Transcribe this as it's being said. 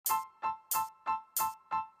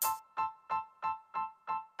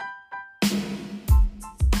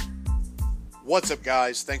What's up,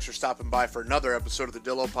 guys? Thanks for stopping by for another episode of the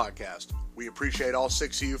Dillo Podcast. We appreciate all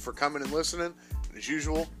 6 of you for coming and listening. And as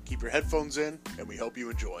usual, keep your headphones in, and we hope you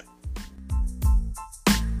enjoy.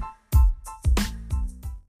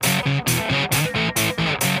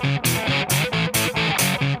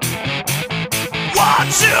 One,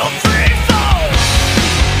 two, three, four!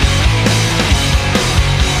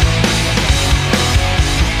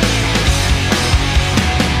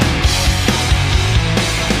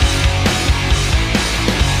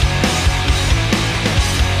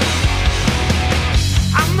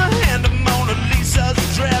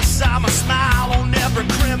 I'm a smile on every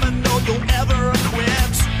criminal you'll ever acquit.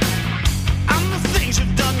 I'm the things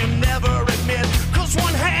you've done you'll never admit. Cause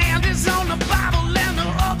one hand is on the Bible and the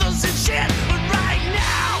other's in shit. But right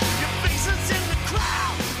now, your face is in the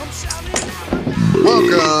crowd. I'm shouting out.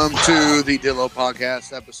 Welcome to the Dillo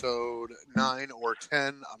Podcast, episode 9 or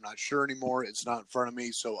 10. I'm not sure anymore. It's not in front of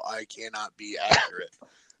me, so I cannot be accurate.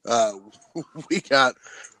 We got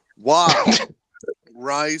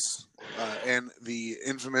Rice, and the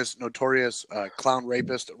infamous, notorious clown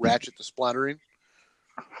rapist, Ratchet the Splattering.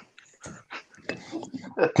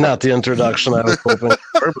 Not the introduction I was hoping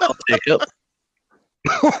for, but I'll take it.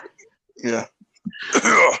 Yeah.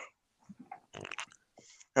 How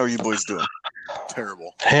are you boys doing?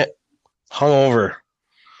 Terrible. Hungover.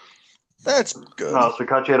 That's good. Oh, so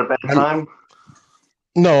caught you at a bad time?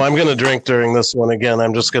 No, I'm going to drink during this one again.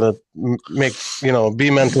 I'm just going to be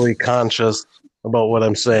mentally conscious about what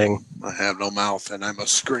I'm saying. I have no mouth and I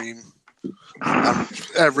must scream.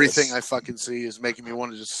 Everything I fucking see is making me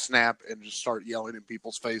want to just snap and just start yelling in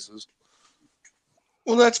people's faces.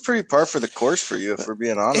 Well, that's pretty par for the course for you, if we're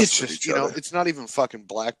being honest. It's just, it's not even fucking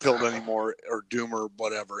black pilled anymore or doom or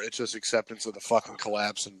whatever. It's just acceptance of the fucking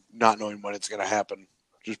collapse and not knowing when it's going to happen.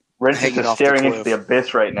 Just hanging off staring the into the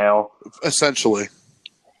abyss right now. Essentially.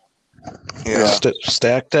 Yeah.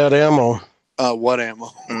 Stack that ammo. What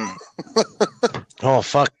ammo? Oh,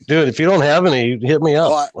 fuck. Dude, if you don't have any, hit me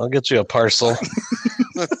up. I'll get you a parcel.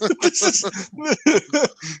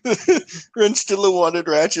 Ren still wanted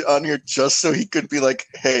Ratchet on here just so he could be like,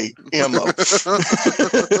 hey, ammo.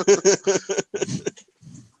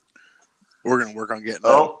 We're going to work on getting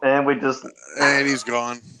that. And he's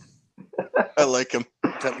gone. I like him.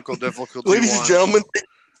 Technical difficulty. Ladies and gentlemen,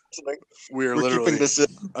 we're literally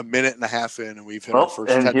a minute and a half in, and we've hit our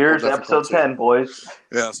first. And here's episode 10, boys.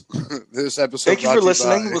 Yes, this episode. Thank you for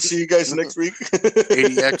listening. We'll see you guys next week.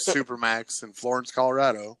 ADX Supermax in Florence,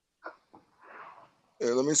 Colorado.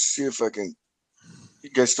 Let me see if I can. You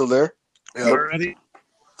guys still there? Yeah. Ready?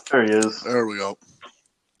 There he is. There we go.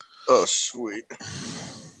 Oh, sweet.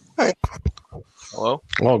 Hi. Hello.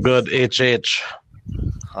 Oh, good. HH.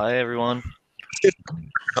 Hi, everyone.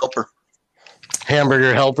 Helper.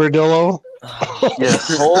 Hamburger helper, Dillo?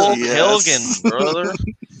 Yes. Hulk Hogan, brother.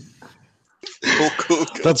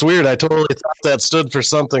 That's weird. I totally thought that stood for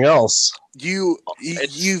something else.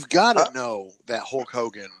 You've got to know that Hulk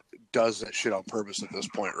Hogan does that shit on purpose at this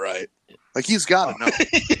point, right? Like, he's got to know.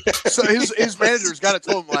 So his manager's got to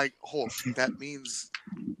tell him, like, Hulk, that means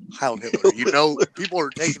Heil Hitler. You know, people are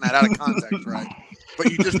taking that out of context, right?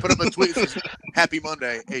 But you just put up a tweet that says, Happy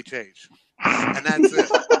Monday, HH. And that's it.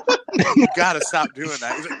 You gotta stop doing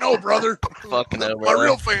that. He's like, no, brother. Fucking no, my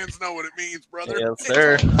real fans know what it means, brother. Yes,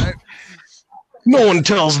 sir. Right? No one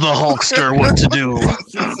tells the Hulkster what to do.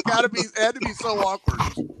 It had to be so awkward.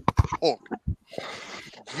 Hulk,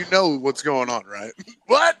 you know what's going on, right?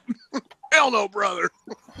 What? Hell no, brother.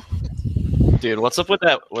 Dude, what's up with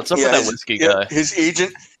that? What's up with that whiskey guy? His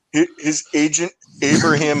agent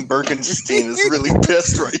Abraham Bergenstein is really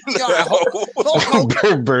pissed right now.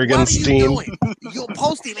 Bergenstein. What are you doing? You're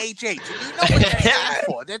posting HH. And you know what that stands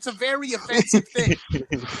for. That's a very offensive thing.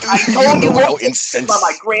 I told you what by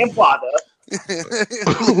my grandfather.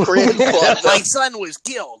 My son was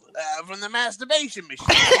killed from the masturbation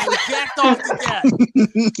machine. He was jacked off to death.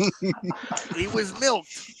 He was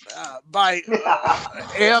milked by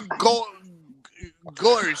Air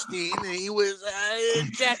Gorstein, and he was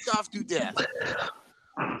jacked off to death.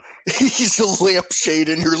 He's a lampshade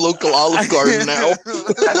in your local Olive Garden now.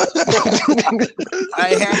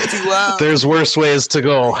 I had to. There's worse ways to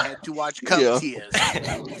go. I had to watch cup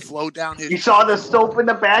tears flow down his. You saw the soap in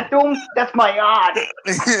the bathroom? That's my yard.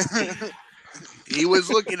 He was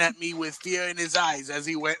looking at me with fear in his eyes as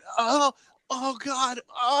he went, "Oh God,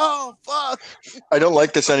 oh fuck." I don't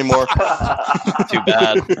like this anymore. Too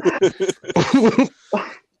bad.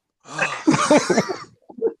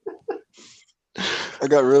 I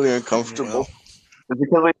got really uncomfortable. Is it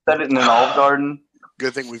because we said it in an Olive Garden?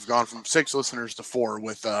 Good thing we've gone from 6 listeners to 4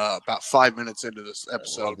 with about 5 minutes into this Love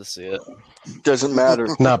episode. to see it. Doesn't matter.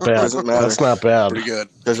 Not bad. Doesn't matter. That's not bad. Pretty good.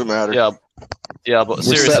 Doesn't matter. Yeah, but We're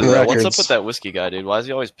seriously, setting bro, what's up records. with that whiskey guy, dude? Why is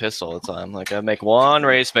he always pissed all the time? Like, I make one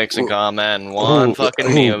race mixing comment and one fucking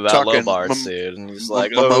meme about low Talking bars, dude, and he's like,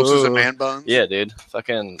 mimosas "Oh." and man buns. Yeah, dude.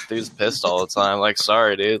 Fucking dude's pissed all the time. Like,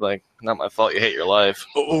 sorry, dude. Like, not my fault you hate your life.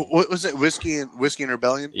 What was it? Whiskey and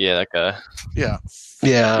Rebellion. Yeah, that guy. Yeah.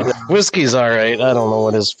 Yeah, whiskey's all right. I don't know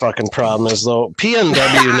what his fucking problem is though. PNW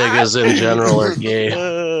niggas in general are gay.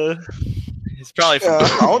 He's probably from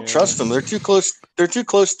Yeah, I don't trust them. They're too close. They're too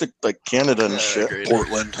close to like Canada and shit. agreed.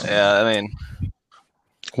 Portland. Yeah, I mean,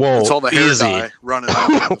 Whoa, It's all the hair easy. dye running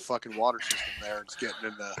out of the fucking water system there. It's getting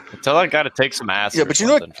into. tell that guy to take some acid. Yeah, or but you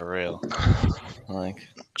know what- something for real. Like,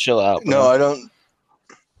 chill out. No, bro. I don't.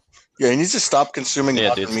 Yeah, he needs to stop consuming Yeah,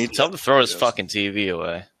 modern dude. media. Tell him to throw his Yes. fucking TV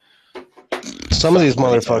away. Some of these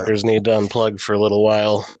motherfuckers need to unplug for a little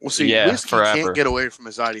while. Well, see, Yeah, Whiskey forever. can't get away from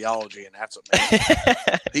his ideology, and that's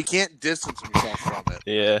amazing. He can't distance himself from it,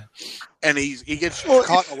 Yeah. and he gets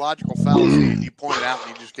caught in a logical fallacy, and you point it out,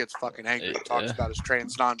 and he just gets fucking angry. He talks Yeah. about his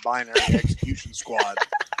trans non-binary execution squad.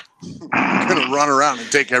 Gonna run around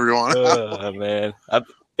and take everyone out. Oh, man.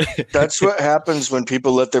 That's what happens when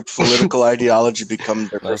people let their political ideology become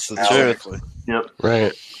their That's the personality. truth.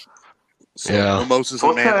 Right. So, Yeah. mimosas and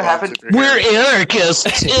What's man gonna buns, happen- if you're hearing-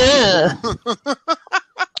 anarchists. Yeah.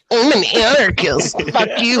 I'm an anarchist. Fuck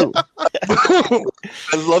you.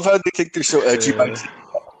 I love how they think they're so edgy by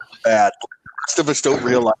bad. Most of us don't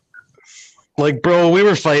realize. Like, bro, we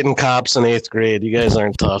were fighting cops in 8th grade. You guys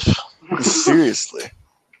aren't tough. Seriously.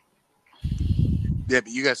 Yeah, but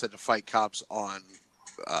you guys had to fight cops on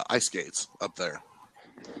ice skates up there.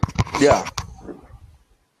 Yeah.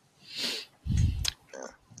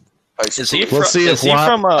 Is he Let's see is if he WAP,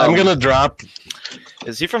 from? I'm gonna drop.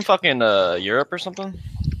 Is he from fucking Europe or something?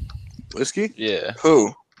 Whiskey? Yeah.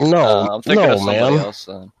 Who? No, I'm thinking no, of somebody man. else.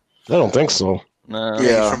 I don't think so. No.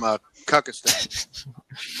 Yeah. He's from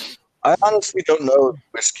Kyrgyzstan. I honestly don't know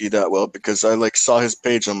Whiskey that well because I like saw his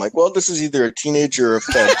page. And I'm like, well, this is either a teenager or a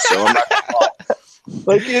fed, so I'm not gonna lie.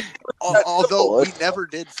 Like it. Although we never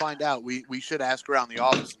did find out, we should ask around the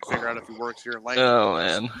office and figure out if he works here in Lincoln. Oh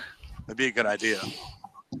man. That'd be a good idea.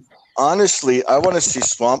 Honestly, I want to see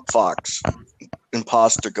Swamp Fox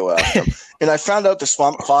Imposter go after him. And I found out the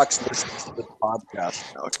Swamp Fox listens to this podcast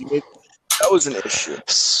now. That was an issue.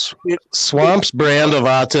 Swamp's brand of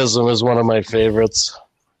autism is one of my favorites.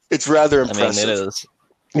 It's rather I mean, impressive. it is.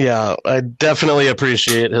 Yeah, I definitely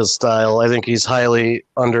appreciate his style. I think he's highly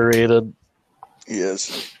underrated. He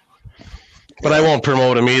is. But I won't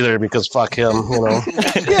promote him either because fuck him, you know.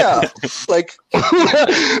 Yeah, like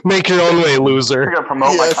Make your own way, You're loser. gonna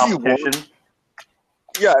promote my Yeah, if you competition.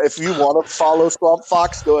 yeah. If you want to follow Swamp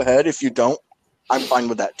Fox, go ahead. If you don't, I'm fine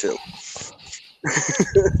with that too.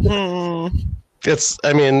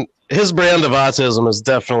 I mean, his brand of autism is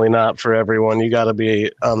definitely not for everyone. You got to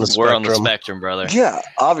be on the spectrum. We're on the spectrum, brother. Yeah,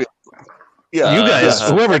 obviously. Yeah, You guys,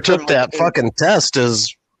 Uh-huh. whoever took that fucking test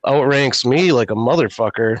outranks me like a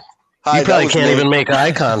motherfucker. Hi, You that probably was can't me. even make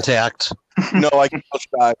eye contact. No, I can feel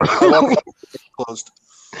shy. I walk up, closed.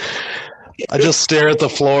 I just stare at the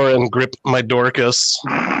floor and grip my Dorcas.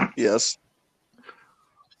 Yes.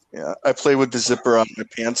 Yeah, I play with the zipper on my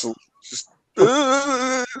pants. Just.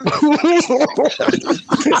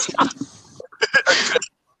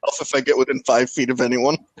 If I get within 5 feet of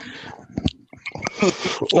anyone,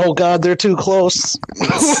 Oh God, they're too close.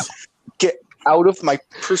 get out of my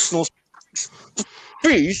personal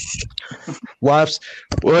space. Wap's,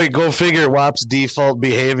 wait, go figure. Wap's default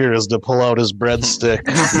behavior is to pull out his breadstick.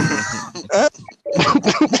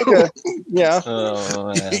 Okay. Yeah,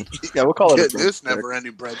 Oh man. yeah, we'll call it. Get a this breadstick.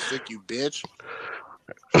 never-ending breadstick, you bitch.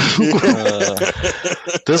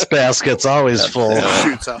 This basket's always full.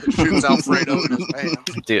 Shoots Alfredo in his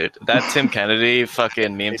pants. Dude, that Tim Kennedy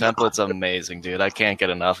fucking meme template's amazing, dude. I can't get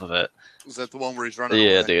enough of it. Is that the one where he's running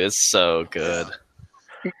Yeah, away? dude, it's so good.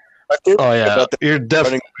 Oh yeah, you're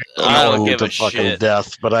definitely I don't going give to a fucking shit.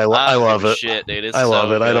 death, but I don't love give a it. Shit, dude. It's I love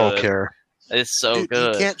so it. I don't good. care. It's so Dude,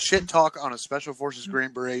 good. you can't shit talk on a Special Forces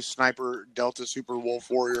Green Beret Sniper Delta Super Wolf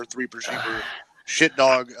Warrior 3-Sheeper shit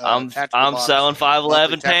dog. I'm tactical box, selling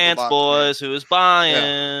 511 tactical pants, box, boys. Who's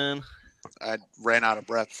buying? I ran out of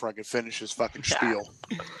breath before I could finish his fucking spiel.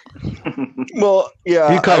 Well,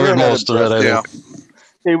 yeah, You covered I ran out most of breath. it, I Yeah. think.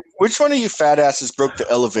 Hey, which one of you fat asses broke the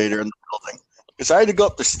elevator in the building? Because I had to go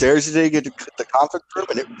up the stairs today to get to the conference room,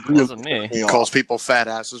 and it really Wasn't me. pissed me off. Calls people fat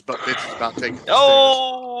asses, but bitches about taking the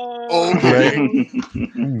Oh, stairs.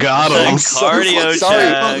 Right. Got I'm him. cardio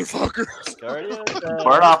sorry, check. Motherfucker. Cardio check.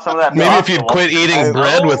 Burn off some of that. Maybe if you'd muscle. quit eating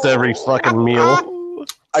bread with every fucking meal.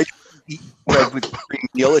 I eat bread with every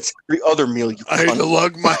meal. It's every other meal. You I had to cunt.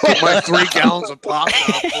 lug my 3 gallons of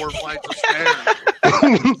pasta up 4 flights of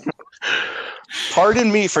stairs.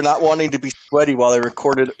 Pardon me for not wanting to be sweaty while I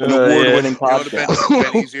recorded an Yeah. award-winning You know what would have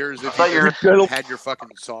podcast. been easier is if thought you you were- had your fucking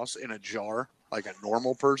sauce in a jar like a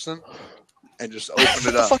normal person and just opened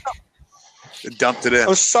it up and dumped it in.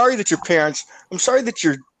 I'm sorry that your parents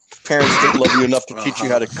didn't love you enough to teach you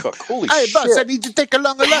how to cook. Holy shit! need to take a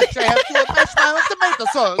longer lunch. I have to mash my own tomato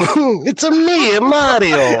sauce. It's a me,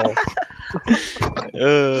 Mario.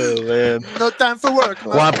 Oh man. No time for work.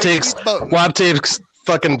 Wap takes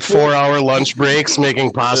fucking 4-hour lunch breaks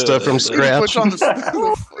making pasta from scratch. Puts on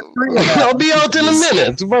the I'll be out in a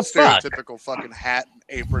minute. What fuck? stereotypical fucking hat and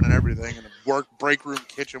apron and everything in a break room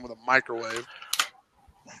kitchen with a microwave.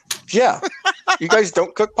 Yeah, you guys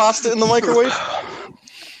don't cook pasta in the microwave.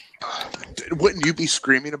 Wouldn't you be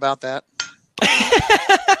screaming about that?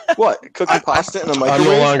 What? Cooking pasta in a I'm no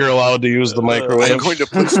microwave? longer allowed to use the I'm microwave. going to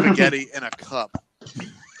put spaghetti in a cup.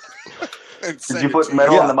 And Did send you it put to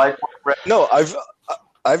metal Yeah. in the microwave? No,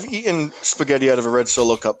 I've eaten spaghetti out of a red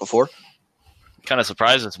Solo cup before. Kind of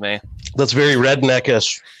surprises me. That's very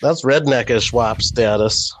redneckish. That's redneckish WAP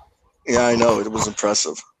status. Yeah, I know. It was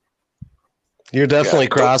impressive. You're definitely Yeah.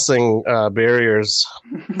 crossing barriers.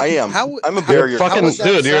 I am. How- I'm a how- You're barrier. fucking would that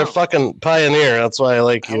dude. You're a sound? fucking pioneer. That's why I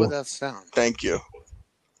like How would you. that sound? Thank you.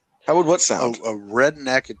 How would what A, sound? a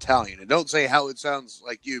redneck Italian. And don't say how it sounds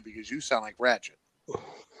like you because you sound like Ratchet.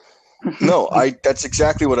 No, that's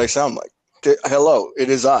exactly what I sound like. Hello, it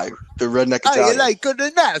is I, the redneck Italian.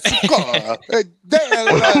 the NASCAR.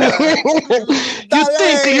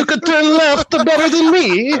 You think you could turn left better than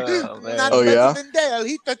me? Oh man. Oh, yeah? Dale,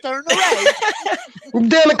 he to turn right.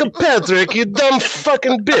 Danica Patrick, you dumb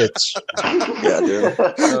fucking bitch. Yeah, dude.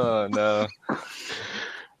 Oh no.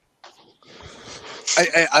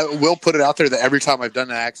 I will put it out there that every time I've done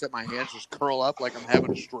that accent, my hands just curl up like I'm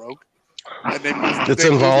having a stroke. And they It's they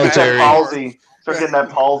move back involuntary. and forth. Palsy. Start getting that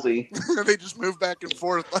palsy. They just move back and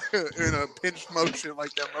forth in a pinched motion like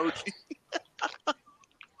the emoji.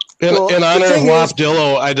 Well, In the honor of thing WAP is-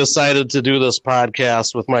 Dillo, I decided to do this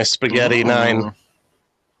podcast with my Spaghetti 9.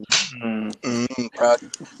 Brad.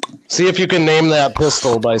 See if you can name that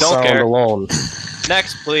pistol by Don't sound care. alone.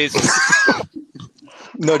 Next, please.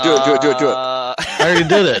 No, do it. I already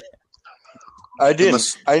did it. I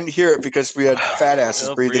didn't. I didn't hear it because we had fat asses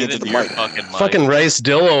Don't breathing breathe into the your mic. fucking mic. Fucking Rice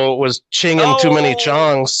Dillo was chinging too many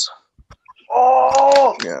chongs.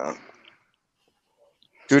 Oh! Yeah.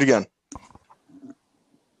 Do it again.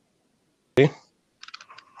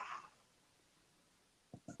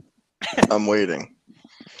 I'm waiting.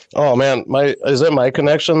 Oh man, is it my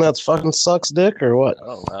connection that's fucking sucks dick or what?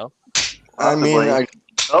 Oh no. I mean, I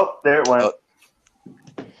Oh, there it went.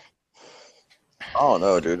 don't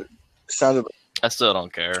know, dude. It sounded I still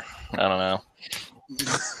don't care. I don't know.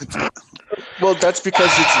 well. That's because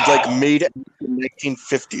it's like made in the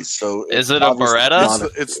 1950s. So Is it's it a obviously Beretta?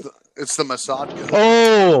 not It's the Mossad gun.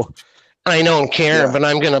 Oh, I don't care, Yeah. but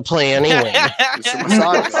I'm gonna play anyway. It's the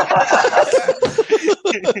Mossad gun.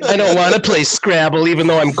 I don't want to play Scrabble even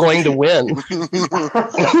though I'm going to win.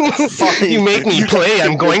 You make me play,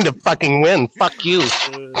 I'm going to fucking win. Fuck you.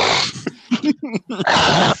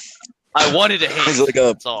 I wanted to hate He's you. like a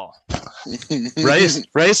That's all.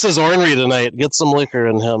 Rice is ornery tonight. Get some liquor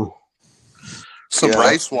in him. Some Yeah.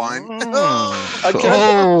 rice wine. I can't,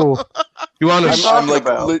 Oh, you want to I'm like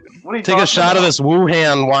about? li- What are you take a talking shot of about? this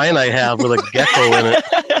Wuhan wine I have with a gecko in it?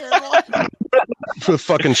 The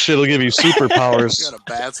fucking shit'll give you superpowers. Got a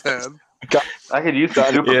bat's head. I could use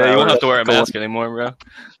that. Yeah, you won't have to wear a mask anymore, bro.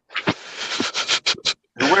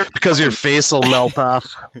 Because your face will melt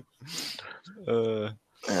off.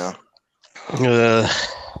 yeah. Uh,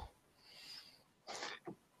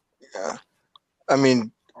 I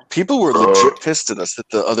mean, people were legit pissed at us that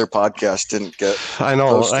the other podcast didn't get. I know.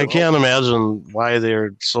 Posted. I can't imagine why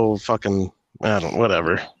they're so fucking. I don't.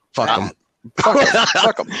 Whatever. Fuck them.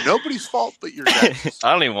 Fuck 'em. Nobody's fault but your guys.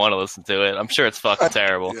 I don't even want to listen to it. I'm sure it's fucking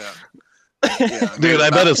terrible. Yeah. Yeah, Dude, I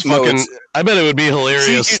bet it's No, fucking. it's- I bet it would be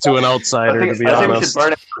hilarious See, to an I outsider, think, to be I think we honest. should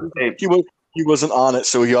burn it for tape. He wasn't on it,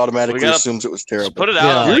 so he automatically We gotta- assumes it was Just terrible. put it out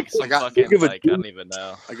Yeah. on like some I got- fucking give a- like I don't even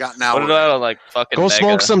know. I got now. Put it out on like fucking Go Mega.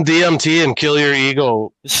 smoke some DMT and kill your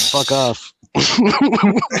ego. Fuck off.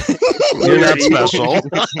 You're not special.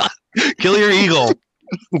 Kill your ego.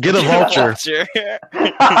 Get a vulture. Vulture.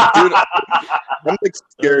 I'm like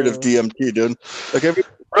scared of DMT, dude. Like every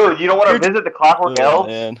Bro, you don't want to visit the Clockwork Oh, Elves?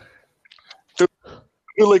 man.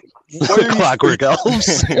 you're like, why are you Clockwork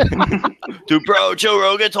elves. Dude, bro, Joe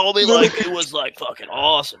Rogan told me like it was like fucking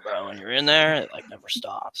awesome, bro. When you're in there, it like never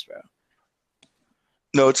stops, bro.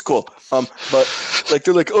 No, it's cool. But like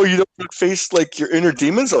they're like, oh, you don't face like your inner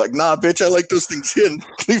demons. I'm like, nah, bitch, I like those things hidden.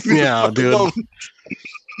 Leave me Yeah, the fuck dude. alone.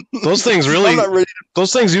 Those things I'm really, not ready.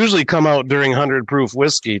 those things usually come out during 100 proof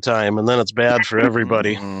whiskey time, and then it's bad for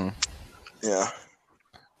everybody. Yeah.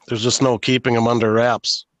 There's just no keeping them under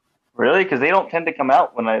wraps. Really? Because they don't tend to come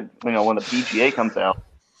out when the PGA comes out.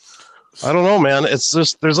 I don't know, man. It's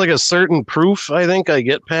just there's like a certain proof I think I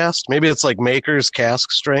get past. Maybe it's like Maker's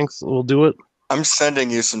cask strength will do it. I'm sending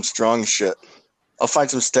you some strong shit. I'll find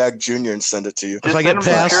some Stag Junior and send it to you. If I get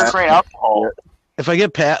past, alcohol. if I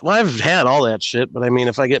get past, well, I've had all that shit, but I mean,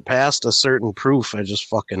 if I get past a certain proof, I just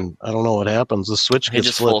fucking, I don't know what happens. The switch He gets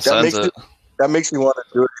just full flipped. sends it. That makes me want to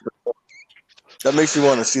do it. That makes me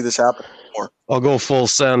want to see this happen more. I'll go full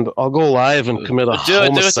send. I'll go live and commit a Do it,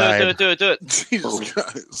 homicide. do it. Jesus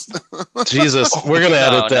Christ. Jesus, we're gonna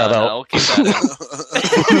edit that out. No, we'll keep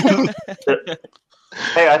that in.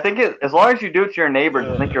 Hey, I think as long as you do it to your neighbors,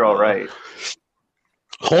 I think you're all right.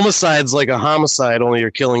 Homicide's like a homicide, only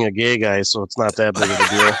you're killing a gay guy, so it's not that big of a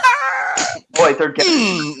deal. Boy, they're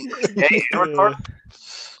gay.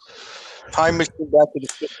 Time machine back to the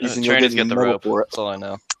 50s and you'll Trying to get the medal rope. for it. That's all I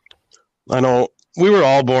know. I know we were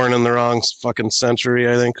all born in the wrong fucking century.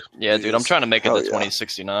 I think, Yeah, dude, I'm trying to make it Hell to yeah.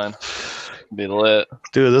 2069. Be lit.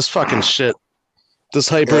 dude, this fucking shit, this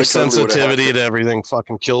totally would've hypersensitivity happened. to everything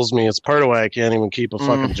fucking kills me. It's part of why I can't even keep a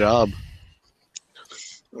fucking job.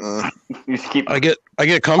 You just keep. I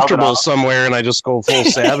get comfortable somewhere and I just go full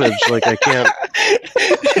savage. Like I can't.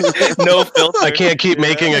 No filter. I can't keep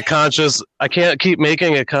making a conscious. I can't keep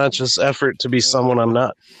making a conscious effort to be someone I'm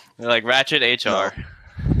not. You're like Ratchet HR.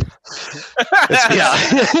 Yeah.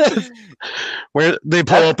 Where they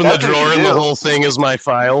pull open the That's what drawer you and the do. whole thing is my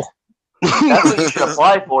file. That's what you should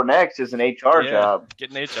apply for next is an HR Yeah. job.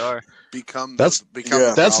 Getting HR. Become That's-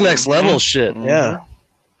 yeah. That's next level shit. Yeah.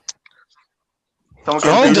 Someone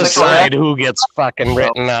I'll can decide who gets fucking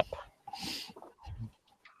written up.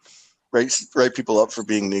 Write people up for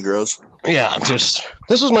being Negroes. Yeah, just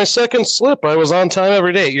this was my second slip. I was on time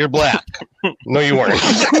every day. You're black. No, you weren't.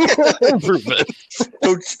 Prove it.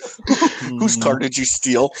 Whose car did you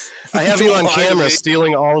steal? I have you on Lie to camera me.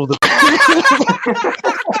 stealing all of the.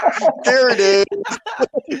 There it is.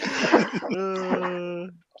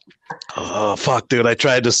 Oh fuck, dude! I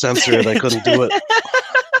tried to censor it. I couldn't do it.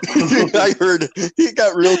 I heard it. He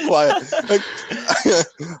got real quiet.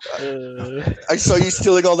 I saw you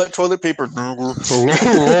stealing all that toilet paper.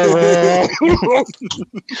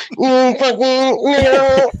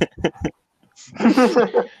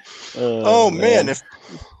 Oh man! If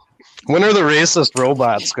When are the racist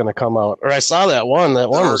robots gonna come out? Or I saw that one. That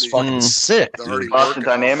one was already- fucking sick. They're already Boston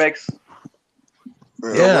working on it. Dynamics.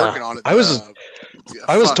 They're Yeah. working on it. I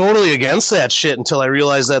was fuck. totally against that shit until I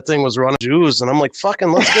realized that thing was running Jews, and I'm like,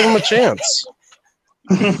 fucking, let's give them a chance.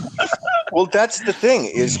 well, that's the thing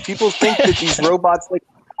is people think that these robots like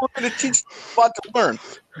we're going to teach the robot to learn.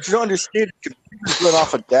 But you don't understand. Computers run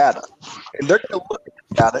off of data, and they're going to look at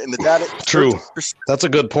the data, and the data. True. That's a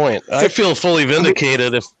good point. I feel fully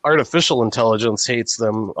vindicated if artificial intelligence hates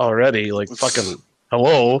them already. Like, fucking,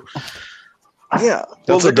 hello. Yeah,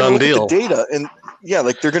 That's they're a done gonna deal. look at the data, and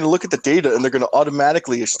like they're going to look at the data, and they're going to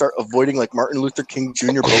automatically start avoiding like Martin Luther King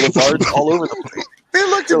Jr. boulevards all over the place. They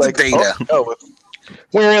looked They're at like, the data. oh, no,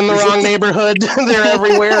 We're in the wrong neighborhood. They're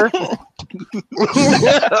everywhere.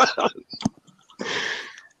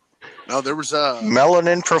 No, there was a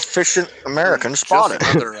melanin proficient American spotted.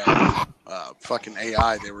 Just another fucking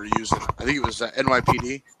AI they were using. I think it was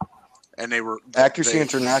NYPD, and they were Accuracy they-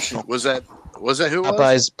 International. Was that who it was?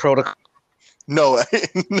 Popeyes protocol. No,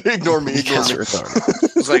 ignore me. Ignore me.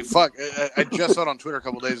 It was like fuck. I just saw it on Twitter a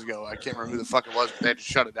couple days ago. I can't remember who the fuck it was, but they had to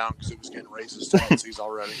shut it down because it was getting racist tendencies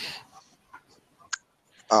already.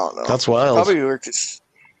 I don't know. That's wild. Probably worked.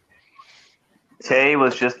 Tay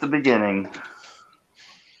was just the beginning.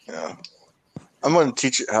 Yeah. I'm going to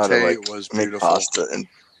teach you how Tay to like was make beautiful. pasta and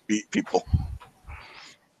beat people.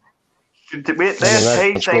 They I mean, have that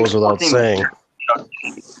Tay much saying goes without 14 saying.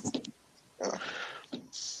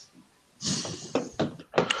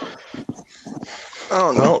 I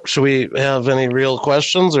don't know. Well, should we have any real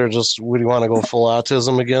questions, or just would you want to go full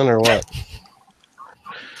autism again, or what?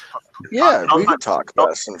 Yeah, we could talk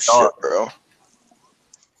about some shit, bro.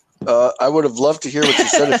 I would have loved to hear what you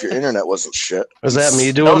said if your internet wasn't shit. Is that me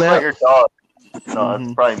That doing was not that? your dog. No,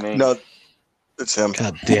 it's probably me. No, it's him.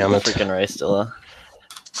 God damn it! Freaking Ray Stilla.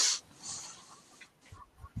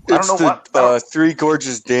 I don't It's know the what- I don't- Three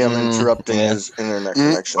Gorges Dam interrupting yeah. his internet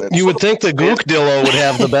connection. It's- You would think the Gookdillo would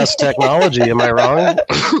have the best technology. Am I wrong?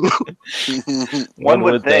 One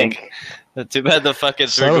would think. Too bad the fucking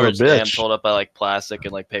Son of a three-door stand bitch. pulled up by like plastic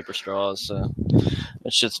and like paper straws. So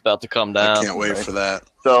that shit's about to come down. I can't wait for that.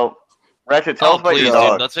 So, Ratchet, tell Oh us about please, your dude,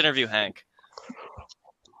 dog. let's interview Hank.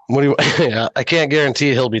 What do you? Yeah, I can't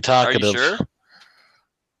guarantee he'll be Are talkative. you sure?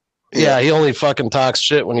 Yeah, he only fucking talks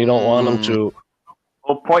shit when you don't want him to.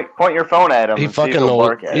 Well, point your phone at him. He and see if fucking he'll knows.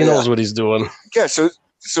 bark at He it. knows what he's doing. Yeah, so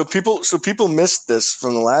people missed this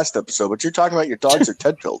from the last episode, but you're talking about your dogs are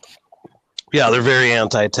Ted pilled. Yeah, they're very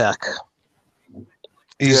anti-tech. You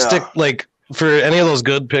Yeah. stick like for any of those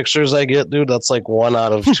good pictures I get, dude. That's like 1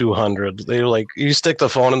 out of 200. They like you stick the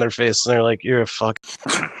phone in their face and they're like, "You're a fuck."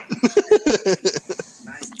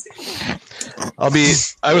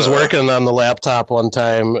 I was working on the laptop one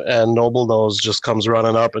time, and Noble Nose just comes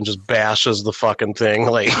running up and just bashes the fucking thing.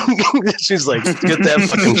 Like she's like, "Get that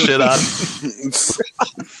fucking shit out."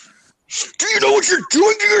 Do you know what you're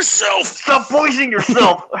doing to yourself? Stop poisoning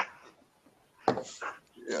yourself.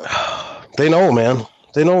 They know, man.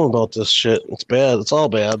 They know about this shit. It's bad. It's all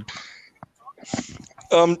bad.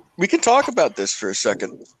 We can talk about this for a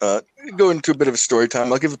second. Go into a bit of a story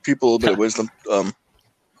time. I'll give people a little bit of wisdom.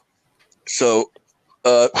 So,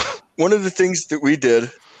 one of the things that we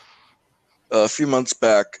did a few months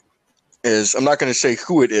back is, I'm not going to say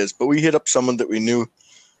who it is, but we hit up someone that we knew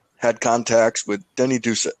had contacts with Denny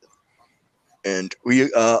Doucette. And we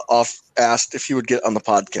asked if he would get on the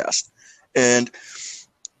podcast. And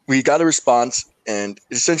we got a response, and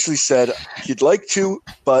it essentially said he'd like to,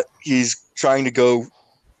 but he's trying to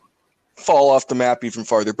fall off the map even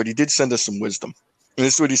farther. But he did send us some wisdom. And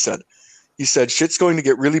this is what he said. He said, shit's going to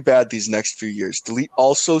get really bad these next few years. Delete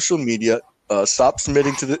all social media. Stop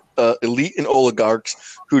submitting to the elite and oligarchs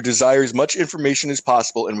who desire as much information as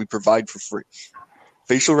possible, and we provide for free.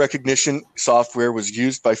 Facial recognition software was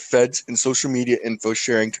used by feds and social media info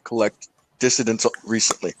sharing to collect dissidents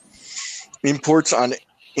recently. Imports on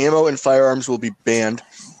ammo and firearms will be banned,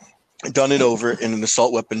 done and over, and an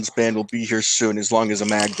assault weapons ban will be here soon, as long as a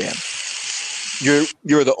mag ban.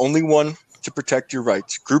 You're the only one to protect your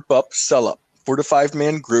rights. Group up, sell up. 4 to 5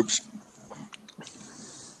 man groups.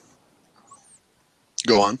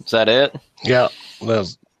 Go on. Is that it? Yeah. What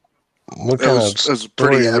That kind was- of that was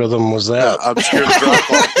pretty story rhythm was that? I'm scared to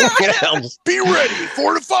drop off. Yeah. Be ready.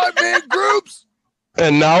 4 to 5 man groups.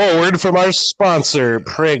 And now a word from our sponsor,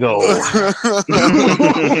 Prego.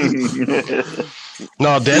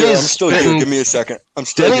 No, Denny's I'm still here. spitting, Give me a second. I'm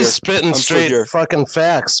still Denny's here. spitting I'm still straight here. fucking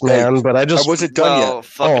facts, man. But I I just wasn't done Oh, yet.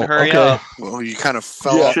 fucking hurry okay. up. Well, you kind of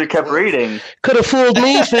fell Yeah. off. Should have kept reading. Could have fooled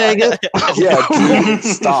me, faggot. Yeah, dude,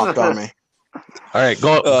 stopped on me. All right,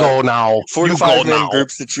 go now. 4 to You 5 go man now.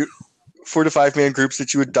 groups that you 4 to 5 man groups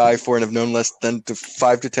that you would die for and have known less than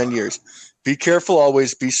 5 to 10 years. Be careful,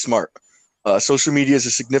 always be smart. Social media is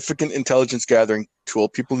a significant intelligence gathering tool.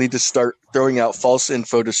 People need to start throwing out false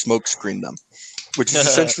info to smoke screen them, which is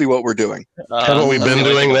essentially what we're doing. Haven't we been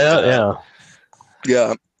doing that? Yeah.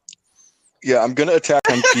 Yeah. Yeah, I'm going to attack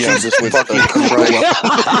NPMs with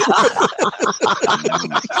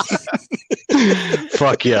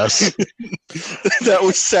Fuck yes. That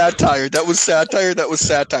was satire. That was satire. That was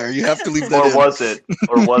satire. You have to leave that Or in. was it?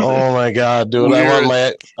 Or was it? Oh my god, dude! I want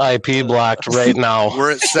my IP blocked right now.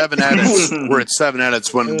 We're at 7 edits. We're at 7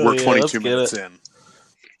 edits when we're Yeah, 22 let's get minutes it. in.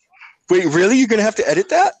 Wait, really? You're going to have to edit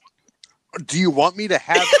that? Do you want me to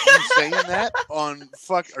have you saying that on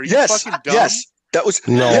fuck? Are you Yes. fucking dumb? Yes. That was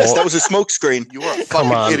No. Yes, that was a smoke screen. You are a Come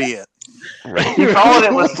fucking on. idiot. He called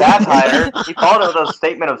it with satire. He called it with a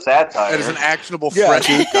statement of satire. That is an actionable Yeah. threat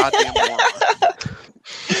to goddamn moron.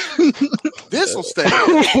 This will stay.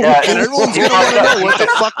 Yeah, And everyone's gonna want to know what the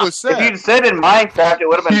fuck was if said. you'd said in Minecraft, it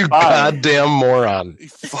would have been You fine. goddamn moron! You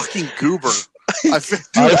fucking goober. I feel,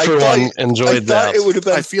 I I for thought- one enjoyed that. It would have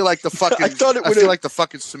been. I feel like the fucking. I thought it I would've- feel like the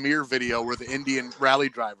fucking Samir video where the Indian rally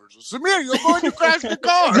drivers. Samir, you're going to crash your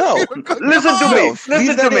car. No. Listen to me. No, Listen leave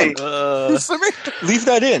to that me. in. Samir. Leave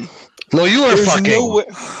that in. No, you are There's fucking. no way.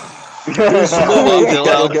 There's no way Dylan,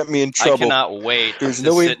 that'll get me in I trouble. cannot wait There's to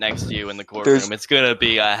no way- sit next to you in the courtroom. There's- It's gonna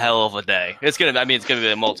be a hell of a day. It's gonna be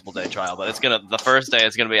a multiple day trial, but the first day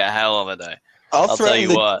it's gonna be a hell of a day. I'll tell threaten you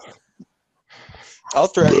the, what. I'll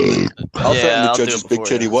threaten. I'll Yeah, threaten the I'll do judge's it big before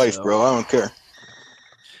titty then, wife, so. bro. I don't care.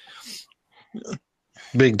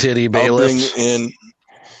 Big titty I'll bring bailiff. in.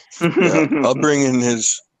 Yeah, I'll bring in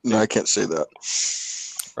his. No, I can't say that.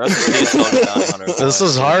 Rest in peace, Logan Bounty Hunter. This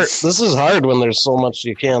is hard. This is hard when there's so much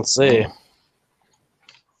you can't say.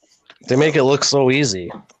 They make it look so easy.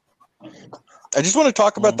 I just want to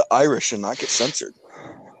talk about the Irish and not get censored.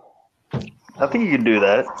 I think you can do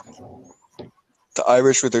that. The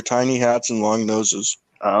Irish with their tiny hats and long noses.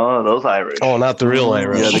 Oh, those Irish. Oh, not the real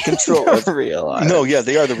Irish. Yeah, they control. Real life. No, yeah,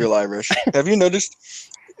 they are the real Irish. Have you noticed?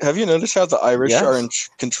 Have you noticed how the Irish Yes. are in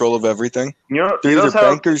control of everything? You know, They're you either notice how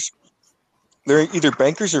bankers. They're either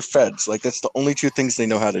bankers or feds. Like that's the only two things they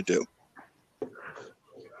know how to do.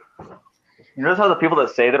 the people that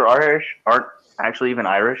say they're Irish aren't actually even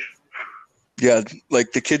Irish. Yeah,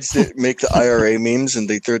 like the kids that make the IRA memes, and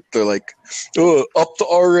they're like, "Oh, up the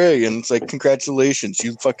RA," and it's like, "Congratulations,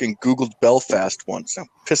 you fucking Googled Belfast once. Now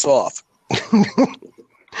piss off."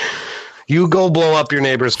 You go blow up your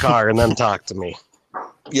neighbor's car and then talk to me.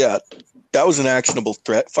 Yeah, that was an actionable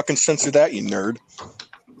threat. Fucking censor that, you nerd.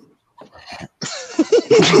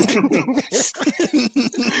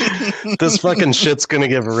 This fucking shit's gonna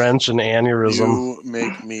give Wrench an aneurysm. You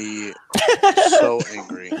make me so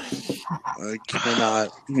angry. I cannot.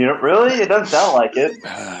 You know, really? It doesn't sound like it.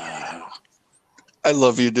 I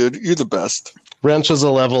love you, dude. You're the best. Wrench is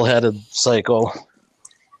a level-headed psycho.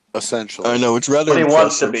 Essentially. I know it's rather But he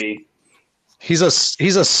wants to impressive. be. He's a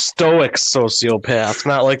stoic sociopath,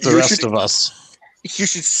 not like the You rest should- of us. You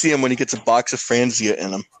should see him when he gets a box of Franzia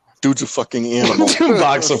in him. Dude's a fucking animal.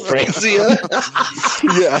 Box of Francia.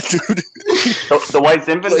 Yeah, dude. The White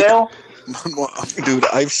Zinfandel? Dude,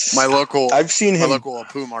 I've seen My him. local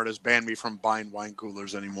Pumart has banned me from buying wine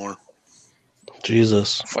coolers anymore.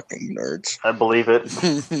 Jesus. Fucking nerds. I believe it.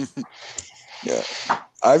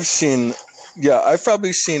 Yeah, I've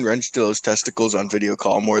probably seen Wrench Dillow's testicles on video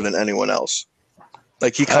call more than anyone else.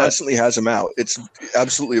 Like he constantly has them out. It's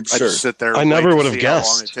absolutely I absurd. just sit there. I and never wait to would have see how long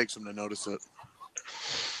guessed. it takes them to notice it.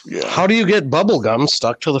 Yeah. How do you get bubble gum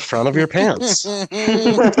stuck to the front of your pants?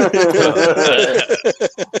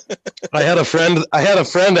 I had a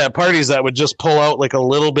friend at parties that would just pull out like a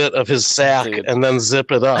little bit of his sack Dude. and then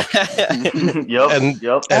zip it up and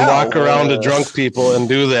Yep. walk around to drunk people and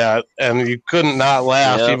do that, and you couldn't not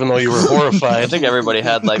laugh Yep. even though you were I horrified. think everybody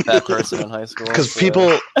had like that person in high school. Because so- people,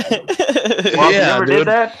 Well, you yeah, never dude. did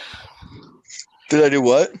that? Did I do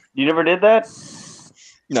what? You never did that?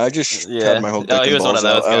 No, I just Yeah. had my whole dick Oh, he and was one of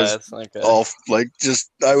balls those out. I was guys. Okay. all like,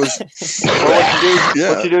 I was. Well, what you do, Yeah.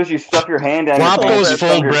 what you do is you stuff your hand down Flop your goes pants, full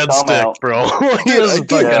stuff your thumb breadstick, out. bro. He Dude, is I did.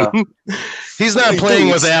 fucking- He's not He playing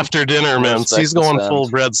did. with after dinner mints. Respect He's the going sound. full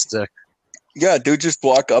breadstick. Yeah, dude, just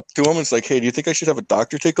walk up to him. It's like, hey, do you think I should have a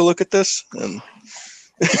doctor take a look at this? And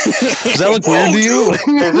Does that look weird to you?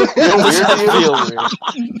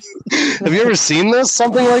 Have you ever seen this?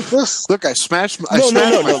 Something like this? Look, I smashed my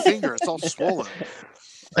finger. It's all swollen.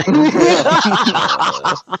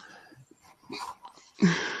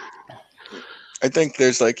 I think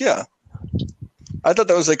there's like, yeah. I thought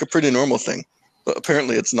that was like a pretty normal thing, but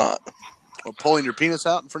apparently it's not. Well, pulling your penis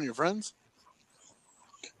out in front of your friends?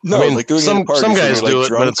 No, I mean, like doing it some at parties some when guys you're, do like, it,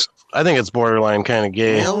 but drunk. it's, I think it's borderline kind of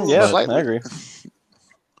gay. Yeah, Slightly. I agree.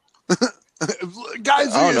 Guys,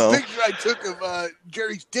 I look don't know. at this picture I took of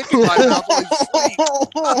Jerry's dick in my mouth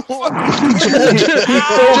while he's asleep.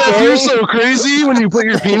 Jeff, you're so crazy when you put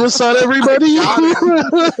your penis on everybody.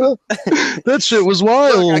 That shit was Look,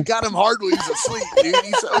 I wild. got him hard when he's asleep, dude.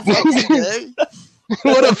 He's so fucking gay.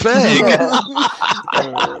 What a fag.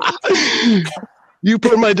 You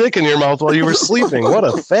put my dick in your mouth while you were sleeping. What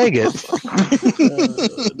a faggot.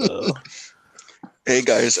 Hey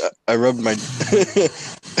guys, I rubbed my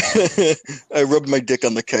I rubbed my dick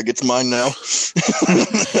on the keg. It's mine now.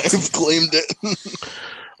 I've claimed it.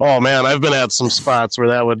 Oh man, I've been at some spots where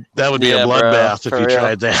that would be Yeah, a bro, bloodbath if for you real.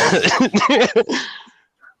 tried that.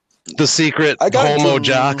 The secret I got homo to-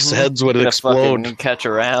 jocks' heads would Gonna explode. fucking catch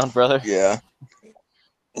around, brother. Yeah.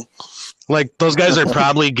 Like those guys are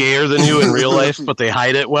probably gayer than you in real life, but they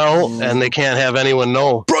hide it well, and they can't have anyone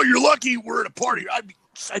know. Bro, you're lucky we're at a party.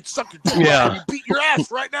 I'd suck your dick Yeah. and beat your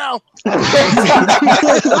ass right now.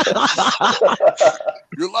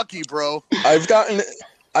 You're lucky, bro. I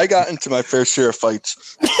got into my fair share of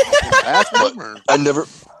fights. That's bummer. I never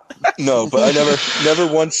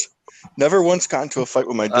once got into a fight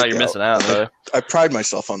with my dick Oh, you're out. missing out, brother. I pride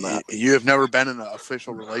myself on that. You have never been in an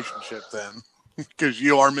official relationship then. Because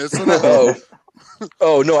you are missing out.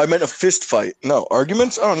 Oh no, I meant a fist fight. No,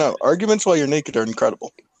 arguments? Oh no. Arguments while you're naked are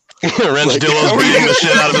incredible. Wrench Like, Dillow's how are beating you- the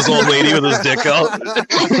shit out of his old lady with his dick out.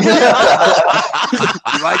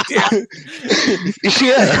 You like that?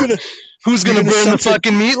 Yeah. Who's gonna burn the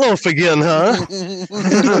fucking meatloaf again, huh?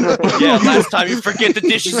 Yeah, last time you forget the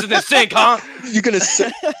dishes in the sink, huh? You're gonna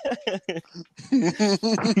say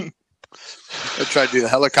I tried to do the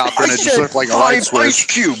helicopter and it just looked like a light five ice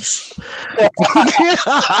switch. cubes.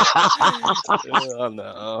 Oh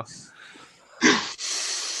no.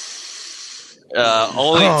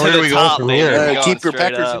 Only Oh, to where do the we go top, from baby. here? We're going Keep your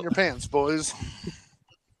straight peckers up. in your pants, boys.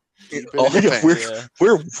 Keep it Oh, in your yeah, pants.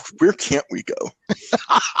 Yeah. where can't we go?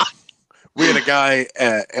 We had a guy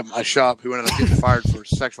at my shop who ended up getting fired for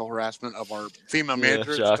sexual harassment of our female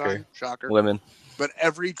manager at the time. Shocker. Women. But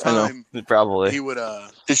every time Probably he would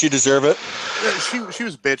Did she deserve it? she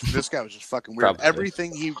was a bitch, but this guy was just fucking weird. Probably.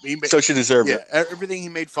 Everything he made, So she deserved it. everything he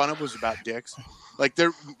made fun of was about dicks. Like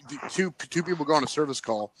two people go on a service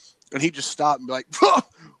call, and he just stopped and be like, "Oh,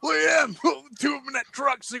 William, two of them in that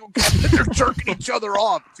truck, single cab, they're jerking each other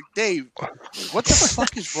off." It's like, Dave, what the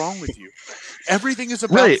fuck is wrong with you? Everything is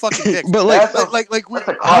about fucking dicks. But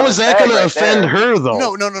how is that going to offend her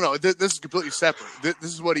though? No. This is completely separate.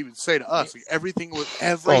 This is what he would say to us. Like, everything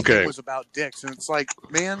was about dicks, and it's like,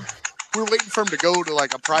 man, we're waiting for him to go to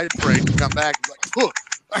like a pride parade and come back and be like, "Look,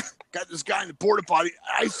 I got this guy in the porta potty.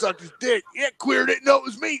 I sucked his dick. Yeah, queered it. No, it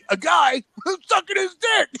was me, a guy who's sucking his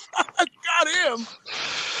dick. I got him."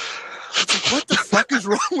 It's like, what the fuck is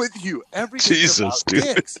wrong with you? Everything's about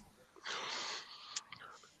dicks.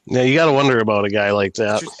 Yeah, you got to wonder about a guy like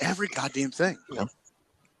that. Just every goddamn thing. Yeah.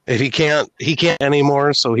 If he can't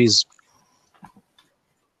anymore, so he's.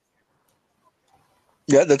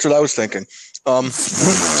 Yeah, that's what I was thinking.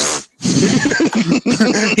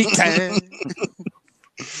 He can.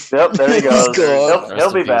 Yep, there he goes.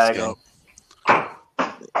 He'll be back.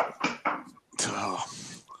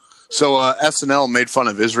 So SNL made fun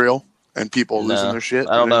of Israel and people losing their shit.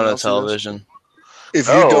 I don't know the television. If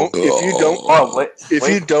you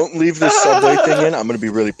don't leave the Subway thing in, I'm going to be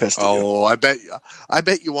really pissed at you. Oh, I bet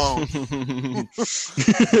you won't. Yeah,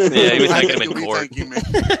 he was thanking him in court.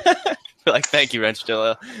 Like, thank you, Wrench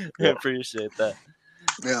Dilla. I appreciate that.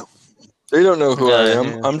 Yeah. They don't know who I am.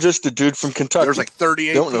 Yeah. I'm just a dude from Kentucky. There's like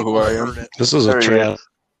 38. Don't know who I am. This is a trap.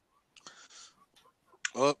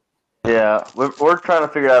 Oh. Yeah, we're trying to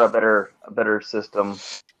figure out a better system.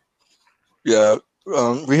 Yeah.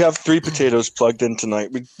 We have 3 potatoes plugged in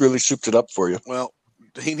tonight. We really souped it up for you. Well,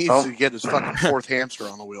 he needs to get his fucking 4th hamster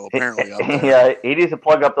on the wheel, apparently. Up there. Yeah, he needs to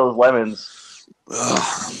plug up those lemons.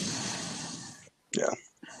 Yeah.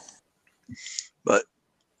 But.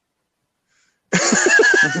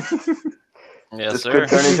 Yes, this sir. could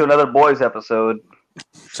turn into another boys episode.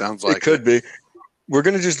 Sounds like it could be. We're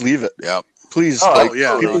going to just leave it. Yeah. Please,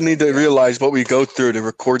 people need to realize what we go through to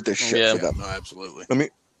record this shit for them. No, absolutely.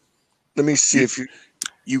 Let me see if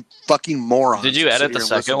you fucking moron. Did you edit the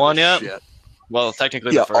second one yet? Shit. Well,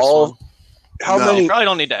 technically the first one. How many? You probably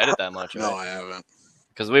don't need to edit that much. Right? No, I haven't.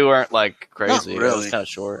 Because we weren't like crazy. Not really. It was kind of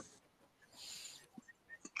short.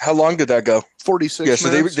 How long did that go? 46 Yeah,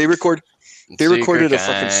 so minutes. they recorded a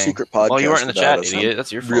fucking secret podcast. Well, you weren't in the chat, idiot.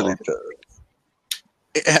 That's your fault. Really.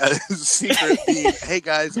 Yeah, secret feed. Hey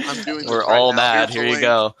guys, I'm doing. We're all mad. Here you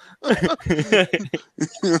go. Good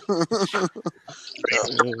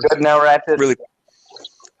now, Ratchet.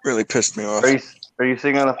 Really pissed me off. Are you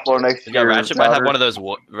sitting on the floor next to your Ratchet might have one of those.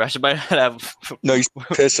 Ratchet might have. No, he's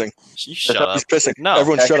pissing. You shut up. He's pissing. No,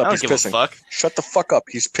 everyone, shut up. I don't He's give pissing. a fuck. Shut the fuck up.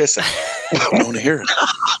 He's pissing. I want to hear it.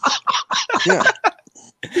 Yeah.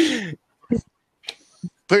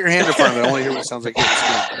 Put your hand in front of it. I want to hear what it sounds like.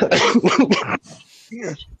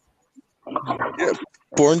 Yeah.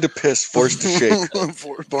 Born to piss, forced to shake.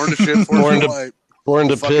 Born to shit, forced to wipe. Born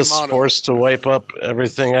to piss, forced to wipe up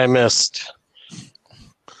everything I missed.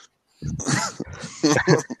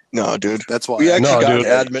 No, dude. That's why. We actually got an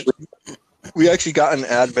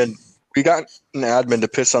admin. We got an admin to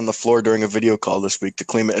piss on the floor during a video call this week to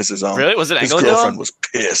claim it as his own. Really? Was it His Angle girlfriend Dog? was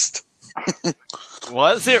pissed.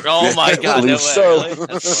 Was it? Oh my god! No way. So. Really?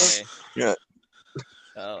 That's funny. Yeah.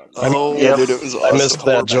 Oh, yeah, dude, it was awesome. I missed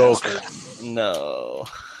that joke. No.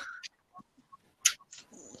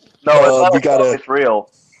 No, it's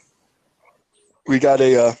real. We got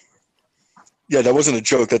a. Yeah, that wasn't a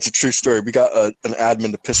joke. That's a true story. We got an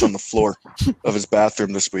admin to piss on the floor of his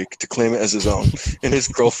bathroom this week to claim it as his own, and his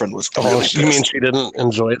girlfriend was. Oh, you mean she didn't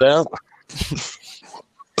enjoy that?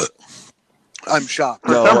 I'm shocked.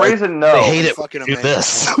 For some reason, no. They hate it. Fucking Do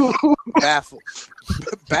this.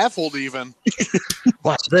 Baffled even.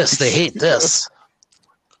 Watch this. They hate this.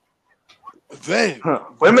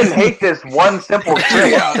 Women hate this one simple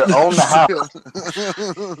trick to own the house.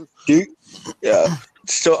 Dude, yeah.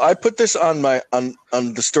 So I put this on my on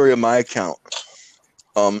the story of my account.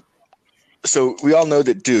 So we all know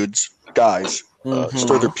that guys,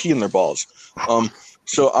 store their pee in their balls.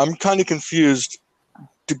 So I'm kind of confused.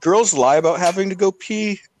 Do girls lie about having to go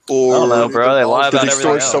pee, or I don't know, bro. They lie about do they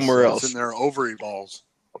store it somewhere else? It's in their ovary balls.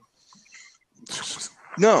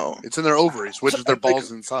 No, it's in their ovaries, which is their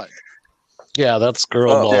balls inside. Yeah, that's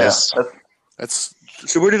girl balls. Yeah, that's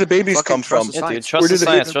so. Where do the babies come from? Yeah, dude, trust the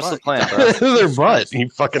science, trust the plant, bro. Their butt. You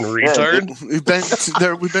fucking retard.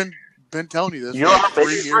 We've been been telling you this You know for how big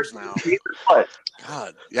 3 his years first now. teeth is? What?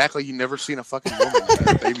 God, you act like you never seen a fucking woman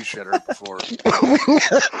babysitter before.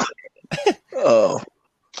 Oh.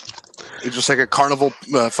 It's just like a carnival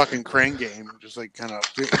fucking crane game. Just like kind of.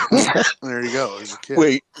 There you go. As a kid.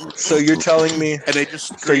 Wait, so you're telling me? And they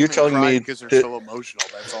just So you're telling me because they're that- so emotional.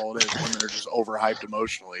 That's all it is. Women are just overhyped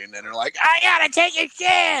emotionally, and then they're like, "I gotta take a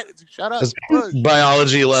shit." It's like, shut up. It's Push.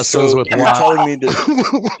 biology lessons So with you're Watt. telling me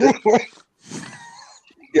that?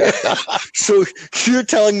 Yeah. So you're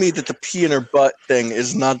telling me that the pee in her butt thing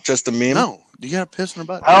is not just a meme? No, you gotta piss in her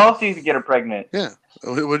butt. How else do you get her pregnant? Yeah.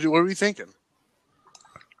 What were we thinking?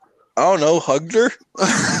 I don't know. Hugged her? God.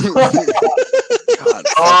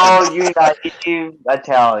 Oh, you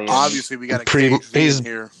Italian. Obviously, we got a Pre- cage he's- in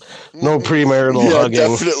here. No premarital Yeah,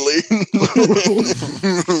 hugging.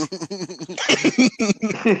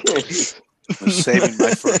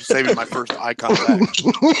 saving my first eye contact.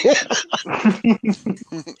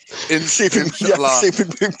 saving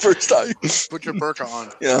my first time. Put your burqa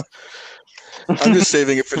on. Yeah. I'm just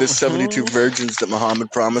saving it for the 72 virgins that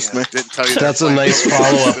Muhammad promised me. Didn't tell you that. That's a nice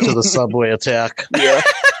follow-up to the subway attack. Yeah.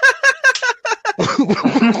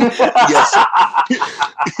 Yes.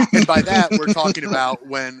 And by that, we're talking about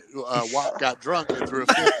when Watt got drunk and threw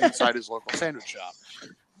a fit inside his local sandwich shop.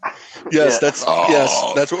 Yes,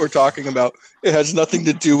 Yeah. that's what we're talking about. It has nothing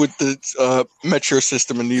to do with the metro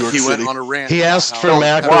system in New York He City. went on a rant. He about asked how- for Wow,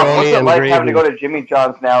 macaroni what's it and like gravy. having to go to Jimmy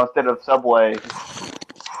John's now instead of Subway?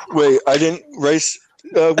 Wait, I didn't Rice.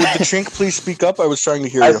 Would the chink please speak up? I was trying to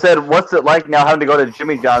hear I you. said, what's it like now having to go to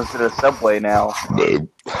Jimmy John's instead of Subway now?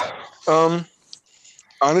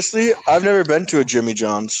 Honestly, I've never been to a Jimmy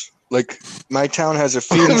John's. Like, my town has a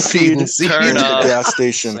feed and Feed and feed feed. and Turn a up. gas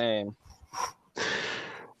station. Same.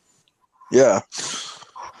 Yeah.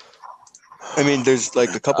 I mean, there's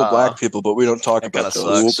like a couple black people, but we don't talk that about kinda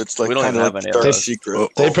those. sucks. It's like We don't kind even of have like any of dark those.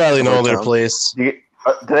 secret. They probably know Our their town. place. Do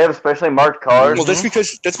they have specially marked cars? Well, that's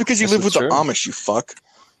because you This live is with true. the Amish, you fuck.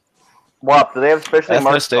 Wop, do they have specially That's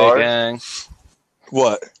my marked mistake, cars? gang.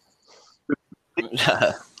 What?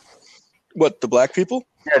 What? The black people?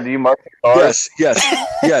 Yeah, do you mark the cars?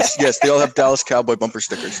 Yes. They all have Dallas Cowboy bumper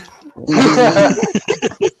stickers.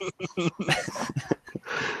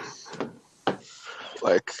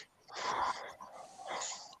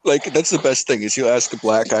 Like that's the best thing is you ask a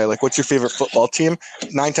black guy like, "What's your favorite football team?"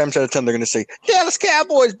 9 times out of 10, they're gonna say Dallas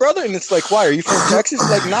Cowboys, brother. And it's like, "Why? Are you from Texas?"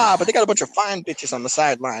 Like, nah, but they got a bunch of fine bitches on the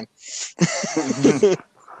sideline.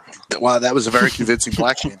 Wow, that was a very convincing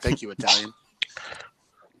black man. Thank you, Italian.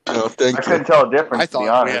 No, thank I you. couldn't tell a difference, I to be thought we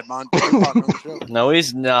honest. had Monty on the show. No,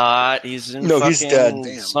 he's not. He's in No, fucking he's dead. Damn.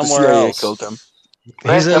 The somewhere CIA else. killed him.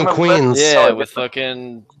 He's in Queens. Yeah, Oh, with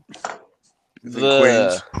fucking He's in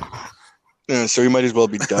the. Queens. Yeah, so he might as well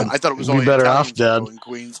be dead. I thought it was Be only better Italians off dead. in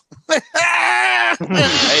Queens. Hey,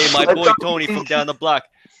 my boy Tony from down the block.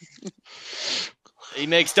 He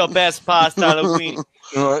makes the best pasta Halloween.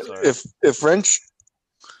 You know what? Sorry. If Wrench,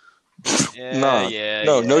 Yeah, Nah. yeah,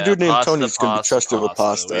 no yeah. dude named Pasta, Tony's gonna be pasta, trusted with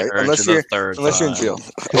pasta, We right? heard Unless you the you're third in time. jail.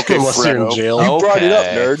 Okay, Unless you're in Fredo. jail. You brought it up,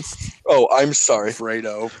 Okay. nerd. Oh, I'm sorry.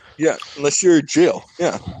 Fredo. Yeah, unless you're in jail.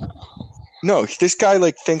 Yeah. No, this guy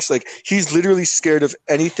like thinks like he's literally scared of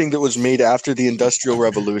anything that was made after the Industrial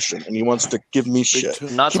Revolution, and he wants to give me shit.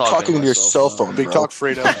 Not Keep talking talking to your cell myself, phone, Big bro. talk,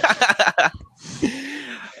 Fredo.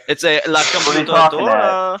 It's a La What are you talking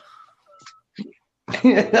Computadora.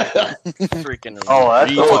 Freaking. Oh,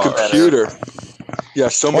 that's Oh, a much better. computer. Yeah,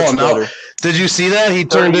 so much no. better. Did you see that? He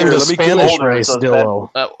turned Here, into let me get Spanish older, rice so it's dillo.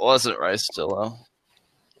 That wasn't Rice Dillo.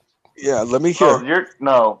 Yeah, let me Oh, hear.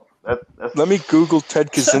 that's Let me Google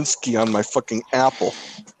Ted Kaczynski on my fucking Apple.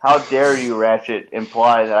 how dare you, Ratchet,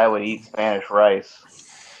 imply that I would eat Spanish rice?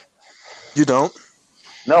 You don't?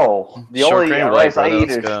 No, the Short only grain rice white I bread, eat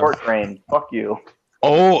is let's go. short grain. Fuck you.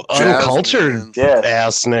 Oh, Jasmine. uncultured Yes.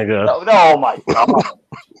 ass nigga. No, my God.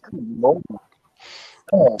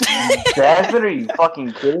 Jasmine, are you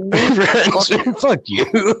fucking kidding me? Fuck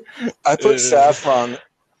you. I put saffron.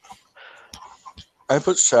 I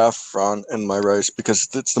put saffron in my rice because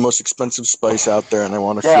it's the most expensive spice out there, and I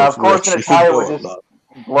want to Yeah, of feel course, rich. an You think, Italian oh, would I'm just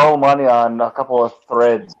not. blow money on a couple of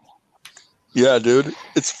threads. Yeah, dude,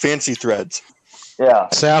 it's fancy threads. Yeah,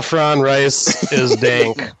 Saffron rice is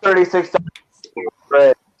dank. $36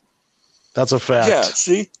 thread. That's a fact. Yeah,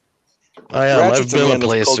 see, I am. I've Ratchet's a been man a of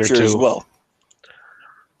place or culture as two. well.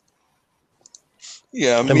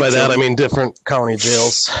 Yeah, And by that, I mean different county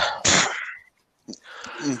jails.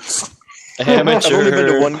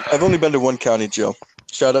 Amateur. I've only been to one county jail.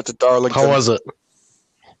 Shout out to Darlington. How was it?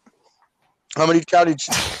 How many county?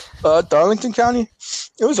 Darlington County.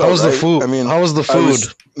 It was How was alright. the food? I mean, how was the I was-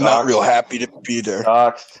 food? not real happy to be there.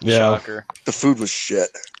 Yeah. Shocker. The food was shit.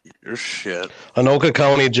 You're shit. Anoka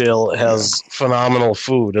County Jail has phenomenal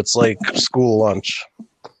food. It's like school lunch.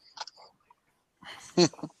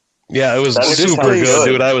 Yeah, it was That is super pretty good,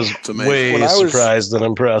 good. dude. I was amazing. way When I was- surprised and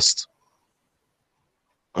impressed.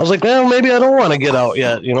 I was like, well, maybe I don't want to get out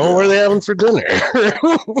yet. You know, what are they having for dinner?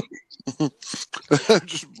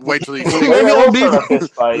 Just wait till you Maybe I'll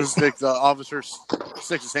be- stick the officer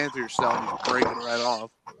sticks his hand through your cell and you break it right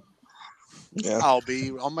off. Yeah. I'll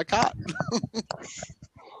be on my cot.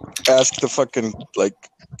 Ask the fucking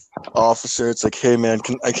officer. It's like, hey man,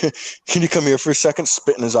 can you come here for a second?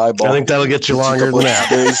 Spit in his eyeball. I think that'll get you longer than that.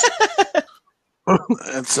 Days.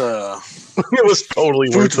 It's It was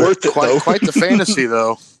totally Food's worth it. worth it though. quite the fantasy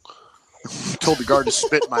though. Told the guard to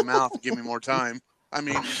spit in my mouth and give me more time. I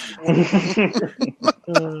mean,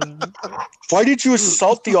 Why did you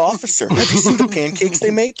assault the officer? Have you seen the pancakes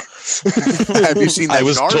they make? have you seen that I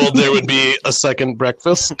was guard? told there would be a second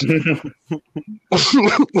breakfast.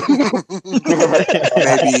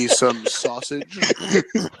 Maybe some sausage.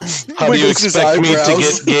 How do you Wiggles his expect me to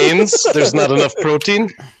eyebrows. get gains? There's not enough protein.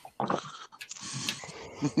 Oh,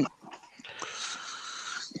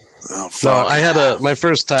 No, fuck. I had my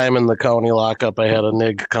first time in the county lockup. I had a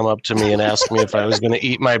nig come up to me and ask me if I was going to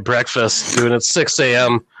eat my breakfast. Dude, it's 6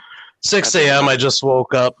 a.m. 6 a.m. I just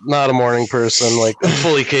woke up, not a morning person, like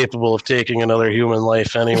fully capable of taking another human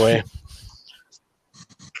life anyway.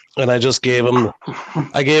 And I just gave him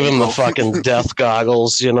the fucking death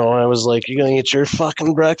goggles, you know. I was like, "You gonna eat your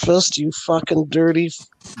fucking breakfast, you fucking dirty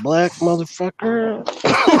black motherfucker?"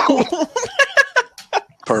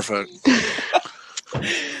 Perfect.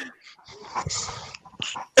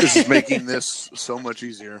 This is making this so much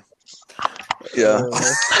easier. Yeah.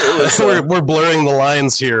 We're blurring the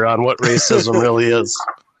lines here on what racism really is.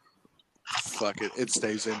 Fuck it, it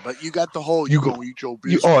stays in. But you got the whole you go eat your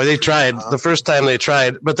business. They tried. The first time they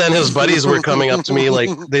tried. But then his buddies were coming up to me like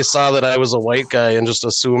they saw that I was a white guy and just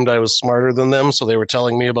assumed I was smarter than them. So they were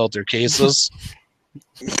telling me about their cases.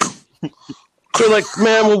 They're like,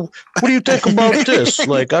 man, well, what do you think about this?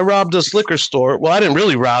 Like, I robbed this liquor store. Well, I didn't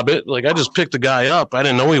really rob it. Like, I just picked the guy up. I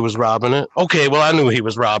didn't know he was robbing it. Okay, well, I knew he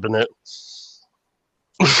was robbing it.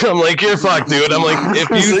 I'm like, you're fucked, dude. I'm like, if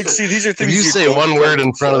you, Like, see, these are if things you say don't one word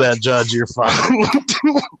in fucking front of fuck. that judge, you're fucked.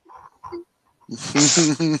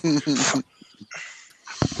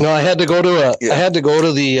 No, I had to go to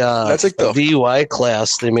the That's like the- DUI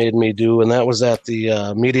class they made me do, and that was at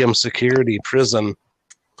the medium security prison.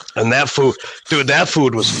 And that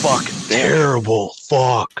food was fucking terrible.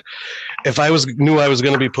 Fuck. If I knew I was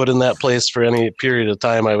going to be put in that place for any period of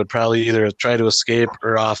time, I would probably either try to escape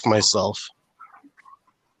or off myself.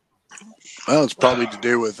 Well, it's probably to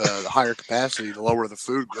do with the higher capacity, the lower the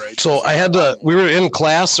food grade. So we were in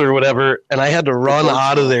class or whatever, and I had to run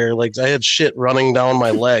out of there. Like, I had shit running down my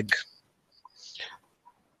leg.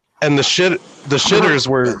 And the shitters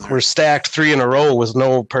were stacked 3 in a row with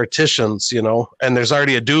no partitions, you know, and there's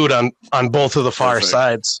already a dude on both of the far Perfect.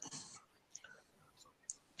 sides.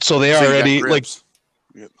 So they So you got already like, grips.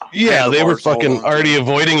 yeah, they were Handlebars hold fucking on. already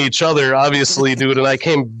avoiding each other, obviously, dude. And I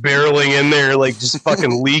came barreling in there, like just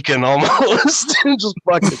fucking leaking almost, and just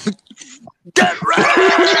fucking. Get ready!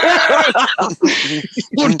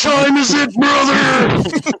 What time is it, brother?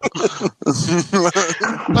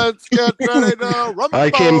 Let's get ready to rumble. I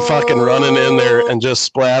came fucking running in there and just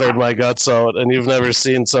splattered my guts out. And you've never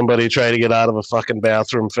seen somebody try to get out of a fucking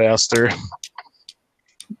bathroom faster.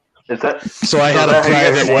 Is that So I had a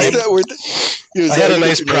private Is wipe. that worth it? I had a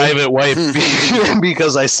nice private wipe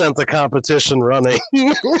because I sent the competition running.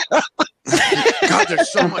 God, there's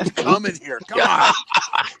so much coming here. Come on.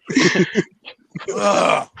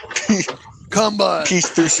 Ugh. Come on. Peace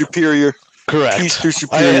through superior. Correct. Peace through I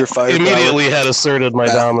superior fire immediately had asserted my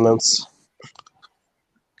dominance.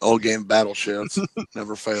 Old game battleships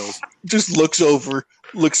never fails. power. Just looks over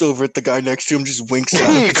at the guy next to him, just winks at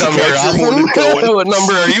him. You come here Grabs your horn and going. often. What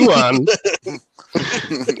number are you on?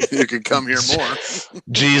 You can come here more.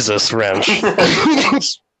 Jesus, wrench.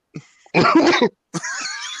 He's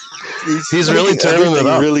really turning it everything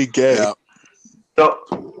up. really gay. Yeah. so?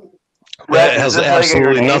 That Is has this how you get your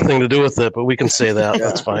absolutely name? nothing to do with it, but we can say that.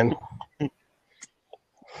 That's fine.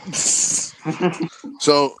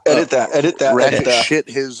 So Edit that. Ratchet Edit that. shit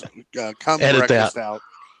his cum Edit breakfast that. out.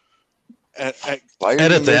 Why are you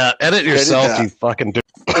Edit gonna that. Edit yourself, that. you fucking dude.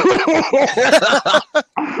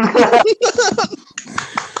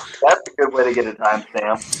 That's a good way to get a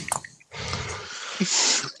timestamp.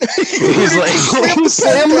 He's like,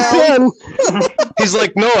 Sam again. He's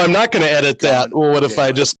like, no, I'm not going to edit that. Well, what if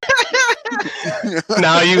I just...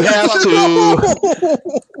 Now you have to.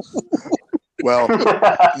 Well,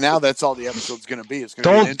 now that's all the episode's going to be. It's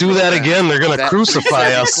gonna Don't do that again. They're going to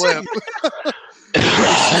crucify us. Clip.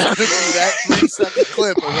 That 3-second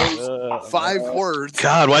clip of those 5 words.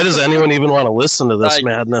 God, why does anyone even want to listen to this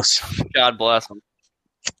madness? God bless them.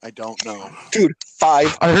 I don't know. Dude,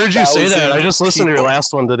 5. I heard you say that. I just listened to your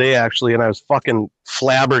last one today, actually, and I was fucking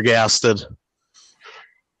flabbergasted.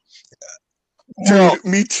 Dude,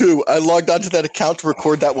 me too. I logged onto that account to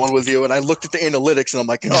record that one with you, and I looked at the analytics, and I'm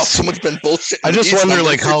like, oh, someone's been bullshitting. I just wonder,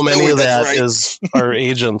 like, how many of that is our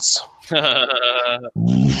agents.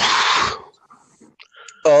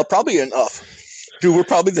 Probably enough. Dude, we're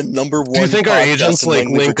probably the number 1. Do you think our agents like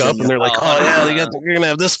link up and they're like, oh yeah, you're gonna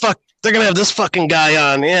have this they're gonna have this fucking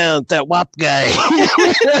guy on, yeah, that WAP guy.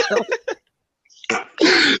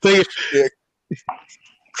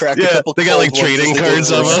 Crack a couple they got like trading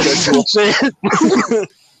cards of us.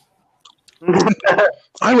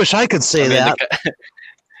 I wish I could say that.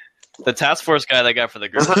 The task force guy that got for the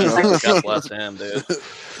group, God bless him, dude.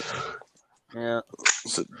 Yeah,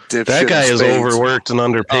 that guy is overworked and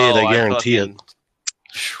underpaid. I guarantee it.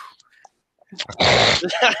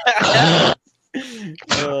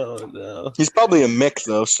 Oh no, he's probably a Mick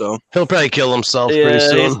though, so he'll probably kill himself pretty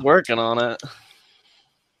soon. He's working on it.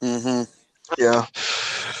 Mm-hmm. Yeah.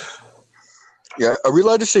 Yeah. Are we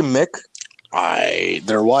allowed to say Mick?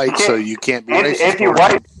 They're white, so you can't be racist.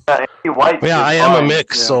 Anti-white. Yeah, I am a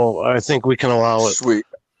Mick, so I think we can allow it. Sweet.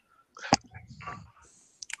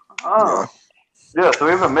 Oh. Yeah, so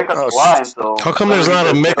we have a Mick on the line, so... How come there's not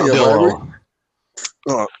a Mick Dillo?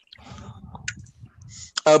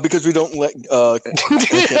 Because we don't let...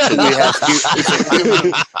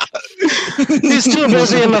 He's too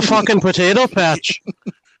busy in the fucking potato patch.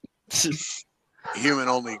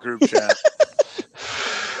 Human-only group chat.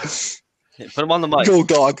 Put him on the mic. Go,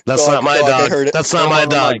 dog. That's not my dog. That's not my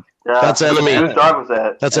dog. Yeah. That's enemy. Whose dog was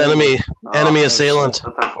that? That's enemy. Enemy assailant.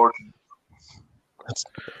 That's unfortunate.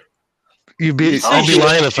 You'd be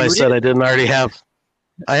lying if I said I didn't already have.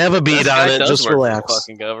 I have a bead on it. Just relax.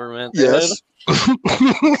 Fucking government. Yes.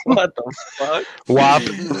 What the fuck?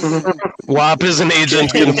 WAP is an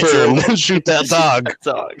agent confirmed. Shoot that dog.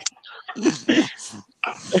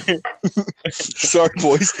 Sorry,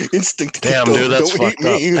 boys. Instinct. Damn, dude, that's fucked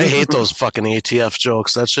up. I hate those fucking ATF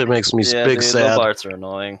jokes. That shit makes me big sad. Parts are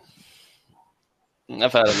annoying.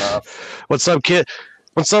 I've had enough. What's up, kid?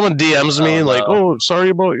 When someone DMs me like, "Oh, sorry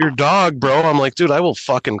about your dog, bro," I'm like, "Dude, I will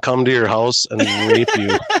fucking come to your house and rape you."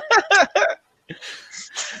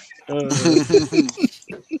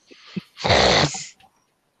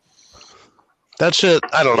 That shit,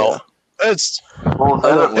 I don't know. It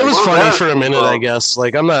was funny for a minute, I guess.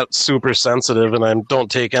 Like, I'm not super sensitive, and I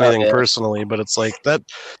don't take anything personally, but it's like that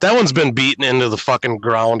one's been beaten into the fucking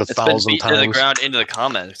ground 1,000 times. Into the ground, into the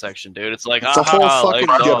comment section, dude. It's like, the whole fucking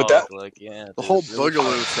the whole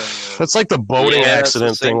boogaloo thing. That's like the boating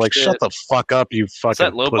accident thing. Like, shut the fuck up, you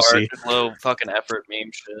fucking pussy. Low fucking effort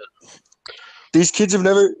meme shit. These kids have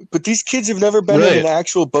never been in an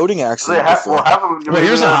actual boating accident before. Well,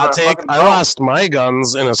 here's a hot take. I lost my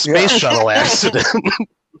guns in a space shuttle accident.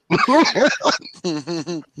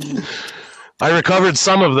 I recovered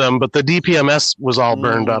some of them, but the DPMS was all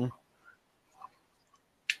burned up.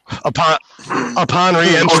 Upon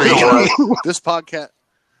re-entry. This podcast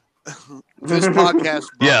brought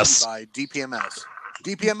yes. by DPMS.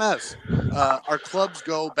 DPMS. Our clubs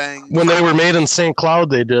go bang. When they were made in St. Cloud,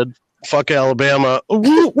 they did. Fuck Alabama.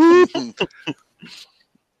 Whoop, whoop.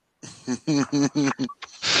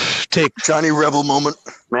 Take Johnny Rebel moment.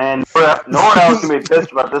 Man, no one else can be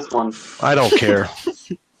pissed about this one. I don't care.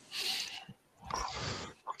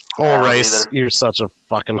 Oh, Rice, you're such a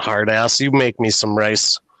fucking hard ass. You make me some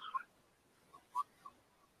rice.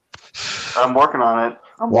 I'm working on it.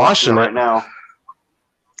 I'm washing it right now.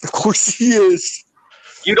 Of course he is.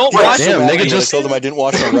 You don't wash it. Damn, nigga just told him I didn't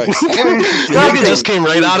wash my rice. Nigga just came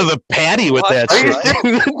right out of the patty with that shit.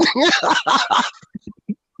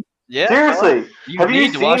 Yeah. Seriously, have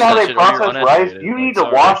you seen how they process rice? You need to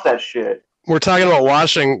wash that shit. We're talking about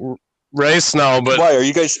washing rice now, but why are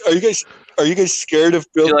you guys scared of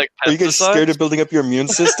building? Are you guys scared of building up your immune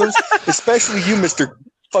systems? Especially you, Mr.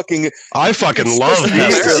 Fucking. I fucking love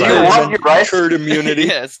pesticides. You want your rice herd immunity?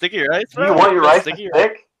 Yeah, sticky rice. You want your rice to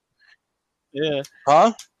stick? Yeah.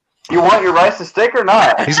 Huh? You want your rice to stick or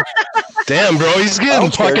not? Damn, bro, he's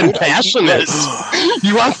getting fucking passionate.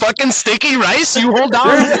 You want fucking sticky rice? You hold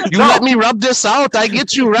on. You let me rub this out. I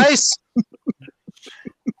get you rice.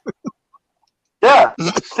 Yeah,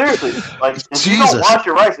 seriously. Like, if you don't wash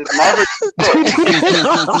your rice, it's never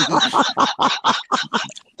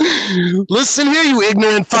stick. Listen here, you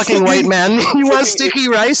ignorant fucking white man. You want sticky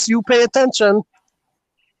rice? You pay attention.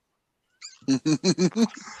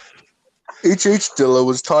 H.H. Dilla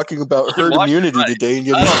was talking about herd Wash immunity your today, and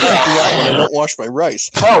yet he's freaking out when I don't wash my rice.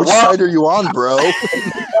 Which side are you on, bro?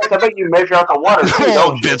 I bet you measure out the water. Too, Oh,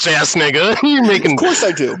 don't you? bitch ass nigga. You making? Of course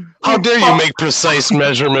I do. How dare you make precise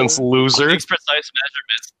measurements, loser? Makes precise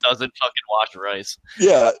measurements, doesn't fucking wash rice.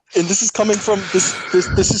 Yeah, and this is coming from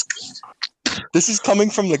this is coming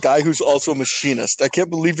from the guy who's also a machinist. I can't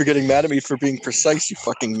believe you're getting mad at me for being precise, you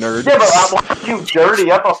fucking nerd. Yeah, but I watched you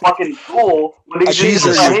dirty up a fucking tool when he's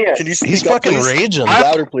Jesus. Can you speak He's up, fucking please? raging.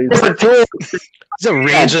 Louder, please. He's a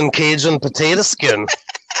raging Cajun potato skin.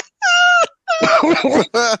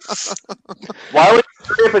 Why would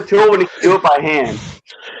you grip a tool when you can do it by hand?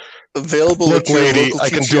 Available Look, at your lady, local I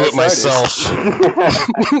can TGI do it Fridays. myself.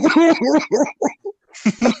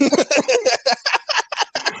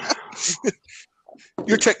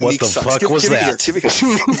 Your What technique the sucks. fuck Give was me the that? certificate.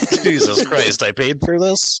 Jesus Christ, I paid for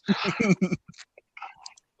this?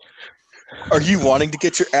 Are you wanting to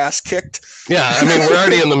get your ass kicked? Yeah, I mean, we're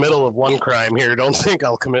already in the middle of one crime here. Don't think I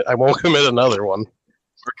won't commit another one.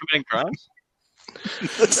 We're committing crimes?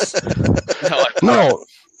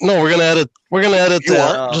 No, we're gonna edit You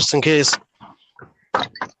that just in case.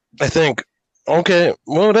 I think. Okay,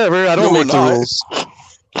 whatever. I don't No, make the we're rules.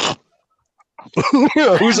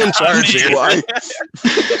 Who's in charge here? Why?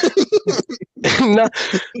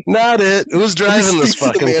 not it. Who's driving this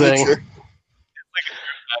Speak to the fucking thing?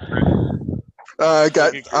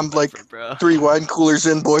 manager. I'm like 3 wine coolers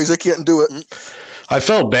in, boys. I can't do it. I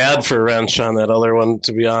felt bad for Wrench on that other one,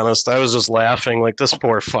 to be honest. I was just laughing like this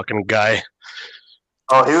poor fucking guy.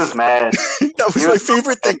 Oh, he was mad. That was my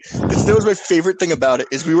favorite thing. That was my favorite thing about it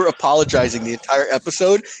is we were apologizing the entire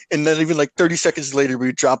episode, and then even like 30 seconds later, we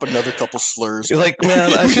would drop another couple slurs. You're like,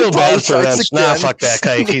 man, I feel bad for Apologize Wrench. Nah, again. fuck that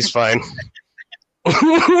kike. He's fine.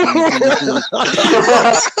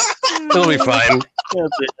 He'll be fine.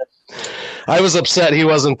 I was upset he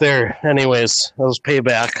wasn't there. Anyways, that was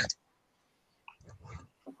payback.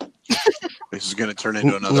 This is going to turn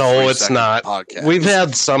into another. No, it's 3-second not. Podcast. We've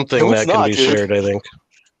had something No, that it's can not, be dude. shared, I think.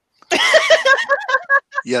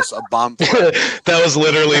 Yes, a bomb. That was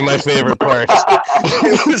literally my favorite part.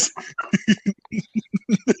 It was,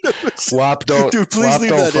 WAP don't, Dude, please WAP leave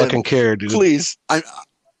don't that in. fucking care, dude. please. I'm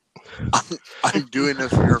doing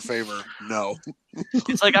this for your favor. No.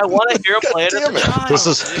 It's like I want to hear him play it at Damn the it. time.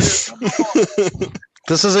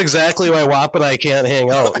 This is exactly why WAP and I can't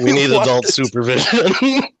hang out. We need What? adult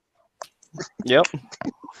supervision. Yep.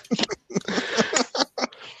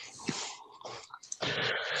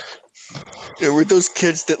 Yeah, we're those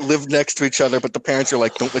kids that live next to each other, but the parents are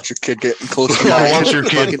like, "Don't let your kid get close to I mine." want your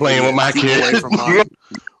kid Fucking playing with my keep away kid. from mine.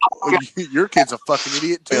 Your kid's a fucking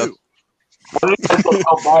idiot too. What did you say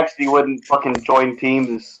so much you wouldn't fucking join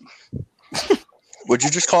teams? What'd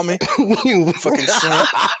you just call me? Fucking snap.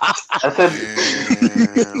 I said,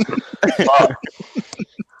 fuck.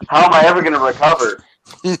 How am I ever going to recover?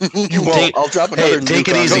 You won't. Take- I'll drop another. Hey, take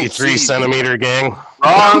it nuke on easy, you. 3 centimeter gang.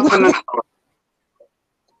 Wrong peninsula.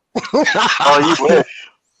 Oh, you wish.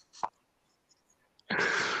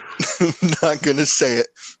 Not gonna say it.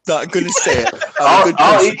 Not gonna say it. I'm a good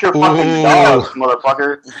I'll person. eat your fucking Ooh. dogs,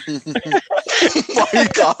 motherfucker. Oh my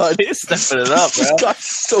god. He's stepping it up, This bro. got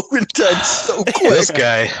so intense so quick. This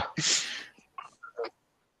guy.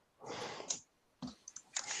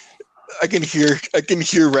 I can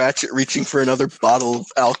hear Ratchet reaching for another bottle of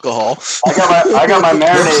alcohol. I got my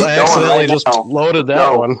marinade Oops, I going accidentally right just now. loaded that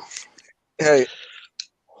No. one. Hey.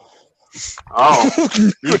 Oh,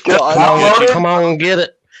 You just got- downloaded? Come on and get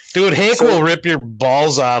it. Dude, Hank will rip your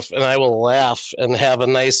balls off and I will laugh and have a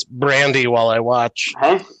nice brandy while I watch.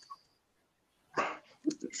 Hank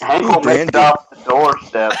will make it Brandy. off the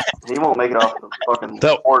doorstep. He won't make it off the fucking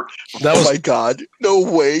That- porch. That Oh was my god. No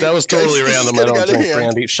way. that was Guys, totally this is random. I getting don't out of drink hand.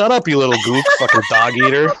 brandy. Shut up, you little goof, fucking dog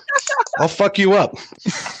eater. I'll fuck you up.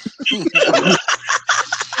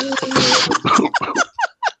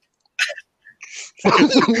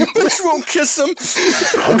 Bush won't kiss him.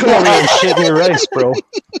 I'm coming over here and shit in your rice, bro.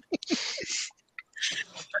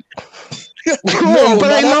 No,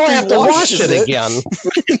 but I not know I after have he to wash washes it again.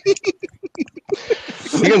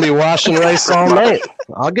 You're gonna be washing rice all night.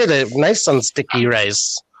 I'll get it nice and sticky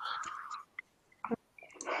rice.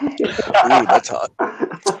 Ooh, that's hot.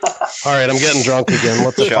 All right, I'm getting drunk again.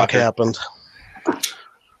 What the fuck happened?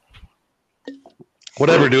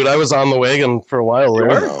 Whatever, dude. I was on the wagon for a while there.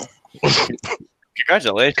 No.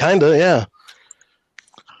 Congratulations. Kinda, yeah.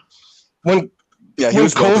 When Yeah, he when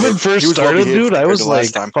was well COVID behaved. first He was well started, behaved dude, I compared was to like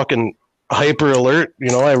last time. fucking hyper alert. You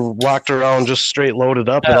know, I walked around just straight loaded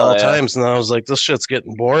up at Hell all yeah. times, and I was like, this shit's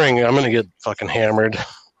getting boring. I'm gonna get fucking hammered.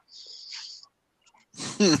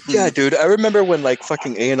 Yeah, dude. I remember when like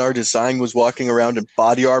fucking A&R Design was walking around in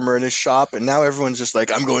body armor in his shop, and now everyone's just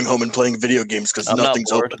like, I'm going home and playing video games because I'm not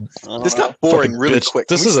nothing's bored. open. I don't This know. got boring really Bitch- quick.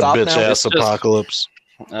 This Can we is a stop bitch now? ass It's just- apocalypse.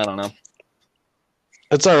 I don't know.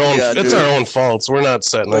 It's our own. Yeah, it's dude. our own faults. We're not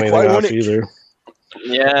setting Like, why anything off wouldn't it- either.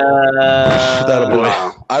 Yeah. That a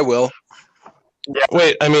boy. I will.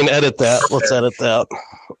 Wait, I mean, edit that. Let's edit that.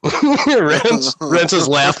 Wrench is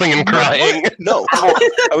laughing and crying. No, I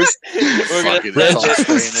was. We're gonna- Fuck it, it's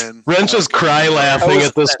all staying in. Wrench is cry laughing was-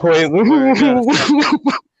 at this point.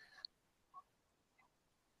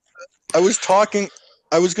 I was talking.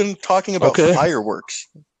 I was talking about Okay. fireworks.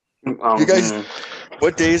 You guys,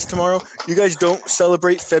 what day is tomorrow? You guys don't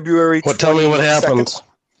celebrate February. What? Tell me what 22nd?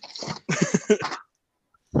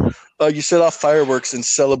 happened. You set off fireworks and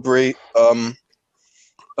celebrate the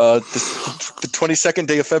 22nd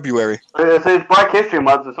day of February. It's Black History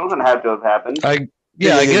Month, so something had to have happened. I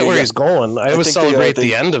get where he's going. I always think they, celebrate they-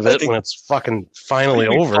 the end of I it think- when it's fucking finally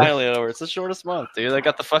over. Finally over. It's the shortest month, dude. They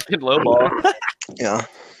got the fucking low ball. Yeah.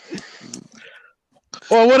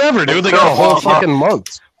 Well, whatever, dude. They got a whole fucking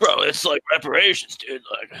month. Bro, it's like reparations, dude.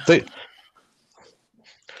 Like,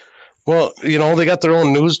 Well, you know, they got their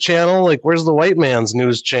own news channel. Like, where's the white man's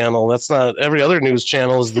news channel? That's not every other news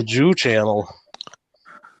channel is the Jew channel.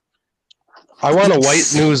 I want a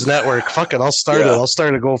white news network. Fuck it, I'll start it. I'll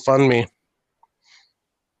start a GoFundMe.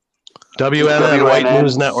 WNN White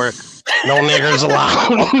News Network. No niggers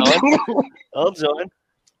allowed. I'll join.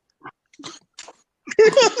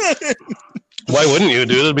 Why wouldn't you,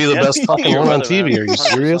 dude? It'd be the Yeah, best fucking your one on brother, TV. man. Are you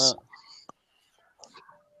serious? 100%.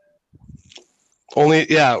 Only,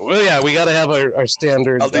 yeah. Well, yeah. We got to have our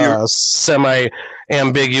standard I'll do your-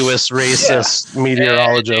 semi-ambiguous racist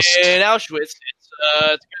meteorologist. In Auschwitz, it's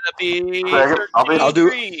gonna be Craig, I'll be- 13 I'll do-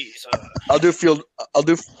 degrees. I'll do field. I'll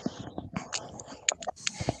do. It's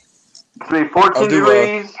going to be 14 I'll do,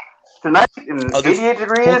 degrees tonight and I'll do- 88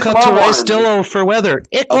 degrees We'll cut to tomorrow Rice morning. Dillo for weather.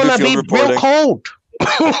 It's I'll do gonna be field reporting. real cold.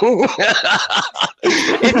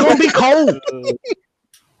 It's gonna be cold.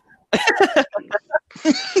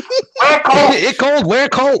 Wear coat. It's cold. Wear a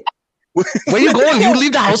coat. Where you going? You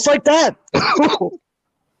leave the house like that? You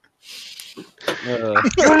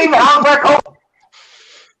leave the house, wear coat.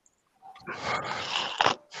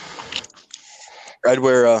 I'd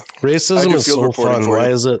wear. I Racism do is field so reporting fun. for Why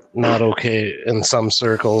you. is it not okay in some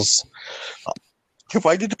circles?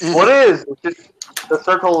 Why did? What is? It's just the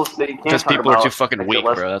circles that you can't Because talk people are about. too fucking Make it weak,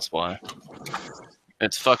 less- bro. That's why.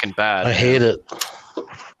 It's fucking bad. I hate it.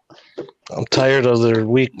 I'm tired of their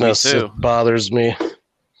weakness. Me too. It bothers me.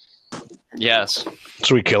 Yes.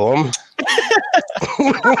 Should we kill them?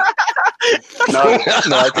 No,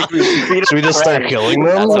 No, I think we. Should we just start killing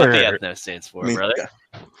them? That's what Or? the ethno stands for, Me- brother. yeah.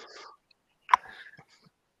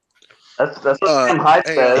 that's what Sam Hyde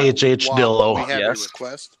hey, says. HH Wow, Dillo. We have Yes. a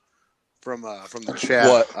request from the chat.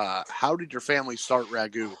 What? How did your family start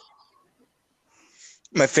ragu?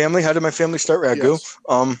 My family. How did my family start ragu? Yes.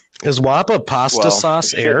 Is WAPA pasta Well,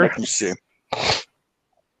 sauce air? Let me see.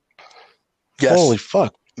 Yes. Holy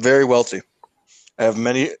fuck. Very wealthy. I have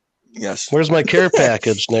many. Yes. Where's my care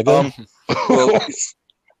package, nigga? Well, it's-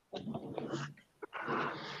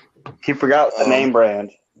 He forgot the name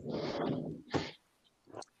brand.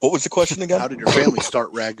 what was the question again? How did your family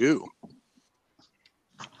start ragu?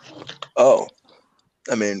 Oh,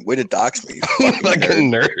 I mean, way to dox me. You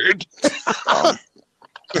fucking nerd.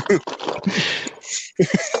 Fucking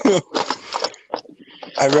nerd.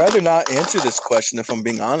 I'd rather not answer this question if I'm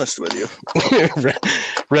being honest with you.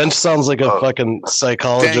 Wrench sounds like a fucking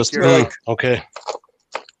psychologist. Thank you. Mm, okay.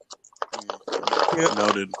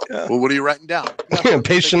 Noted. Yeah. Well, what are you writing down?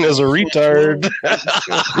 Patient is a retard.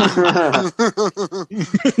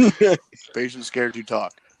 Patient scared to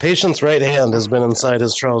talk. Patient's right hand has been inside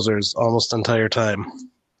his trousers almost entire time.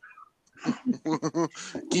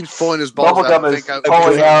 Keeps pulling his balls out. Bubblegum is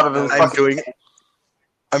falling out of his I'm fucking...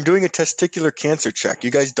 doing a testicular cancer check.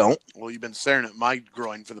 You guys don't? Well, you've been staring at my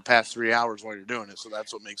groin for the past 3 hours while you're doing it, so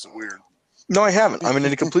that's what makes it weird. No, I haven't. I'm in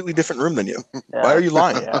a completely different room than you. Why are you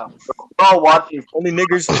lying? Yeah. We're all watching. Only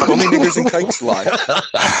niggers and kikes lie.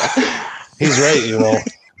 He's right, you know.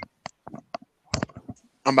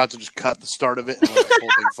 I'm about to just cut the start of it and let the whole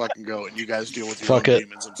thing fucking go, and you guys deal with your Fuck own it.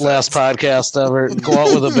 demons and Last facts. podcast ever. Go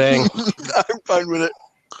out with a bang. I'm fine with it.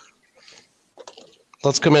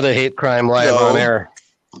 Let's commit a hate crime live No. on air.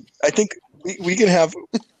 I think we can have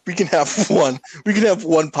one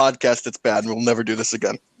podcast that's bad, and we'll never do this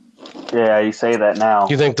again. Yeah, you say that now.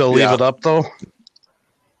 You think they'll leave Yeah. it up though?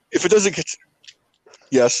 If it doesn't get,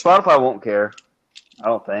 yes, Spotify won't care. I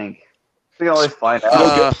don't think. We can always find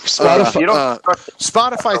out. Spotify- You don't.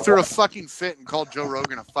 Spotify threw a fucking fit and called Joe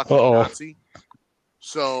Rogan a fucking Uh-oh. Nazi.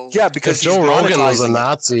 So Yeah, because If Joe Rogan was a monetizing it.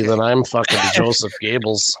 Nazi, then I'm fucking Joseph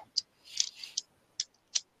Goebbels.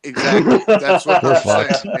 exactly, that's what We're I'm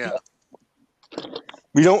fucked. saying. Yeah.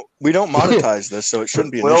 We don't monetize this, so it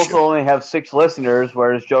shouldn't be an We issue. also only have 6 listeners,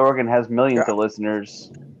 whereas Joe Rogan has millions of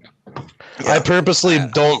listeners. I purposely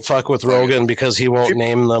don't fuck with Rogan because he won't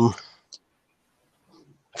name them.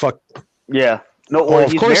 Fuck. Yeah. No, Well,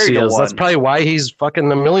 of he's course he married to is. one. That's probably why he's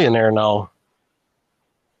fucking a millionaire now.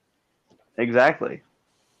 Exactly.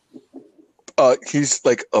 He's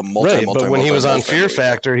like a Right, but when he was on Fear multi-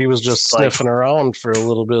 Factor, he was just Like- sniffing around for a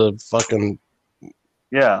little bit of fucking.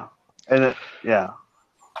 Yeah. And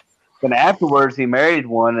then afterwards, he married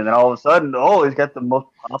one, and then all of a sudden, he's got the most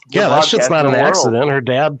popular Yeah, that shit's podcast not in an the world. accident. Her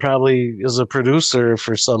dad probably is a producer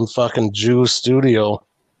for some fucking Jew studio.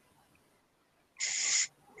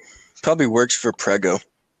 Probably works for Prego.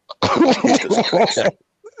 I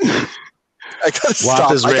gotta stop.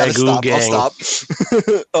 Wapa's I gotta Ragu stop. gang. I'll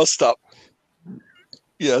stop. I'll stop.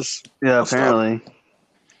 Yes, Yeah, I'll stop. apparently.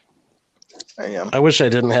 I am. I wish I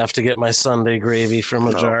didn't have to get my Sunday gravy from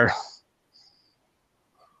a jar.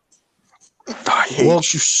 I hate Well,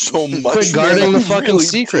 you so much. Quit guarding man. the I fucking really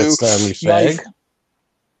secrets, do. then, you My- fag.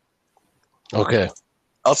 Okay.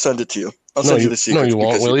 I'll send it to you. I'll No, send you you, the secrets. no, you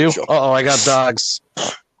won't, because will you? show. Uh-oh, I got dogs.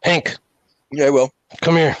 Hank, Yeah, I will.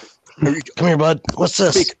 come here. Here you go. Come here, bud. What's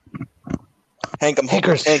this? Speak. Hank, I'm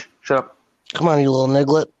Hankers. Hank. Shut up. Come on, you little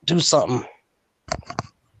niglet. Do something.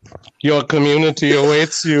 Your community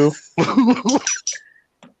awaits you.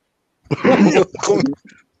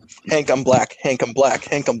 Hank, I'm black. Hank, I'm black.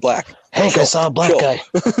 Hank, I'm black. Hank, I saw a black Chill. guy.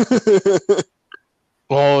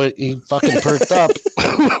 Oh, he fucking perked up.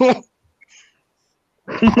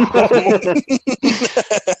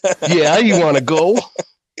 Yeah, you want to go?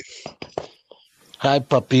 Hi,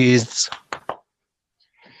 puppies.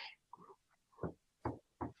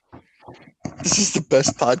 This is the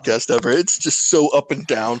best podcast ever. It's just so up and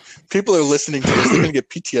down. People are listening to this. They're gonna get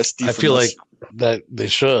PTSD. I from feel this. like that they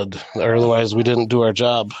should, or otherwise we didn't do our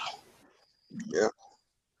job. Yeah.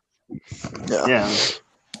 Yeah.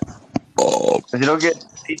 Oh, If you don't get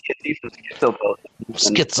PTSD from schizo post,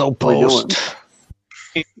 Schizo What are you doing? post.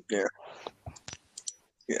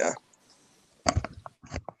 yeah.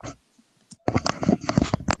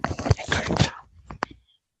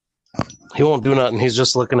 He won't do nothing. He's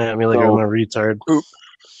just looking at me like No. I'm a retard. Oop.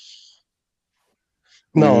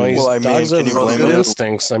 No, he's, Well, I mean, dogs can have you blame good him?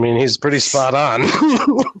 instincts. I mean, he's pretty spot on.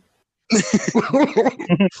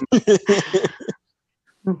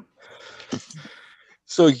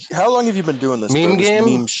 So, how long have you been doing this? Meme bro? This game?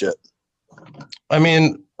 meme shit. I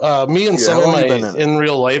mean, me and Yeah, some how of long you my been in it? in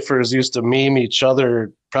real lifers used to meme each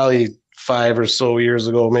other probably 5 or so years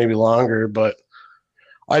ago, maybe longer. But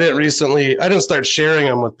I didn't start sharing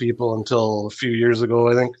them with people until a few years ago,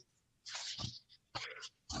 I think.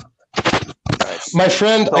 Nice. My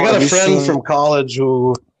friend, I got have a you friend seen- from college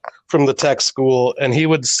from the tech school, and he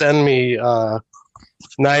would send me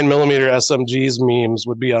 9mm SMGs memes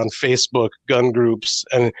would be on Facebook gun groups,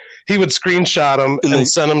 and he would screenshot them And and they-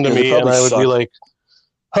 send them to yeah, they me, and probably I would be suck. like,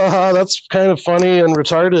 haha, that's kind of funny and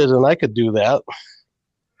retarded, and I could do that.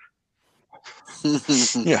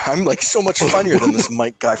 Yeah, I'm like so much funnier than this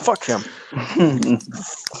Mike guy. Fuck him. Fuck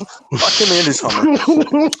him and his Hummer.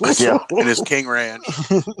 Yeah. in his King Ranch.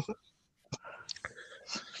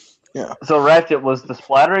 So, Ratchet, was the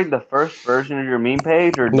splattering the first version of your meme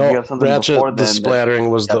page, or did you No, have something before Ratchet the then? Splattering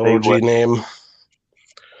was the got big OG with? name.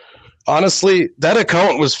 Honestly, that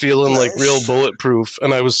account was feeling like Nice. real bulletproof,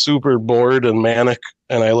 and I was super bored and manic,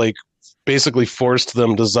 and I like basically forced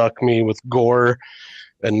them to zuck me with gore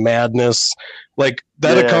and madness. Like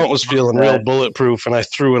that Yeah, account was feeling that. real bulletproof, and I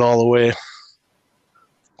threw it all away.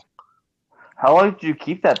 How long did you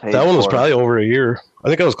keep that page That one was for? probably over a year. I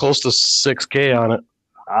think I was close to 6K on it.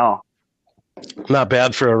 Wow. Not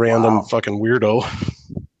bad for a random Wow. fucking weirdo.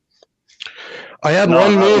 I had No,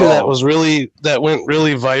 one not at meme that all. went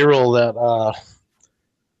really viral. That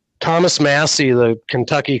Thomas Massey, the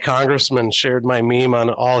Kentucky congressman, shared my meme on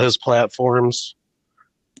all his platforms,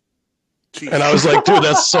 and I was like, "Dude,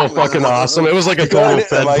 that's so fucking awesome!" It was like a You got total it,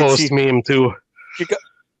 Fed MIT. Post meme too. You got-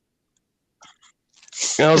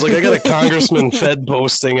 And I was like, "I got a congressman Fed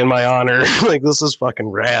posting in my honor. Like, this is fucking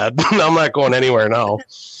rad." I'm not going anywhere now.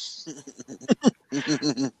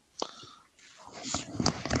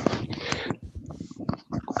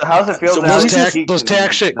 So how's it feel So now? Those that you keep those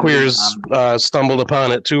tax shit the queers meme stumbled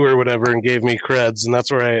upon it too, or whatever, and gave me creds, and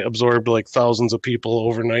that's where I absorbed like thousands of people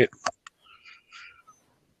overnight.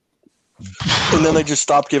 And then they just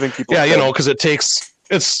stopped giving people. Yeah, you credit. know, because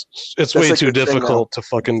it's way like too the thing difficult to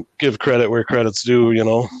fucking give credit where credit's due. You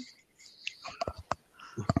know,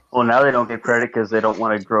 Well, now they don't get credit because they don't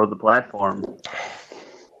want to grow the platform.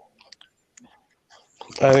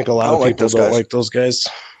 I think a lot of people don't like those guys.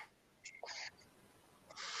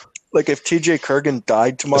 Like if TJ Kurgan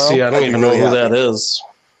died tomorrow. See, I don't even know who that is.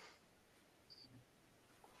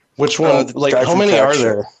 Which one? Like, how many are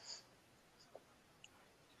there?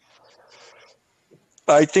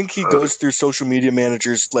 I think he goes through social media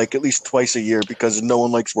managers like at least twice a year because no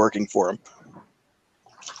one likes working for him.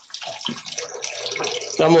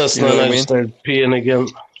 I'm listening. You know what I I mean? just started peeing again.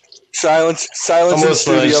 Silence I'm in the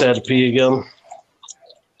listening. I just studio. had to pee again.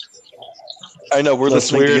 I know, we're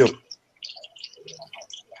That's listening weird. to you.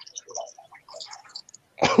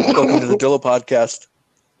 Welcome to the Dillo Podcast.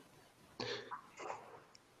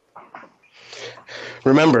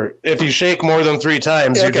 Remember, if you shake more than 3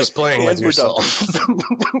 times, you're just playing with we're done. yourself.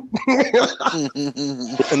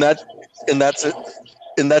 and that's it.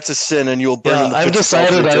 And that's a sin, and you'll burn. Yeah, in the I've pits of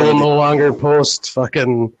decided I will eternity. no longer post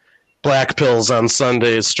fucking black pills on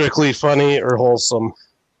Sundays. Strictly funny or wholesome.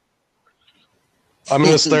 I'm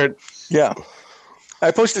gonna start. Yeah,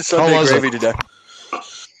 I posted How Sunday was gravy it? today.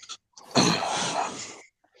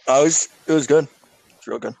 It was good. It's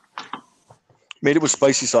real good. Made it with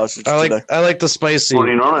spicy sausage today. I like the spicy. What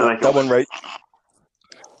do you normally like? That went right.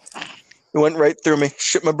 It went right through me.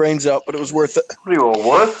 Shit my brains out, but it was worth it. What are you, a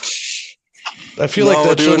what? I feel No, like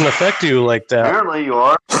that dude. shouldn't affect you like that. Apparently you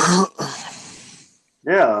are.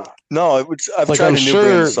 Yeah. No, I've Like, tried I'm a new sure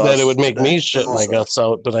brand of sauce that it would make today. me shit my guts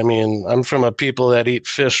out, but I mean, I'm from a people that eat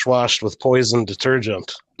fish washed with poison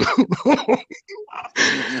detergent.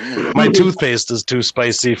 My toothpaste is too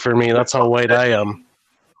spicy for me. That's how white I am.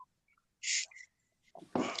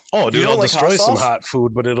 Oh, dude, You don't I'll like hot destroy some sauce? hot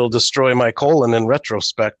food, but it'll destroy my colon in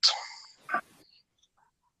retrospect.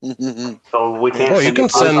 So we can't. Oh, you can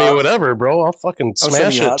send me whatever, bro. I'll fucking send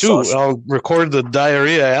smash you it hot too. sauce. I'll record the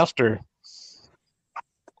diarrhea after.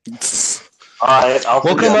 All right, I'll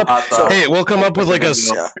We'll send you come a up. hot sauce. Hey, we'll come up with like a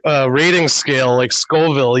Yeah. rating scale, like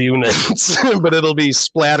Scoville units, but it'll be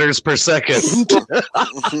splatters per second.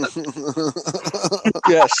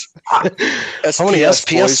 Yes. How many SPS,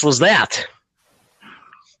 SPS boys. was that?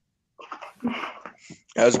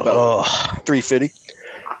 That was about Oh, 350.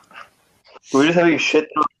 Do we just have you shit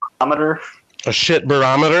through a chronometer? a shit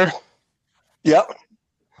barometer. Yep.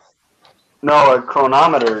 No, a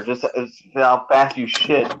chronometer. Just how fast you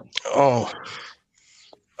shit. Oh,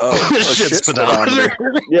 Oh, a shit shit speedometer.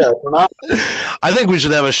 Yeah, chronometer. I think we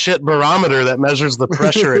should have a shit barometer that measures the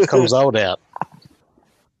pressure it comes out at.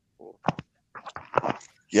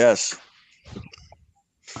 Yes.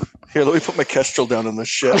 Here, let me put my Kestrel down in this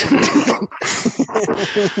shit.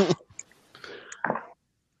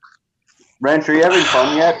 Ranch, are you having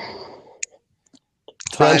fun yet?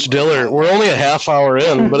 French Diller. We're only a half hour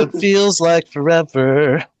in, but it feels like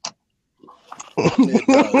forever. We're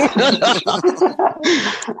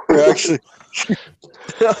actually.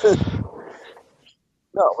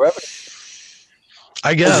 No, we're having.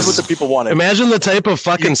 I This is guess. what the people wanted. Imagine the type of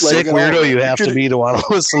fucking Like, sick weirdo you have to be to want to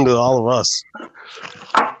listen to all of us.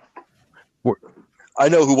 I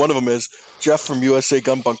know who one of them is. Jeff from USA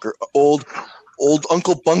Gun Bunker. Old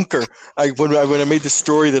Uncle Bunker. When I made the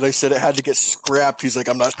story that I said it had to get scrapped, he's like,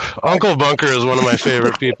 I'm not. Uncle Bunker is one of my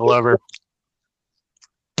favorite people ever.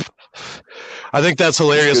 I think that's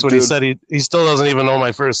hilarious Good what he dude. said. He still doesn't even know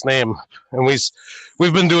my first name, and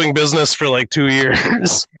we've been doing business for like 2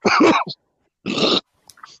 years.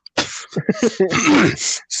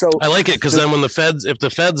 So I like it because then when if the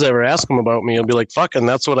feds ever ask him about me, he'll be like, "Fucking,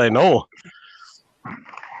 that's what I know."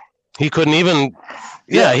 He couldn't even,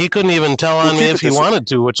 he couldn't even tell on We'll me keep if it he this way. wanted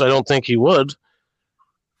to, which I don't think he would.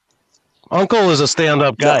 Uncle is a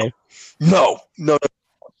stand-up guy. no.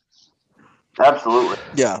 Absolutely.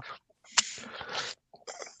 Yeah.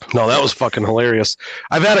 No, that was fucking hilarious.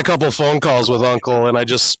 I've had a couple phone calls with Uncle, and I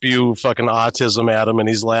just spew fucking autism at him, and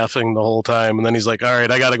he's laughing the whole time. And then he's like, "All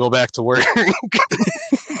right, I got to go back to work."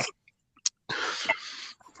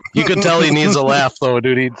 You could tell he needs a laugh, though,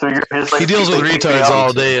 dude. So you're just like, He deals with retards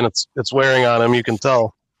all day, and it's wearing on him. You can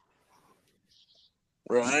tell.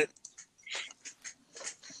 Right.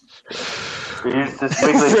 You just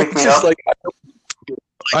basically pick me Just up. like,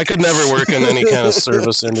 I could never work in any kind of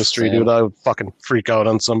service industry, dude. I would fucking freak out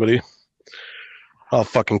on somebody. I'll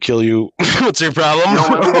fucking kill you. What's your problem? You know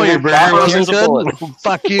what, Oh, your burger here's wasn't a good? bullet.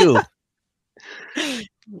 Fuck you.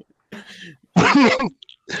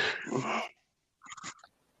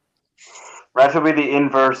 That should be the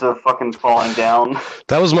inverse of fucking falling down.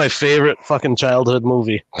 That was my favorite fucking childhood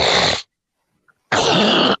movie.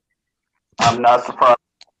 I'm not surprised.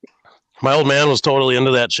 My old man was totally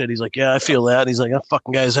into that shit. He's like, "Yeah, I feel that." He's like, "That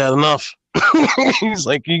fucking guy's had enough." He's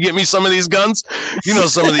like, "Can you get me some of these guns? You know,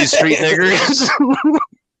 some of these street niggers."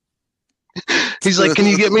 He's like, "Can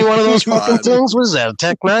you get me one of those fucking things? What is that, a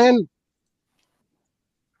Tech 9?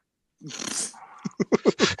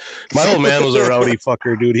 My old man was a rowdy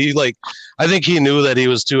fucker, dude. I think he knew that he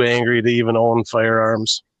was too angry to even own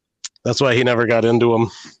firearms. That's why he never got into them,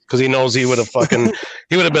 because he knows he would have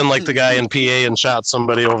been like the guy in PA and shot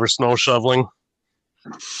somebody over snow shoveling.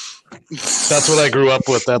 That's what I grew up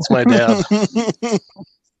with. That's my dad.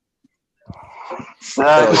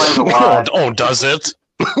 Oh, does it?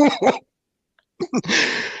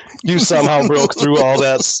 You somehow broke through all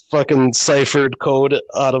that fucking ciphered code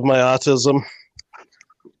out of my autism.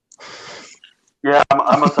 Yeah,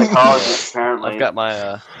 I'm a psychologist, apparently. I've got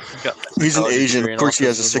my. He's an Asian. Of course, he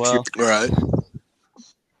has a 6-year. All right.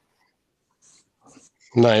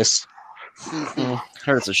 Nice.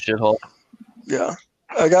 Heard it's a shithole. Yeah.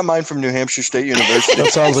 I got mine from New Hampshire State University.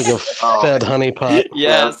 That sounds like a fed honeypot.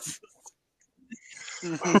 Yes.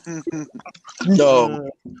 No.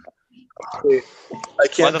 I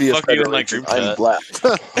can't Why the be fuck a are you in federal my agent. group I'm chat? black.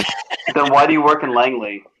 Then why do you work in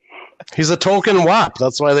Langley? He's a token WAP.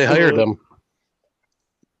 That's why they hired him.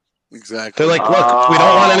 Exactly. They're like, "Look, we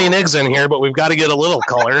don't want any nigs in here, but we've got to get a little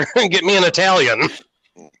color. Get me an Italian."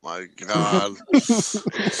 Oh my God.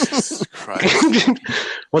 Jesus Christ.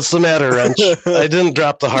 What's the matter, Wrench? I didn't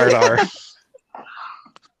drop the hard R.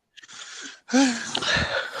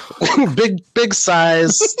 big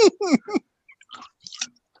size.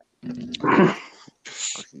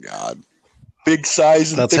 God. Big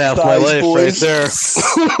size and That's thick half thighs, my life boys. right there.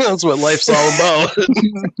 That's what life's all about.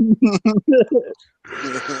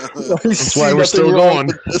 That's why we're still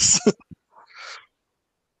going. Yes,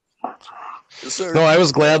 sir. No, I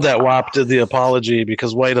was glad that WAP did the apology,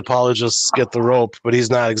 because white apologists get the rope, but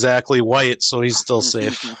he's not exactly white, so he's still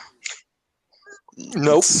safe.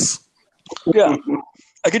 Nope. Yeah.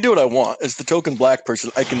 I can do what I want. As the token black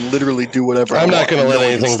person, I can literally do whatever I I'm want. not going to let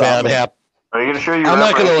anything bad happen. Are you sure you? I'm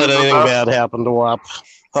not going to let anything bad happen to WAP.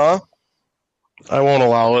 Huh? I won't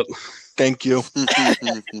allow it. Thank you. That's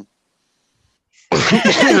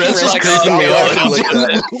just creeping me out. Like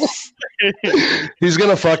that. He's going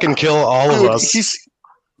to fucking kill all of us.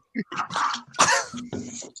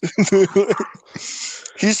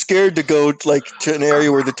 He's scared to go to an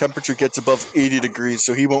area where the temperature gets above 80 degrees,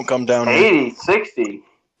 so he won't come down here. 80, 60.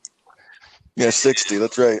 Yeah, 60.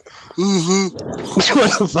 That's right. What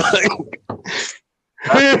the fuck?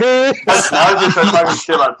 Now just start talking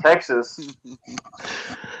shit about Texas.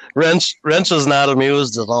 Wrench is not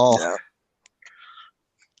amused at all. Yeah.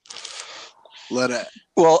 Let it.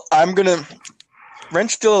 Well,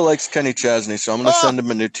 Wrench still likes Kenny Chesney, so I'm gonna send him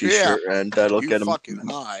a new T-shirt, and that'll get him,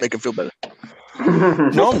 make him feel better.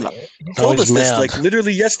 No, I'm not. He told us this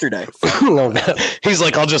literally yesterday. No, he's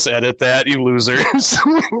like, "I'll just edit that, you losers."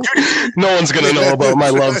 No one's gonna know about my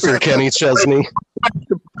love for Kenny Chesney.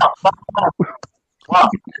 Wow.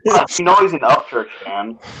 You know he's an Upchurch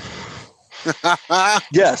fan.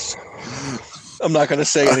 Yes. I'm not gonna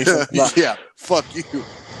say anything. Yeah, fuck you.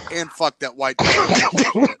 And fuck that white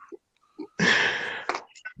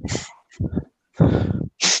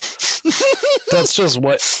That's just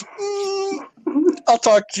what. I'll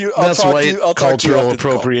talk to you. That's white cultural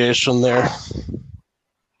appropriation there.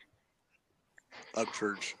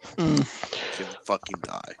 Upchurch can fucking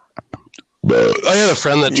die. I had a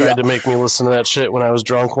friend that tried to make me listen to that shit when I was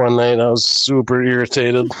drunk one night. I was super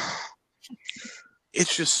irritated.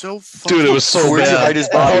 It's just so fucking... Dude, it was so bad.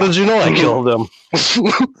 How did you know I killed him?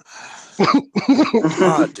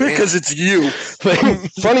 God, because it's you.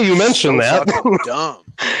 Funny you mentioned that. Dumb.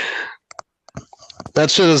 That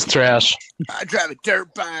shit is trash. I drive a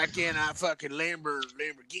dirt bike and I fucking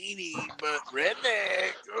Lamborghini, but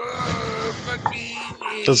redneck. Oh, fuck me.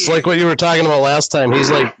 Just like what you were talking about last time. He's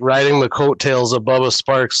like riding the coattails of Bubba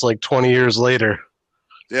Sparks like 20 years later.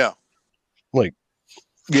 Yeah. Like,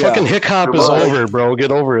 fucking hip hop is over, bro.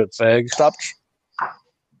 Get over it, fag. Stop.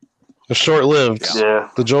 It's short-lived. Yeah.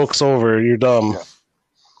 The joke's over. You're dumb. Yeah.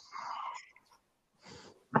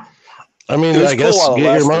 I mean, I guess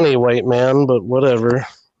get your money, white man, but whatever.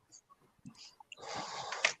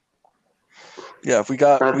 Yeah, if we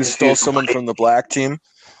stole someone from the black team.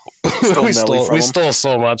 we stole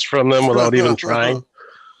so much from them without even trying.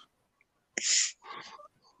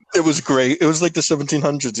 It was great. It was like the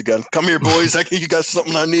 1700s again. Come here, boys. I think you got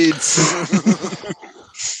something I need.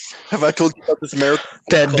 Have I told you about this American?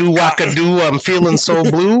 That do-waka-do, I'm feeling so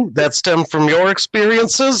blue. That stemmed from your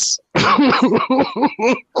experiences?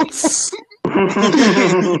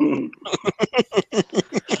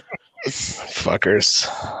 Fuckers.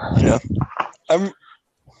 Yeah. You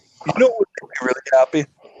know what would make me really happy?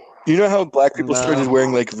 You know how black people started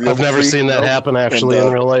wearing like real? I've never seen that happen actually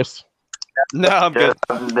in real life. No, I'm good.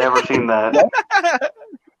 I've never seen that.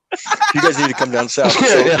 You guys need to come down south. So,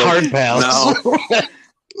 Yeah, like, hard pass.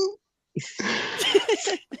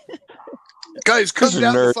 Guys, come These are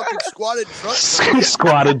down the nerds. fucking squatted truck.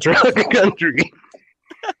 Squatted drug country.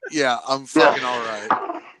 Yeah, I'm fucking all right.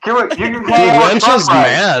 You can Dude, Lynch is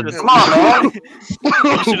mad. Come on, man.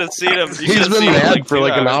 You should have seen him. You He's should have been seen him mad for 2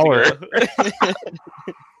 like an hours hour. ago.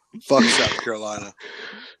 Fuck South Carolina.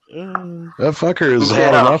 That fucker has had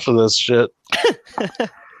enough of this shit.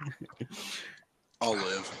 I'll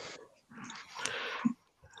live.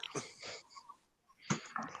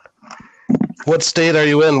 What state are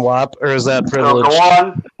you in, WAP? Or is that So privilege? go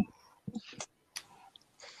on.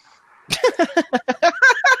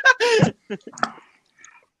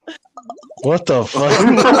 What the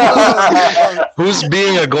fuck? Who's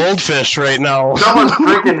being a goldfish right now? Someone's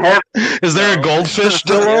freaking heavy. Is there a goldfish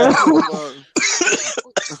still there?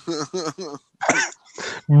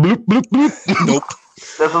 Bloop, bloop, bloop. Nope.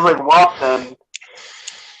 This is like WAP then.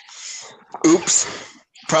 Oops.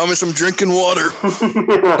 Promise I'm drinking water.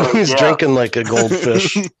 He's Yeah. drinking like a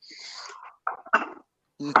goldfish. For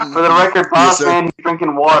the record, Yes, boss sir. man, he's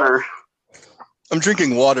drinking water. I'm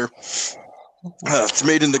drinking water. It's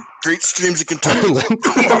made in the great streams of Kentucky.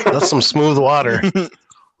 That's some smooth water.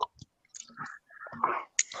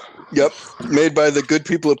 Yep. Made by the good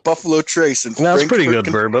people at Buffalo Trace in That's pretty Frankfort,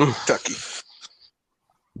 good bourbon. Kentucky.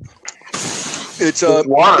 It's Good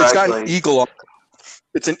water, it's got an actually. eagle on it.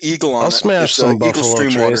 It's an eagle on I'll it. smash It's, some Eagle Buffalo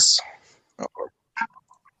Stream water. Trace.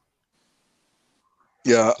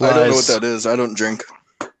 Yeah, I don't know what Nice. that is. I don't drink.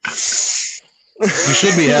 You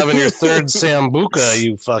should be having your third Sambuca,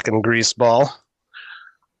 you fucking greaseball.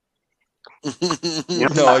 You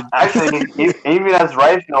know, No, I- actually, even as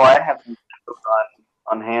rice, no, I have some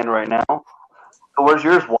on hand right now. So where's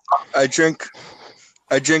yours? WAP? I drink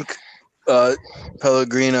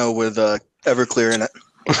Pellegrino with Everclear in it.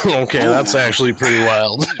 Okay, that's actually pretty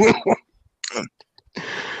wild.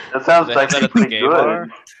 That sounds They have that actually at the pretty gay good. bar?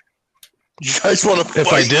 You guys want to fight?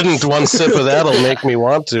 If I didn't, one sip of that'll make me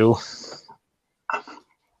want to.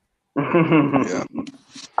 Yeah.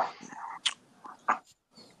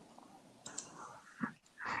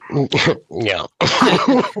 Yeah.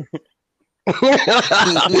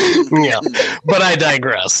 Yeah. But I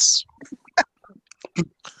digress.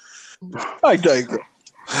 I digress.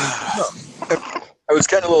 I was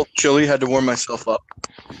kind of a little chilly. Had to warm myself up.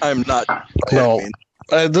 I'm not. No.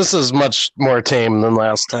 I mean, This is much more tame than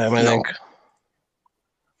last time, I No. think.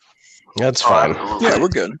 That's fine. yeah, we're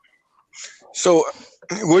good. So,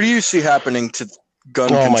 what do you see happening to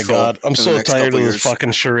gun Oh control? my god, I'm in the so next tired couple of years? this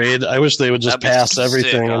fucking charade. I wish they would just That'd be pass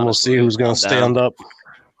everything sick, and we'll see honestly. who's gonna I'm stand up.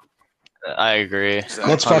 I agree.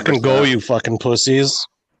 Let's fucking go, you fucking pussies.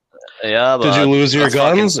 Yeah, but Did you lose your let's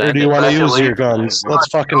fucking guns or send do you it. want to use Actually, your guns? Let's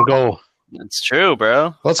fucking go. It's true,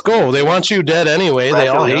 bro. Let's go. They want you dead anyway. They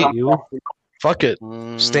all hate you. Fuck it.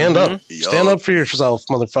 Stand up. Mhm. Stand up for yourself,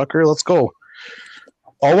 motherfucker. Let's go.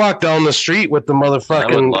 I'll walk down the street with the I would love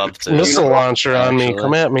motherfucking to. missile launcher on me. Actually.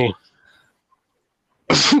 Come at me.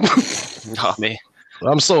 Not me.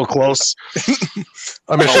 I'm so close.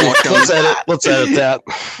 I mean, I'll walk down let's edit that.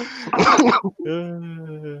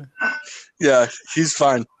 Yeah, he's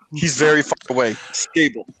fine. He's very far away.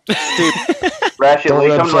 Stable. Ratchet Don't Lee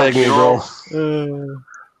red comes like flag me, bro.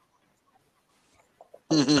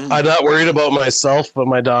 Mm-hmm. I'm not worried about myself, but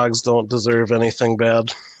my dogs don't deserve anything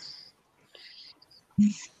bad.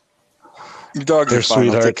 Your dogs They're are fine.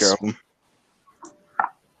 I'll take sweethearts. care of them.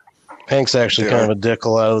 Hank's actually They kind are. of a dick a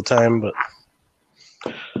lot of the time, but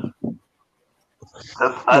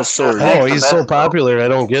Oh, sorry. oh, he's so popular. I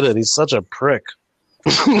don't get it. He's such a prick.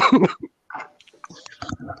 He's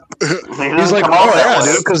like, oh yeah,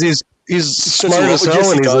 dude, because he's smart well, as hell yes,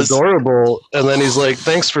 he and he's does. adorable. And then he's like,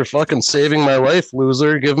 thanks for fucking saving my life,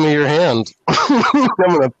 loser. Give me your hand. I'm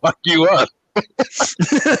gonna fuck you up.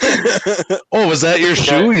 Oh, was that your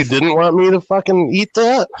shoe? You didn't want me to fucking eat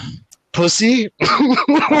that? Pussy?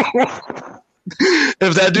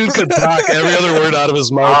 If that dude could talk, every other word out of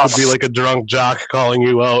his mouth would be like a drunk jock calling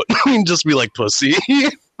you out. He'd just be like, pussy.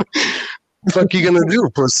 Fuck you gonna do,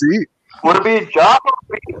 pussy? Would it be a job?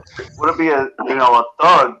 Would it be a a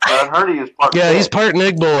thug? I heard he was part. Yeah, he's dick. part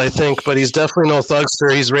Nigbo, I think, but he's definitely no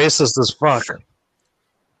thugster. He's racist as fuck.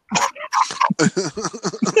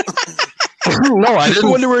 No, I I didn't.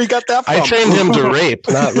 wonder where he got that from. I trained him to rape,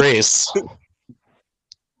 not race.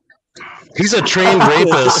 He's a trained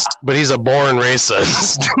rapist, but he's a born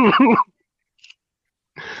racist.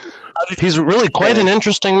 He's really quite an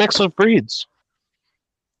interesting mix of breeds.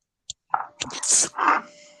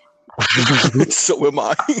 So am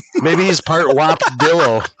I. Maybe he's part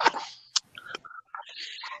Wapdillo.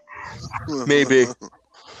 Maybe.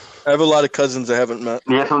 I have a lot of cousins I haven't met.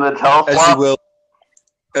 Yeah, from the tell.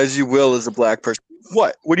 As you will as a black person.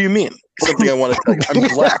 What? What do you mean? Something I want to tell you.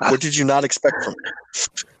 I'm black. What did you not expect from me?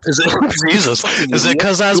 Is it Jesus? Is it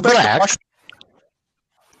because I was black?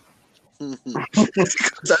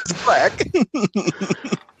 Because I was black.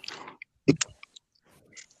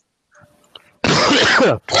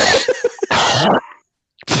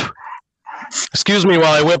 Excuse me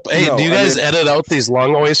while I whip. Hey, No, do you I guys mean- edit out these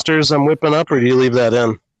lung oysters I'm whipping up, or do you leave that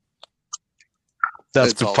in?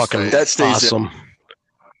 That's It's all fucking safe. That stays awesome.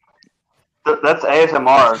 That's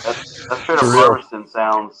ASMR. That's straight up For real. harvesting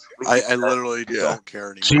sounds. I literally don't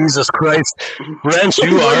care anymore. Jesus Christ, Wrench,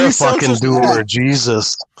 you Why do are you a sound fucking so doomer. sad?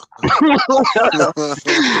 Jesus,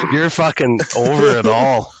 you're fucking over it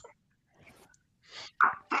all.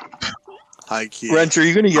 High key. Wrench, are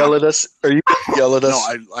you going to yell at us? Are you going to yell at us?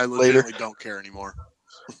 No, I legitimately don't care anymore.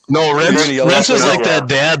 No, Wrench gonna yell is at us? like that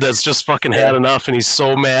dad that's just fucking had enough, and he's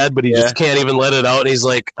so mad, but he Yeah. just can't even let it out. And he's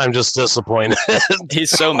like, "I'm just disappointed."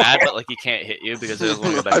 He's so mad, but like he can't hit you because he doesn't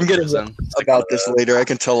want to go back I'm to getting prison. about this later. I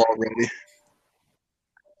can tell already.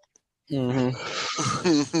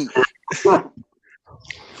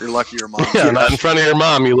 You're lucky your mom. Yeah, not in front of your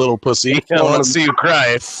mom, you little pussy. I don't want to see you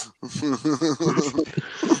cry.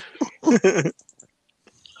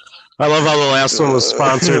 I love how the last one was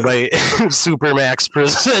sponsored by Supermax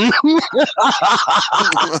Prison.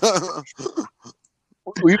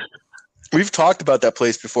 We've talked about that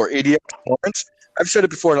place before. ADX Florence. I've said it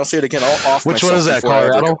before, and I'll say it again. I'll off Which myself one is that, before I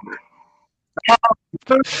ever- Colorado?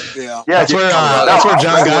 Yeah. Yeah, That's where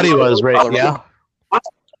John Gotti was, right? Yeah.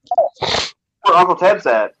 where Uncle Ted's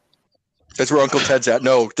at. That's where Uncle Ted's at.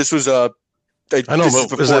 No, this was I know, this but is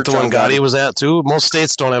before that the one John Gotti was at too? Most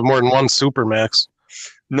states don't have more than one Supermax.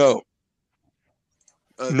 No,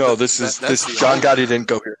 no. That's This the John only- Gotti didn't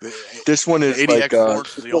go here. This one is ADX like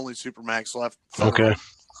Florence is the only Supermax left. Okay.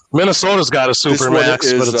 Minnesota's got a this one Supermax,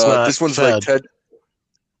 is, but it's not. this one's fed. like Ted.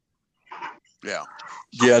 Yeah.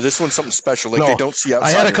 Yeah, this one's something special. Like No, they don't see outside.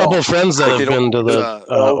 I had a at couple all. of friends that Like, they have been to the don't-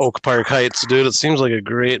 Oak Park Heights, dude. It seems like a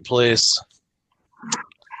great place.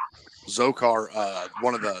 Zokar,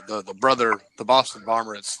 one of the brother, the Boston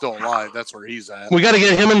Bomber, is still alive. That's where he's at. We got to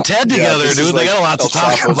get him and Ted Yeah, together, this dude. is They like got a lot to El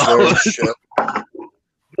talk Chapo's there and about.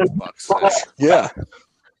 shit. Bucks fish. Yeah.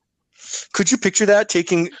 Could you picture that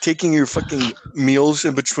taking your fucking meals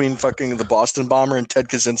in between fucking the Boston Bomber and Ted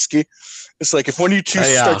Kaczynski? It's like if one of you two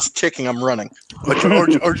Yeah. starts ticking, I'm running.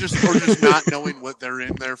 or just not knowing what they're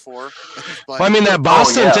in there for. Well, I mean, that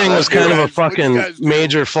Boston yeah, thing was that's kind of a good. What do you fucking guys do?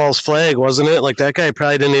 major false flag, wasn't it? Like, that guy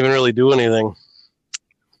probably didn't even really do anything.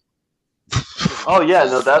 Oh yeah,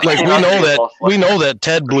 no, that's Like, we know that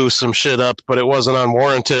Ted blew some shit up, but it wasn't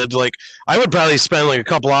unwarranted. Like, I would probably spend like a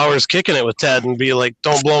couple hours kicking it with Ted and be like,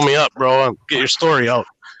 "Don't blow me up, bro. Get your story out."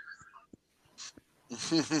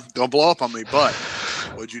 Don't blow up on me, but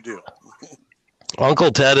what'd you do?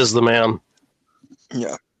 Uncle Ted is the man.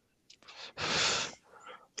 Yeah.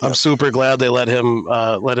 I'm super glad they let him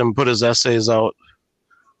put his essays out.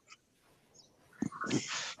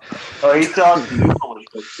 Oh, he's on published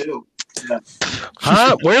too. Yeah.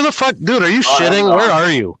 Huh? Where the fuck, dude? Are you shitting? know. Where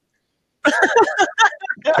are you?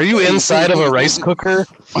 Are you inside of a rice cooker? In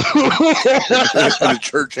the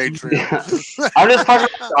church atrium. I'm just talking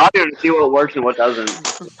about the audio to see what works and what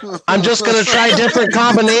doesn't. I'm just gonna try different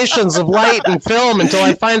combinations of light and film until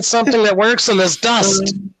I find something that works in this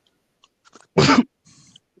dust.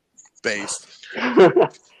 Based.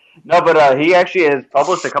 No, but he actually has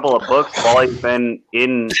published a couple of books while he's been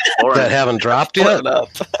in Florida. That haven't dropped yet.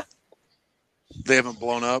 They haven't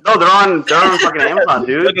blown up. No, they're on fucking Amazon,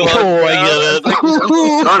 dude. Oh, I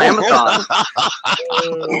They're on Amazon.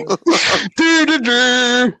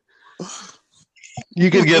 You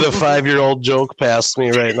could get a 5-year-old joke past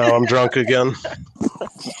me right now. I'm drunk again.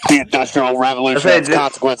 The Industrial Revolution Okay, has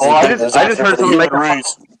consequences. oh, I just heard someone make a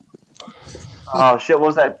race. Oh shit, what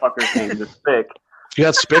was that fucker's name? The Spick. You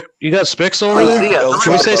got spick? You got spicks over Oh, there? yeah.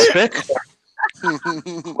 Can we say spick?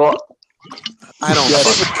 Well, I don't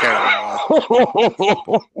fucking care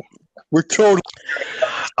anymore. We're totally.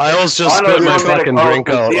 I almost just I know spit my you're gonna fucking call drink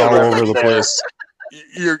it out the all reference over the there. place.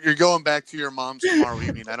 You're going back to your mom's tomorrow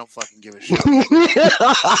evening. I don't fucking give a shit.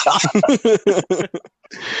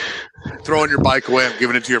 Throwing your bike away. I'm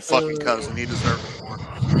giving it to your fucking cousin. He deserves it more.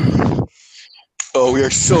 Oh, we are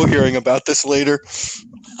so hearing about this later.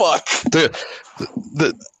 Fuck. Dude,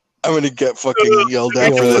 I'm gonna get fucking yelled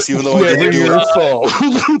at for this, even though I didn't do your it. fault.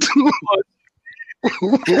 No.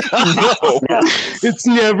 It's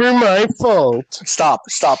never my fault. Stop.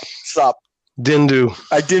 Didn't do.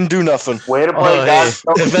 I didn't do nothing. Way to play, Oh, hey, guys.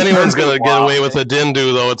 if anyone's gonna get away with a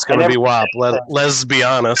dindu, though, it's gonna I be never- WAP. Let's be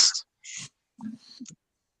honest.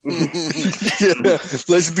 Yeah,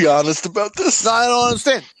 let's be honest about this. No, I don't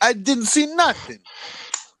understand. I didn't see nothing.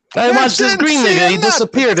 I watched this green nigga. He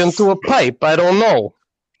disappeared into a pipe. I don't know.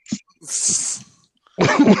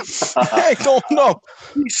 I don't know.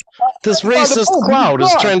 This racist cloud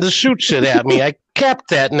is trying to shoot shit at me. I capped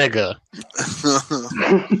that nigga.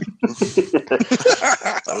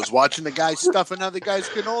 I was watching the guy stuff another guy's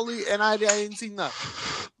cannoli, and I didn't see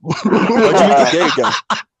nothing. Why'd you make it gay again?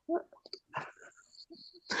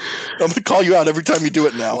 I'm gonna call you out every time you do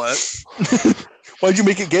it now. What? Why'd you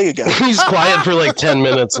make it gay again? He's quiet for like 10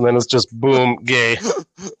 minutes, and then it's just boom, gay.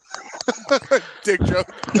 Dick joke.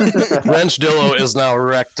 Wrench Dillo is now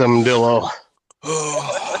Rectum Dillo.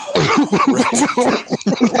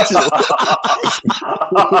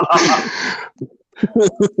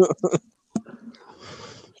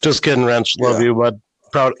 Just kidding, Wrench. Love you, bud.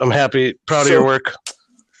 Proud. I'm happy. Proud of your work.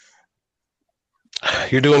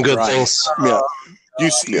 You're doing good things. Yeah. You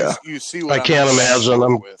see what I can't imagine.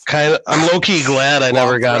 I'm low key glad I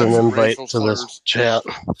never got an invite to this chat.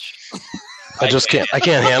 I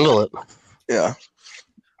can't handle it. Yeah.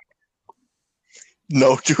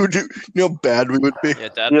 No, dude. You know how bad we would be. Yeah,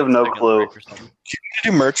 Dad You have was no taking a clue. break or something. Can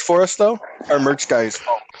you do merch for us, though? Our merch guys.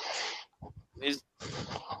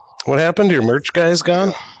 What happened? Your merch guy's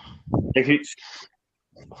gone? Can you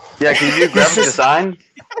do graphic design?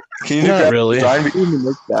 Can you do Not graphic really. design? We need a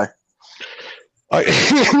merch guy. Well,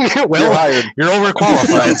 You're hired. you're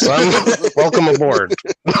overqualified, son. Welcome aboard.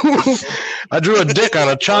 I drew a dick on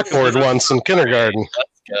a chalkboard once in kindergarten.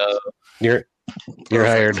 Let's go. You're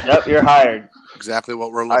hired. Yep, you're hired. Exactly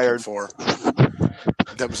what we're looking Hired. for.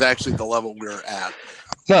 That was actually the level we were at.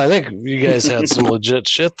 No, I think you guys had some legit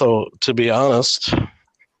shit, though, to be honest.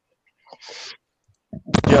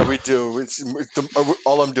 Yeah, we do.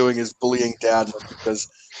 All I'm doing is bullying Dad because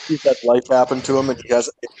he's had life happen to him and he has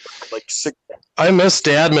like 6. I miss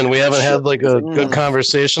Dadman. We haven't had like a good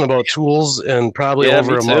conversation about tools in probably Yeah,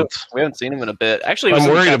 over me a too. month. We haven't seen him in a bit. Actually, he was I'm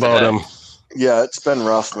in the worried chat about today. him. Yeah, it's been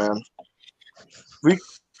rough, man.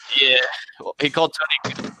 Yeah, well, he called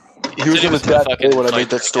Tony. He was in the gonna chat today when I made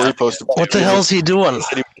that story post. About What the hell's he doing?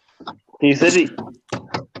 He said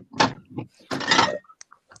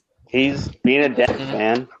he's being a dad,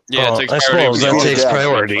 man. Yeah, Oh, it takes I priority suppose that when takes Yeah.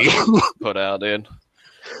 priority. you put out, dude.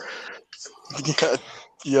 Yeah,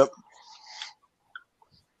 yep.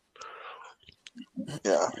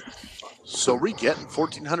 Yeah. So we getting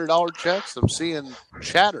 $1,400 checks? I'm seeing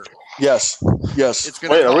chatter. Yes. Yes. It's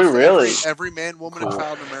gonna Wait, are we cost really? every man, woman, and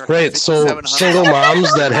child in America. Right, so $5,700 single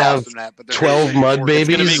moms that have than that, but they're 12 gonna mud pay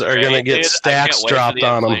babies It's are great, going to get dude. I stacks can't wait for dropped the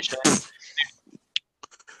on them. inflation.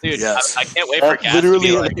 Dude, Yes. I can't wait for gas to Literally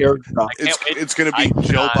be an like, airdrop. I can't wait. It's going to be I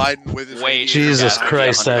Joe cannot Biden with his wait. Jesus Yeah,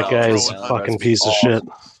 Christ, that guy's a $100 fucking piece of shit.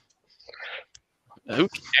 Who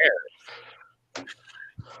cares?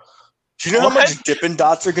 Do you know how What? much Dippin'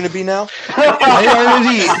 Dots are going to be now?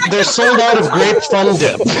 They're sold out of grape fun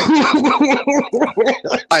dip.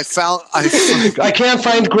 I I can't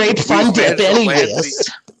find grape fun dip anyways.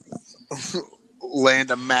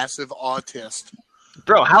 land a massive autist.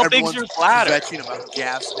 Bro, how Everyone's big's your bladder? bitching about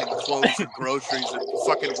gas and clothes and groceries and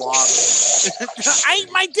fucking water. I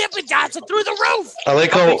ate my Dippin' Dots and through the roof. I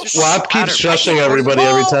like how WAP keeps shushing everybody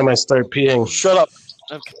every time I start peeing. Shut up.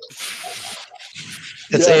 Okay.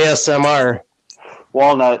 It's Yeah. ASMR.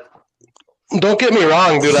 Walnut. Don't get me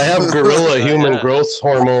wrong, dude. I have gorilla human growth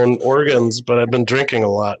hormone organs, but I've been drinking a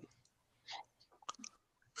lot.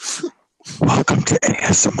 Welcome to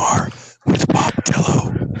ASMR with Bob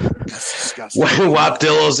Dillo. That's disgusting. WAP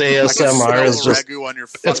Dillo's I can smell ASMR is the just ragu on your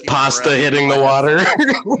it's fucking pasta breath. hitting the water.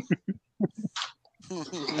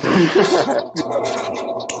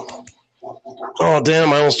 Oh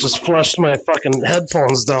damn! I almost just flushed my fucking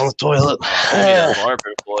headphones down the toilet. Yeah,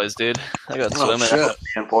 waterproof boys, dude. I got Oh, swimming. shit.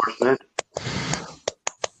 Enforcement.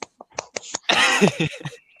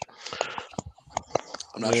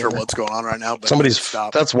 I'm not sure what's going on right now, but Somebody's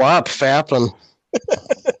stop. that's WAP fapping.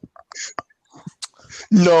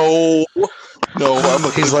 No. No, I'm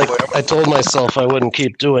a He's good like, boy. I told myself I wouldn't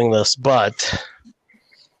keep doing this, but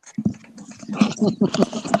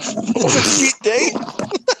It's a cheat day.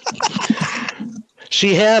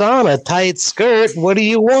 she had on a tight skirt. What do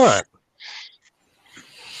you want?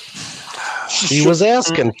 She was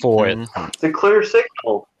asking for it. It's a clear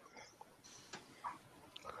signal.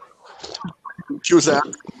 She was at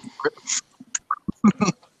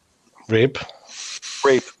Rape.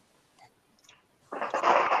 rape.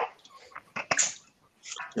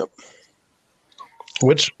 Yep.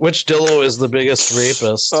 Which Dillo is the biggest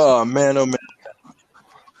rapist? Oh man, oh man.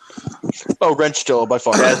 Oh, Wrench still by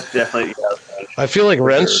far. That's definitely. Yeah. I feel like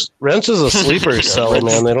Wrench is a sleeper cell,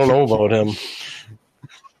 man. They don't know about him.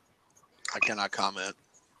 I cannot comment.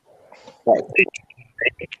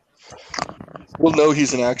 We'll know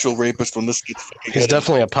he's an actual rapist when this gets. He's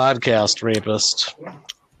definitely a podcast rapist.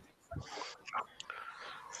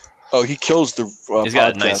 Oh, he kills the. He's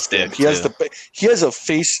got a nice dick. He has He has a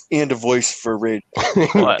face and a voice for rage.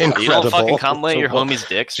 What? Incredible. You don't fucking compliment your homie's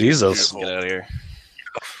dicks. Jesus. Get out of here.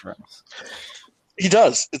 He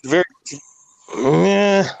does. It's very.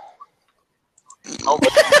 Yeah.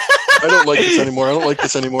 I don't like this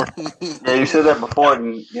anymore. Yeah, you said that before,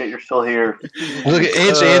 and yet you're still here. Look at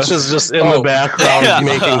HH is just in the background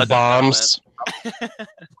making bombs.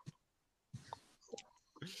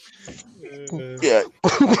 Yeah.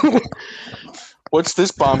 What's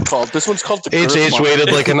this bomb called? This one's called the HH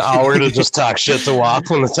waited like an hour to just talk shit to Wap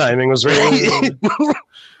when the timing was right.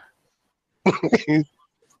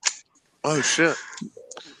 Oh shit!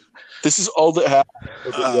 This is all that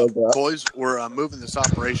happened. Boys, we're moving this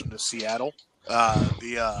operation to Seattle.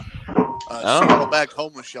 Seattle-backed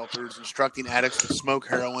homeless shelter is instructing addicts to smoke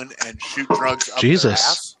heroin and shoot drugs up their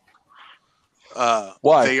ass.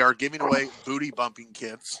 Why? They are giving away booty bumping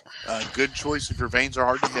kits. Good choice if your veins are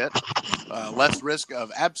hard to hit. Less risk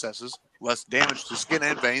of abscesses, less damage to skin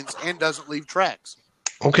and veins, and doesn't leave tracks.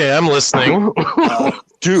 Okay, I'm listening.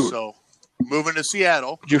 Dude. So, moving to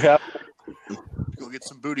Seattle. You have go get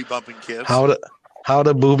some booty bumping kits. How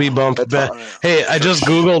to booby bump Hey, I just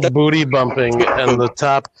googled booty bumping, and the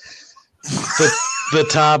top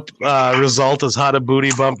result is how to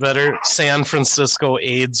booty bump better. San Francisco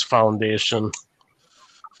AIDS Foundation.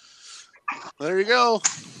 There you go.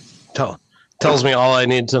 Tells me all I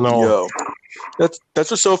need to know. Yo,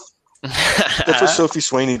 that's what Sophie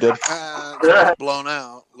Swaney did. Blown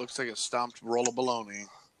out. Looks like a stomped roll of bologna.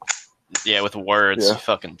 Yeah, with words. Yeah.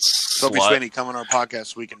 Fucking Sophie slut. Swaney, come on our podcast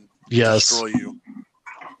so we can Yes. destroy you.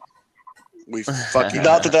 We fucking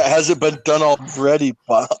Not that hasn't been done already,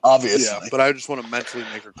 obviously. yeah, but I just want to mentally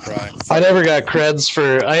make her cry. I never got creds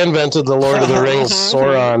for. I invented the Lord of the Rings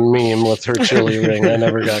Sauron meme with her chili ring. I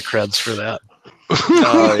never got creds for that.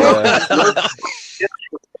 Oh yeah.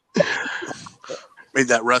 Made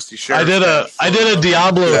that rusty sheriff. I did a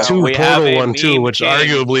Diablo 2 We have Portal a one too, meme which king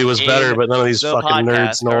arguably was better, but none of these the fucking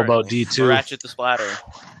nerds podcast know about currently. D2. Ratchet the Splatter.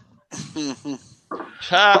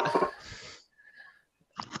 Ha.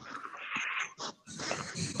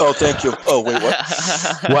 Oh, thank you. Oh, wait,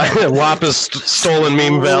 what? Wap is stolen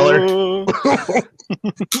meme valor.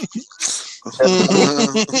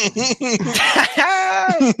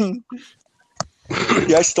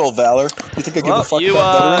 Yeah, I stole valor. You think I give a fuck you,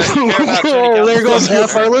 about veterans? Oh, there goes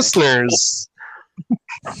half our listeners.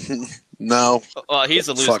 No. Well, he's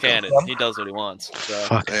a loose Fuck cannon. He does what he wants. So.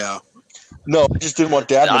 Fuck. Yeah. No, I just didn't want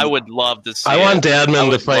Dadman. I would love to see I want it. I Dadman to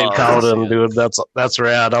would fight love to Cowden, see it. dude. That's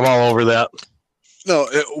rad. I'm all over that. No,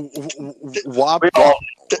 Wop and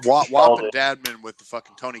Dadman with the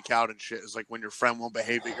fucking Tony Cowden shit is like when your friend won't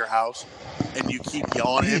behave at your house and you keep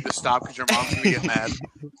yelling at him to stop because your mom's gonna get mad,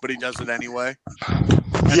 but he does it anyway. And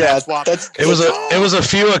Yeah, Wop. It was a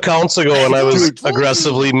few accounts ago, and I was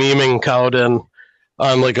aggressively memeing Cowden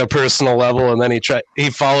on like a personal level, and then he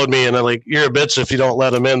followed me, and I'm like, "You're a bitch if you don't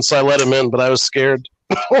let him in." So I let him in, but I was scared.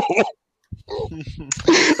 I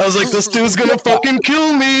was like, "This dude's gonna fucking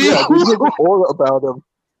kill me." Yeah, we did more about him.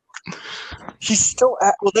 He's still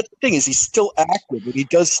well. That's the thing is, he's still active, and he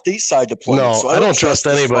does stateside deployments. No, so I don't trust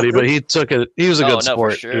this anybody, fucker. but he took it. He was a good for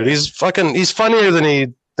sport, sure. dude. He's funnier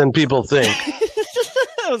than people think.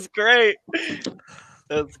 That was great.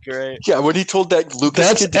 That's great. Yeah, when he told that Lucas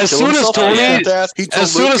That's kid to as kill soon as himself, Tony- I thought He told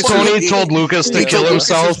As soon as Lucas Tony he- told Lucas to he kill told Lucas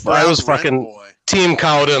himself, his I was brown fucking red boy. Team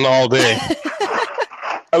Cowden all day.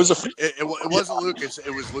 I was It wasn't Lucas.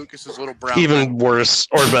 It was Lucas's little brown. Even worse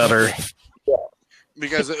or better.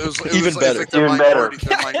 Because it was Even like, better. It's like the Even minority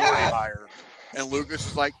hire, and Lucas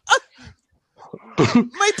is like,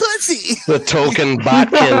 my pussy. The token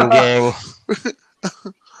Botkin gang.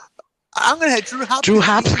 I'm gonna have Drew Hopkins. Drew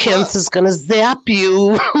Hopkins is gonna zap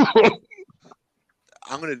you.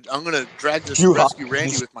 I'm gonna drag this Drew rescue Hopkins.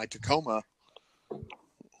 Randy with my Tacoma.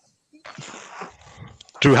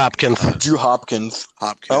 Drew Hopkins. Drew Hopkins. I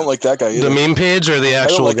Hopkins. don't like that guy either. The meme page or the I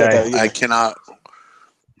don't actual like that guy? guy either. I cannot.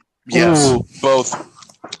 Yes. Ooh. Both.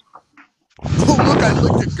 Oh, look! I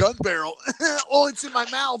licked a gun barrel. Oh, it's in my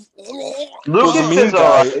mouth. Well, the Lucas mean is guy-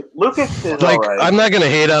 alright. Lucas is Like, alright. I'm not gonna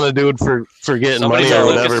hate on a dude for getting Somebody's money or got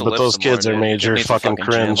Lucas whatever, to but lift those some kids more, are dude. major Give me some fucking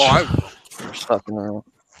fucking cringe. Oh,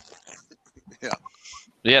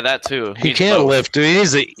 Yeah, that too. He He's can't both. lift, dude. He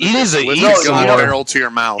needs to eat Lift a some gun more. barrel to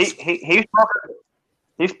your mouth.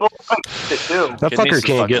 He's He's supposed to it too. That Kid fucker needs to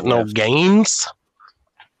can't get fucking no lift. gains.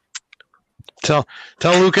 Tell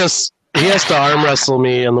Lucas he has to arm wrestle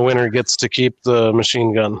me, and the winner gets to keep the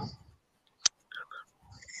machine gun.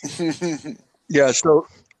 Yeah, so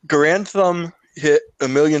Grantham hit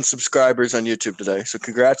 1 million subscribers on YouTube today, so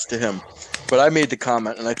congrats to him. But I made the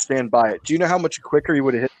comment, and I stand by it. Do you know how much quicker he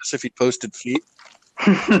would have hit this if he posted feet?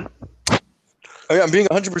 I mean, I'm being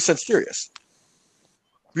 100% serious.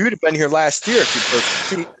 We would have been here last year if he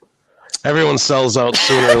posted feet. Everyone sells out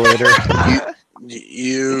sooner or later.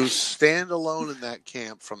 You stand alone in that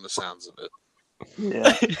camp from the sounds of it.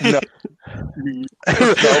 Yeah.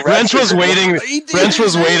 Wrench was waiting. Wrench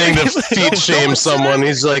was waiting to feet shame someone.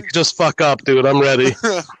 He's like, "Just fuck up, dude. I'm ready.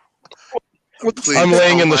 Please. I'm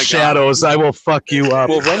laying in Oh the my God. shadows. I will fuck you up."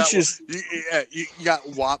 Well, Wrench is You got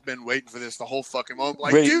Wap been waiting for this the whole fucking moment.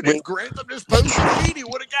 Like, Wait, dude, wait. if Grantham just posted feet, he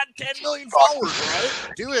would have got 10 million followers, right?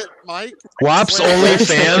 Do it, Mike. Wap's only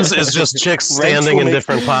fans is just chicks standing in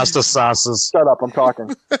different pasta sauces. shut up. I'm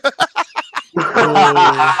talking.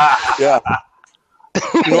 Yeah.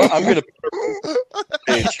 You know what? I'm gonna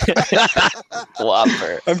page.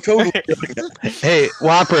 Whopper. I'm totally doing it. Hey,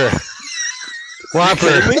 Whopper.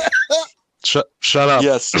 Whopper. Me? Shut up.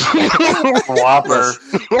 Yes, Whopper.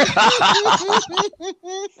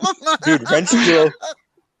 dude.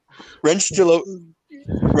 Wrench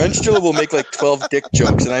Stillo will make like 12 dick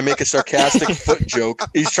jokes, and I make a sarcastic foot joke.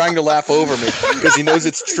 He's trying to laugh over me because he knows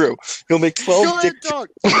it's true. He'll make 12 Go dick ahead,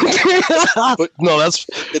 jokes. dog. No, that's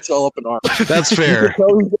It's all up in arms. fair.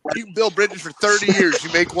 You Bill Bridges for 30 years.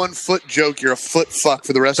 You make one foot joke, you're a foot fuck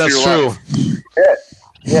for the rest That's of your true. life.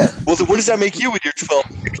 Yeah. Well, then what does that make you with your 12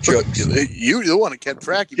 dick jokes? You the one who kept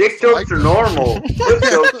track. You Dick must have jokes are normal. Foot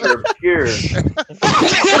jokes are obscure.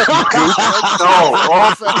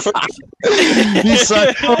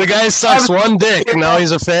 The guy sucks one dick. Now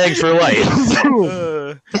he's a fag for life.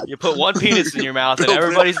 You put one penis in your mouth and Bill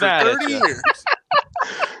everybody's Bridges for mad at 30 you. years.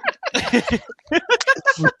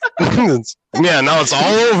 Yeah, now it's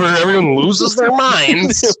all over. Everyone loses their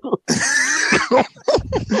minds.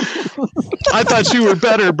 I thought you were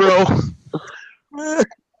better, bro.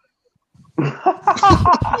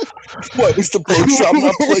 What is the boat shop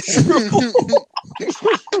not pleasurable?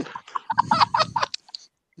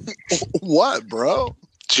 What, bro?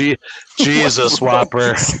 Jesus,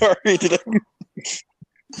 Whopper. Sorry, did I?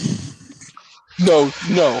 No,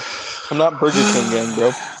 I'm not Burger King gang,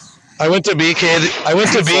 bro. I went to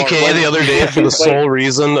BK the other day for the sole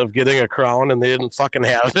reason of getting a crown, and they didn't fucking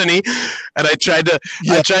have any. And I tried to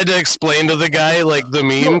explain to the guy like the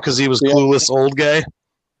meme because he was clueless old guy.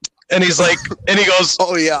 And he's like, and he goes,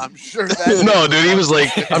 Oh yeah, I'm sure that. "No, dude." He was like,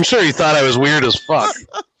 "I'm sure he thought I was weird as fuck."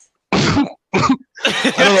 I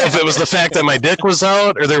don't know if it was the fact that my dick was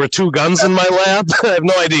out or there were two guns in my lap. I have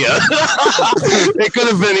no idea. It could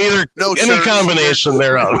have been any combination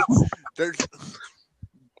thereof.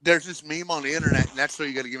 There's this meme on the internet, and that's why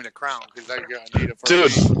you got to give me the crown because I need it for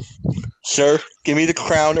Dude. Sir, give me the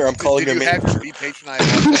crown or I'm calling Did your you have man. your be patient? I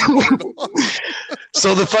have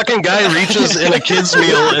So the fucking guy reaches in a kid's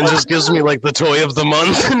meal and just gives me like the toy of the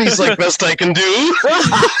month, and he's like, "Best I can do."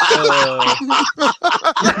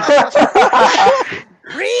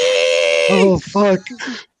 Oh fuck!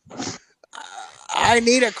 I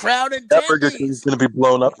need a crown and That Burger King's gonna be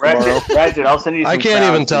blown up tomorrow. Ratchet, I'll send you some I can't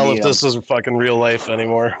even crowns tell to if me, this is fucking real life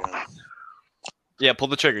anymore. Yeah, pull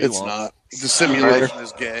the trigger. You It's won't. not. The simulation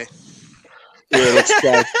is gay. Yeah, let's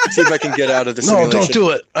try. See if I can get out of the No, simulation. don't do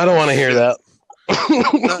it. I don't want to hear that.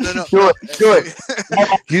 No. Do it.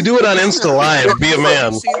 You do it on Insta Live. Be a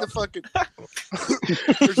man. Seen the fucking,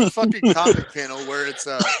 there's a fucking comic panel where it's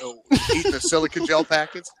eating the silica gel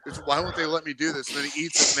packets. Why won't they let me do this? And then he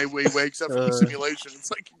eats it and he wakes up from the simulation.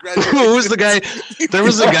 It's like, congratulations. Who was the guy? There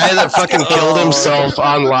was a guy that fucking killed himself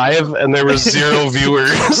on live, and there was 0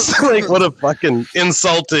 viewers. Like, what a fucking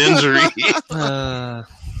insult to injury. Oh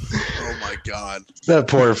my god. That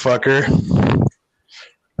poor fucker.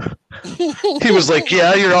 He was like,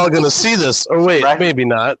 "Yeah, you're all gonna see this." Oh wait, maybe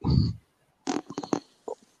not.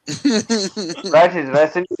 Ratchet, did I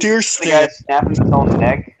send you Dear the Stan. guy snapping his own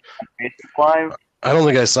neck on Facebook Live? I don't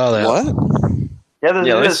think I saw that. What? Yeah, there's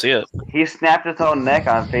Yeah, let's this. see it. He snapped his own neck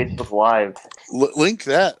on Facebook Live. Link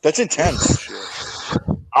that. That's intense.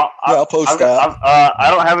 I'll post that. I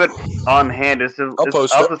don't have it on hand. I'll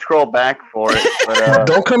post I'll it. have to scroll back for it. But,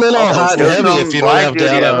 Don't come in all I'll hot and post it. heavy if you don't have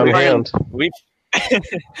data on hand. We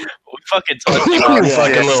fucking taught you. You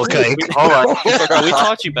fucking little kink. Hold on. Bro, we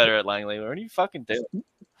taught you better at Langley. What are you fucking doing?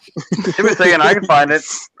 Give me a second. I can find it.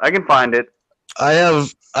 I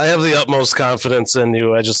have the utmost confidence in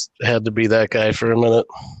you. I just had to be that guy for a minute.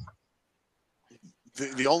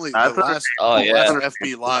 The last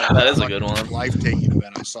FB Live. That is a good one. Life-taking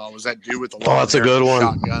event I saw was that dude with the Oh, that's a good one.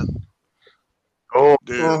 shotgun. Oh,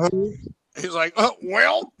 Dude. He's like, well,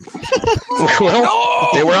 well,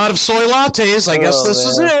 they were out of soy lattes. I guess this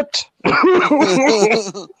is it.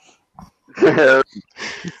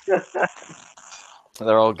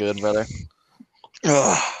 They're all good, brother.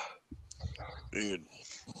 dude.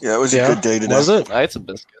 Yeah, it was a good day today. Was it? I ate some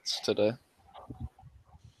biscuits today.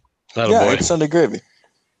 Yeah, it's Sunday gravy.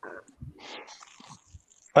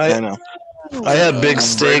 I know. I had big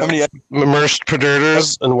steak, immersed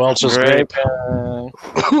predators, and Welch's grape.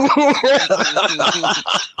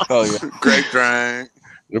 Oh yeah, grape drink.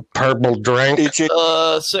 Purple drink.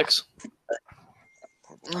 6.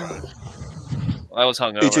 I was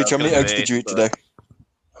hungover. HH, how many eggs did you eat today?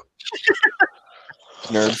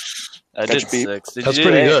 Nerd. I did 6. That's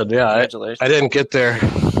pretty good. Yeah, I didn't get there.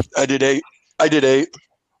 I did 8.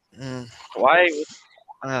 Why?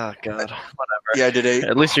 Oh God. Whatever. Yeah, I did 8.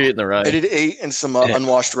 At least you're eating the rice. I did 8 and some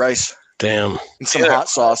unwashed rice. Damn. And some hot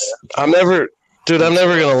sauce. I'm never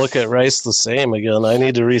gonna look at rice the same again. I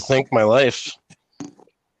need to rethink my life.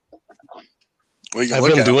 Well, I've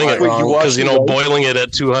been doing it wrong because boiling it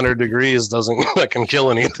at 200 degrees doesn't fucking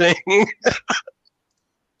kill anything.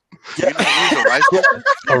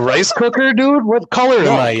 A rice cooker, dude? What color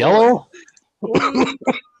am I? Yellow?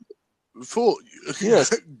 Fool.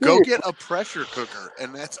 Yes. Go get a pressure cooker,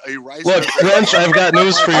 and that's a rice Look, cooker. Wrench, I've got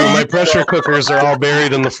news for you. My pressure cookers are all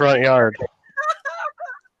buried in the front yard.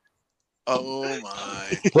 Oh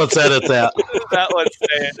my. Let's edit that. That one's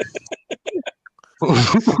saying.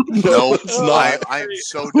 No, it's not. I am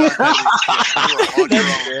so done with this shit. You are on your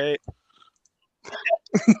own.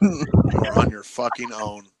 You are on your fucking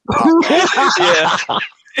own. Yeah.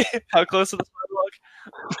 How close to the sidewalk?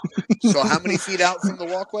 So how many feet out from the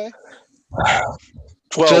walkway?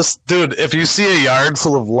 12. Just, dude, if you see a yard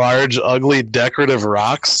full of large, ugly, decorative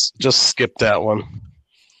rocks, just skip that one.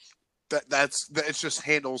 It's just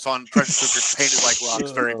handles on pressure cookers painted like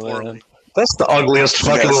rocks very poorly. That's the ugliest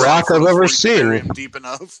fucking rock I've ever seen. Deep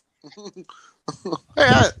enough.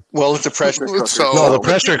 Well, it's a pressure cooker. No, the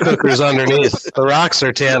pressure cooker's underneath. The rocks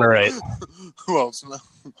are tannerite. Well,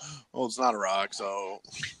 it's not a rock, so...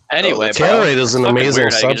 Anyway, tannerite is an amazing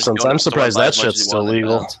weird how you can just substance. go I'm to the store surprised and buy that as much as shit's you still want in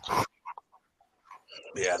legal. pounds.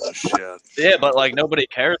 Yeah, no shit. Yeah, but like nobody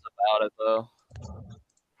cares about it though.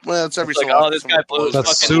 Well, it's every It's so like, often this guy blew his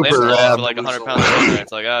That's fucking super limb off rad. for like 100 pounds of sugar.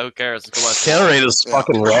 It's like, who cares? Tannerite is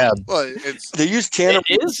fucking rad. Well, They use tannerite.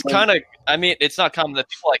 It is kind of. I mean, it's not common that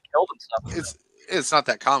people like killed and stuff. It's not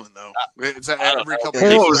that common though. It's every couple.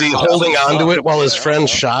 Oh, was he holding on to it while his friend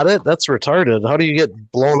shot it? That's retarded. How do you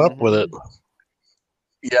get blown up with it?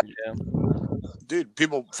 Yeah. Dude,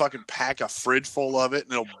 people fucking pack a fridge full of it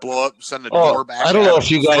and it'll blow up, send the door back. I don't know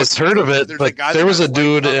if you guys heard of it, but there was a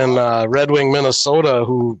dude in Red Wing, Minnesota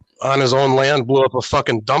who on his own land blew up a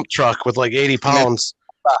fucking dump truck with like 80 pounds.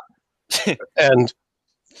 And,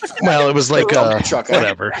 well, it was like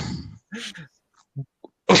whatever.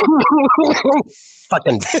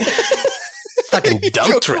 fucking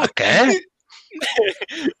dump truck, eh?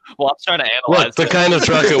 Well, I'm trying to analyze. Look, the kind of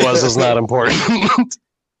truck it was is not important.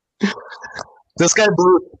 This guy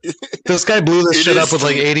blew this shit up with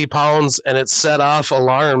like 80 pounds, and it set off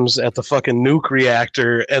alarms at the fucking nuke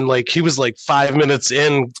reactor. And like he was like 5 minutes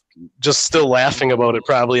in, just still laughing about it,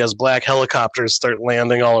 probably as black helicopters start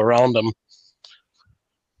landing all around him.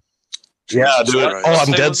 Yeah, dude. Christ. Oh,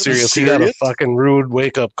 I'm dead serious. He got a fucking rude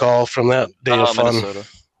wake up call from that day of fun. Minnesota.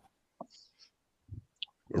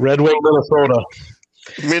 Red Wing, Minnesota.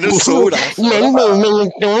 Minnesota.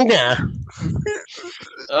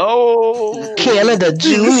 Oh, Canada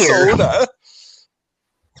Junior.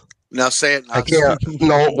 Now say it. I can't.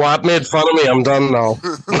 No, Watt made fun of me. I'm done now.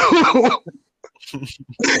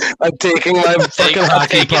 I'm taking my fucking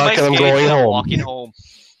hockey puck and I'm going home. Walking home.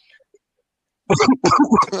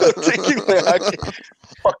 Taking my hockey.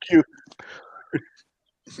 Fuck you.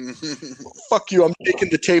 Fuck you. I'm taking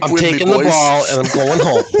the tape I'm with taking me, the boys. ball and I'm going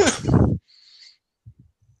home.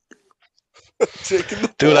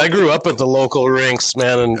 Dude, I grew up at the local rinks,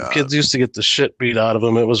 man, and kids used to get the shit beat out of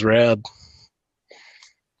them. It was rad.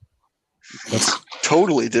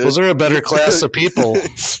 Totally, dude. Those are a better class of people.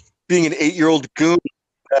 Being an 8-year-old goon.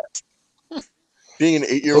 Being an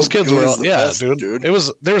 8-year-old Those kids goon were, is the best, dude. There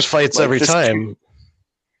was fights Like every this time.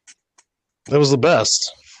 That was the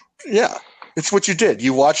best. Yeah, it's what you did.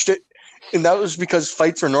 You watched it, and that was because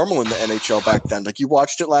fights were normal in the NHL back then. Like you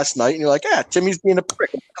watched it last night, and you're like, Timmy's being a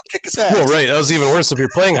prick. I'll kick his ass. Well, right. That was even worse if you're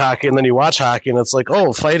playing hockey and then you watch hockey and it's like,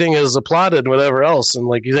 oh, fighting is applauded and whatever else. And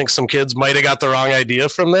like, you think some kids might have got the wrong idea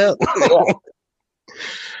from that?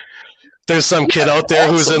 There's some kid out there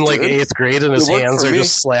who's in like dude. 8th grade and his It worked hands for are me.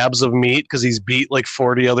 just slabs of meat because he's beat like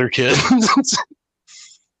 40 other kids.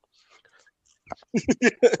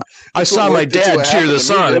 I saw my dad cheer this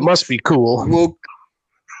on. It must be cool. Well,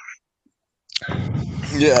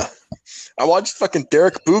 yeah. I watched fucking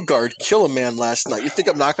Derek Bugard kill a man last night. You think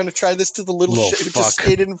I'm not going to try this to the little shit who just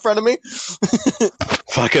skated in front of me?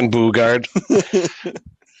 Fucking Bugard.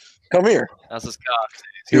 Come here. That's his cock.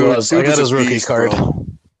 He was. I got his rookie card.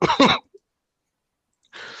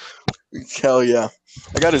 Hell yeah.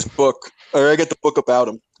 I got his book. Or I got the book about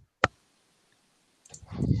him.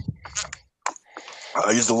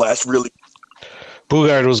 He's the last really...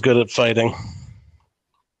 Bugard was good at fighting.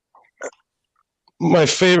 My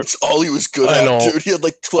favorite... That's all he was good at, dude. He had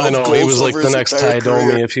like 12 I know, goals he was like over the his next entire Ty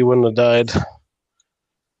Domi career. if he wouldn't have died.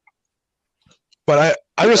 But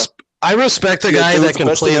I respect a guy that can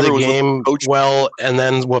play the game well and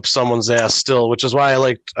then whoop someone's ass still, which is why I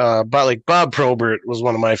liked Bob Probert was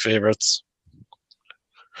one of my favorites.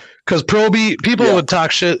 Because people would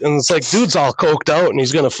talk shit, and it's like, dude's all coked out, and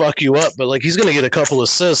he's gonna fuck you up, but like he's gonna get a couple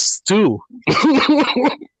assists too.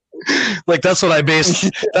 Like that's what I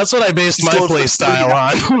based my play style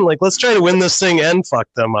on. Like, let's try to win this thing and fuck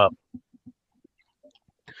them up.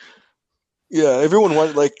 Yeah, everyone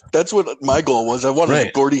wanted, like, that's what my goal was. I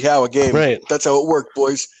wanted Gordie Howe a game. Right. That's how it worked,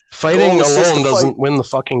 boys. Fighting alone doesn't win the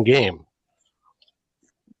fucking game.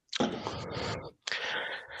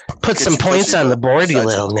 Put some points on the board, you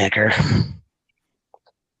little nigger.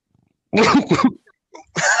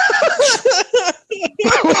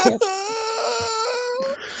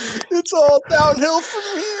 It's all downhill from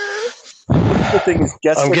here. The thing is,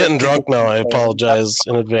 I'm getting drunk now. I apologize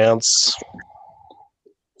in advance.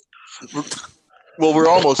 Well, we're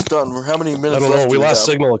almost done. How many minutes? I don't know. left We do lost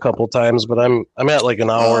have? signal a couple times, but I'm at like an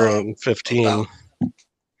hour and 15.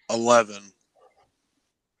 11.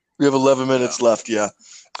 We have 11 minutes left. Yeah.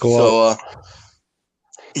 Cool. So,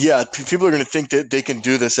 yeah, people are going to think that they can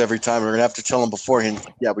do this every time. We're going to have to tell them beforehand.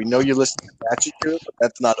 Yeah, we know you listen to Batchy too, but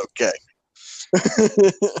that's not okay.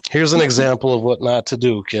 Here's an example of what not to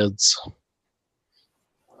do, kids.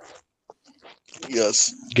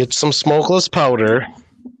 Yes. Get some smokeless powder.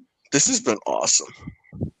 This has been awesome.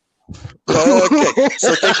 Okay,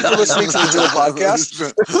 so thank you for listening to the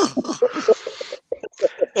podcast.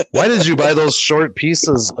 Why did you buy those short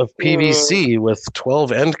pieces of PVC with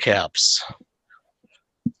 12 end caps?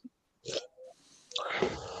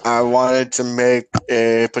 I wanted to make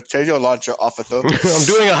a potato launcher off of them. I'm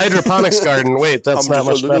doing a hydroponics garden. Wait, that's not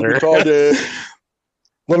much better.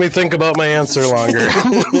 Let me think about my answer longer.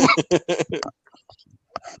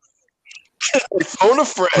 Phone a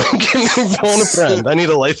friend. Phone a friend. I need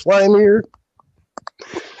a lifeline here.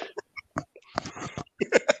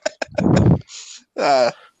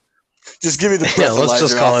 Just give me the Yeah, let's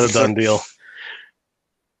just breathalyzer call it a officer. done deal.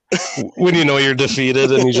 When you know you're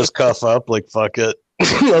defeated and you just cuff up, like, fuck it.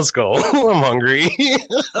 Let's go. I'm hungry.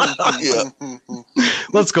 Yeah.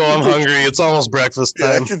 Let's go. I'm hungry. It's almost breakfast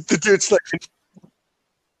time. Yeah, the dude's like,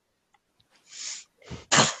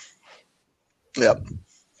 yep.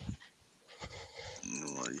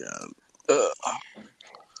 Oh my god.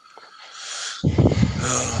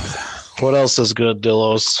 What else is good,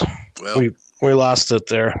 Dillos? Well, we lost it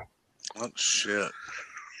there. oh shit.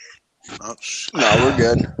 Oh shit. No, we're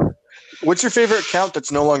good. What's your favorite account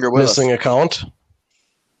that's no longer with Missing us? account?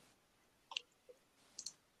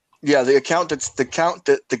 Yeah, the account that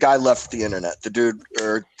the guy left the internet. The dude,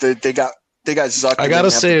 or they got zucked. I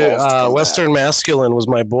gotta say, Western Masculine was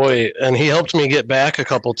my boy, and he helped me get back a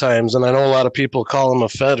couple times. And I know a lot of people call him a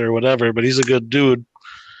Fed or whatever, but he's a good dude.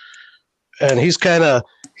 And he's kind of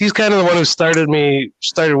the one who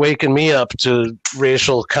started waking me up to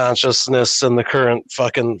racial consciousness and the current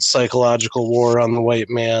fucking psychological war on the white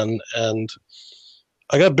man. And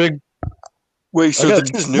I got big. Wait, so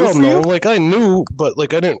this is new well, for no, you? like I knew, but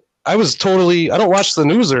like I didn't. I was totally. I don't watch the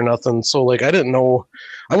news or nothing, so like I didn't know.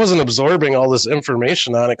 I wasn't absorbing all this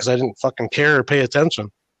information on it because I didn't fucking care or pay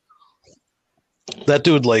attention. That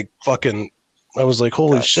dude, like fucking. I was like,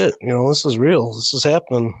 holy shit! You know, this is real. This is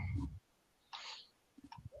happening.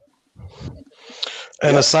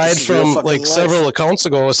 And aside from like several accounts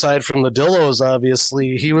ago, aside from the Dillos,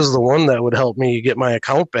 obviously, he was the one that would help me get my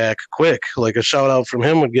account back quick. Like a shout out from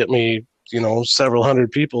him would get me, you know, several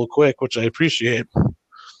hundred people quick, which I appreciate.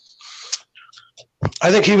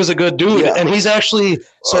 I think he was a good dude, and he's actually.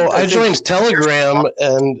 So I joined Telegram,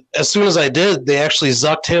 and as soon as I did, they actually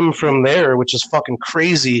zucked him from there, which is fucking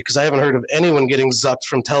crazy because I haven't heard of anyone getting zucked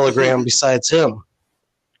from Telegram besides him.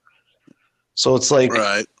 So it's like,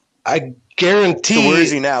 right. I guarantee So where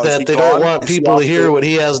is he now? Is that he they gone? don't want Is he people off to hear the- what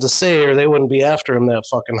he has to say, or they wouldn't be after him that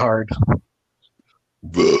fucking hard.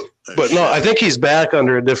 But no, I think he's back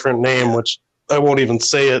under a different name, which I won't even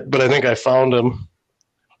say it, but I think I found him.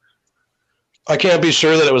 I can't be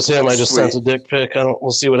sure that it was him. I just sent a dick pic.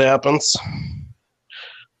 We'll see what happens.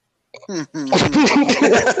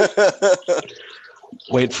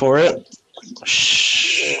 Wait for it.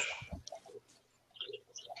 Shh.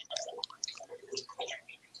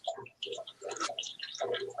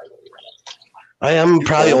 I am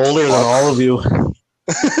probably older than all of you.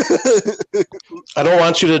 I don't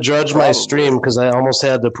want you to judge my stream because I almost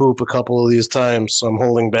had to poop a couple of these times, so I'm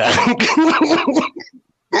holding back.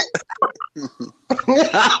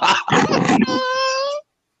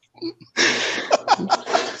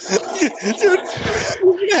 Dude,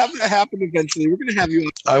 we're gonna have that happen eventually. We're gonna have you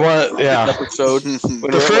on I want, yeah. episode.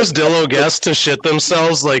 The first Dillo guest to shit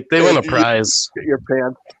themselves, like they win a prize. Get your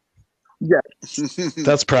pants. Yeah.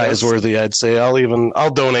 That's prize worthy, I'd say.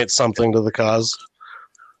 I'll donate something to the cause.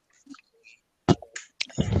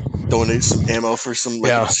 Donate some ammo for some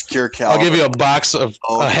obscure I'll caliber. give you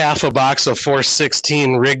a half a box of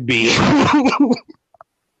 416 Rigby.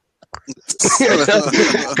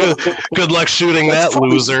 good luck shooting that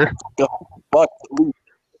loser.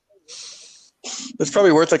 That's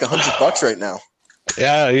probably worth like $100 right now.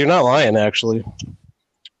 Yeah, you're not lying, actually.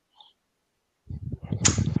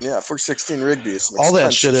 Yeah, 416 Rigby. Is some All that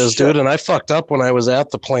expensive shit is, dude. And I fucked up when I was at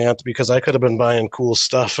the plant because I could have been buying cool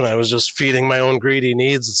stuff and I was just feeding my own greedy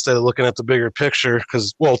needs instead of looking at the bigger picture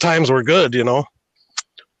because, well, times were good, you know?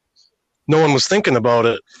 No one was thinking about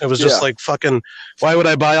it. It was just like fucking, why would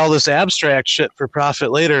I buy all this abstract shit for profit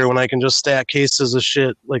later when I can just stack cases of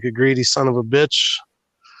shit like a greedy son of a bitch?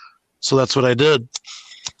 So that's what I did.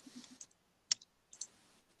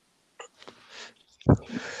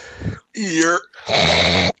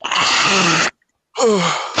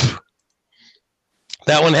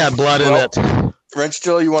 That one had blood in it. Wrench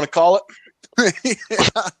Dill, you want to call it?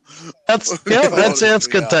 That's it's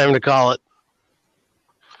good time to call it.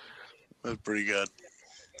 That's pretty good.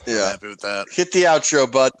 Yeah. Happy with that. Hit the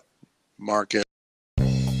outro, bud. Mark it.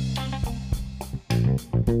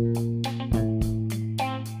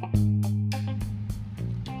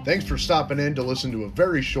 Thanks for stopping in to listen to a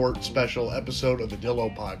very short special episode of the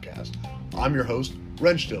Dillo Podcast. I'm your host,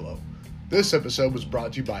 Wrench Dillo. This episode was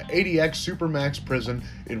brought to you by ADX Supermax Prison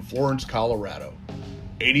in Florence, Colorado.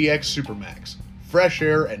 ADX Supermax. Fresh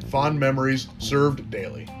air and fond memories served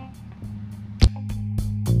daily.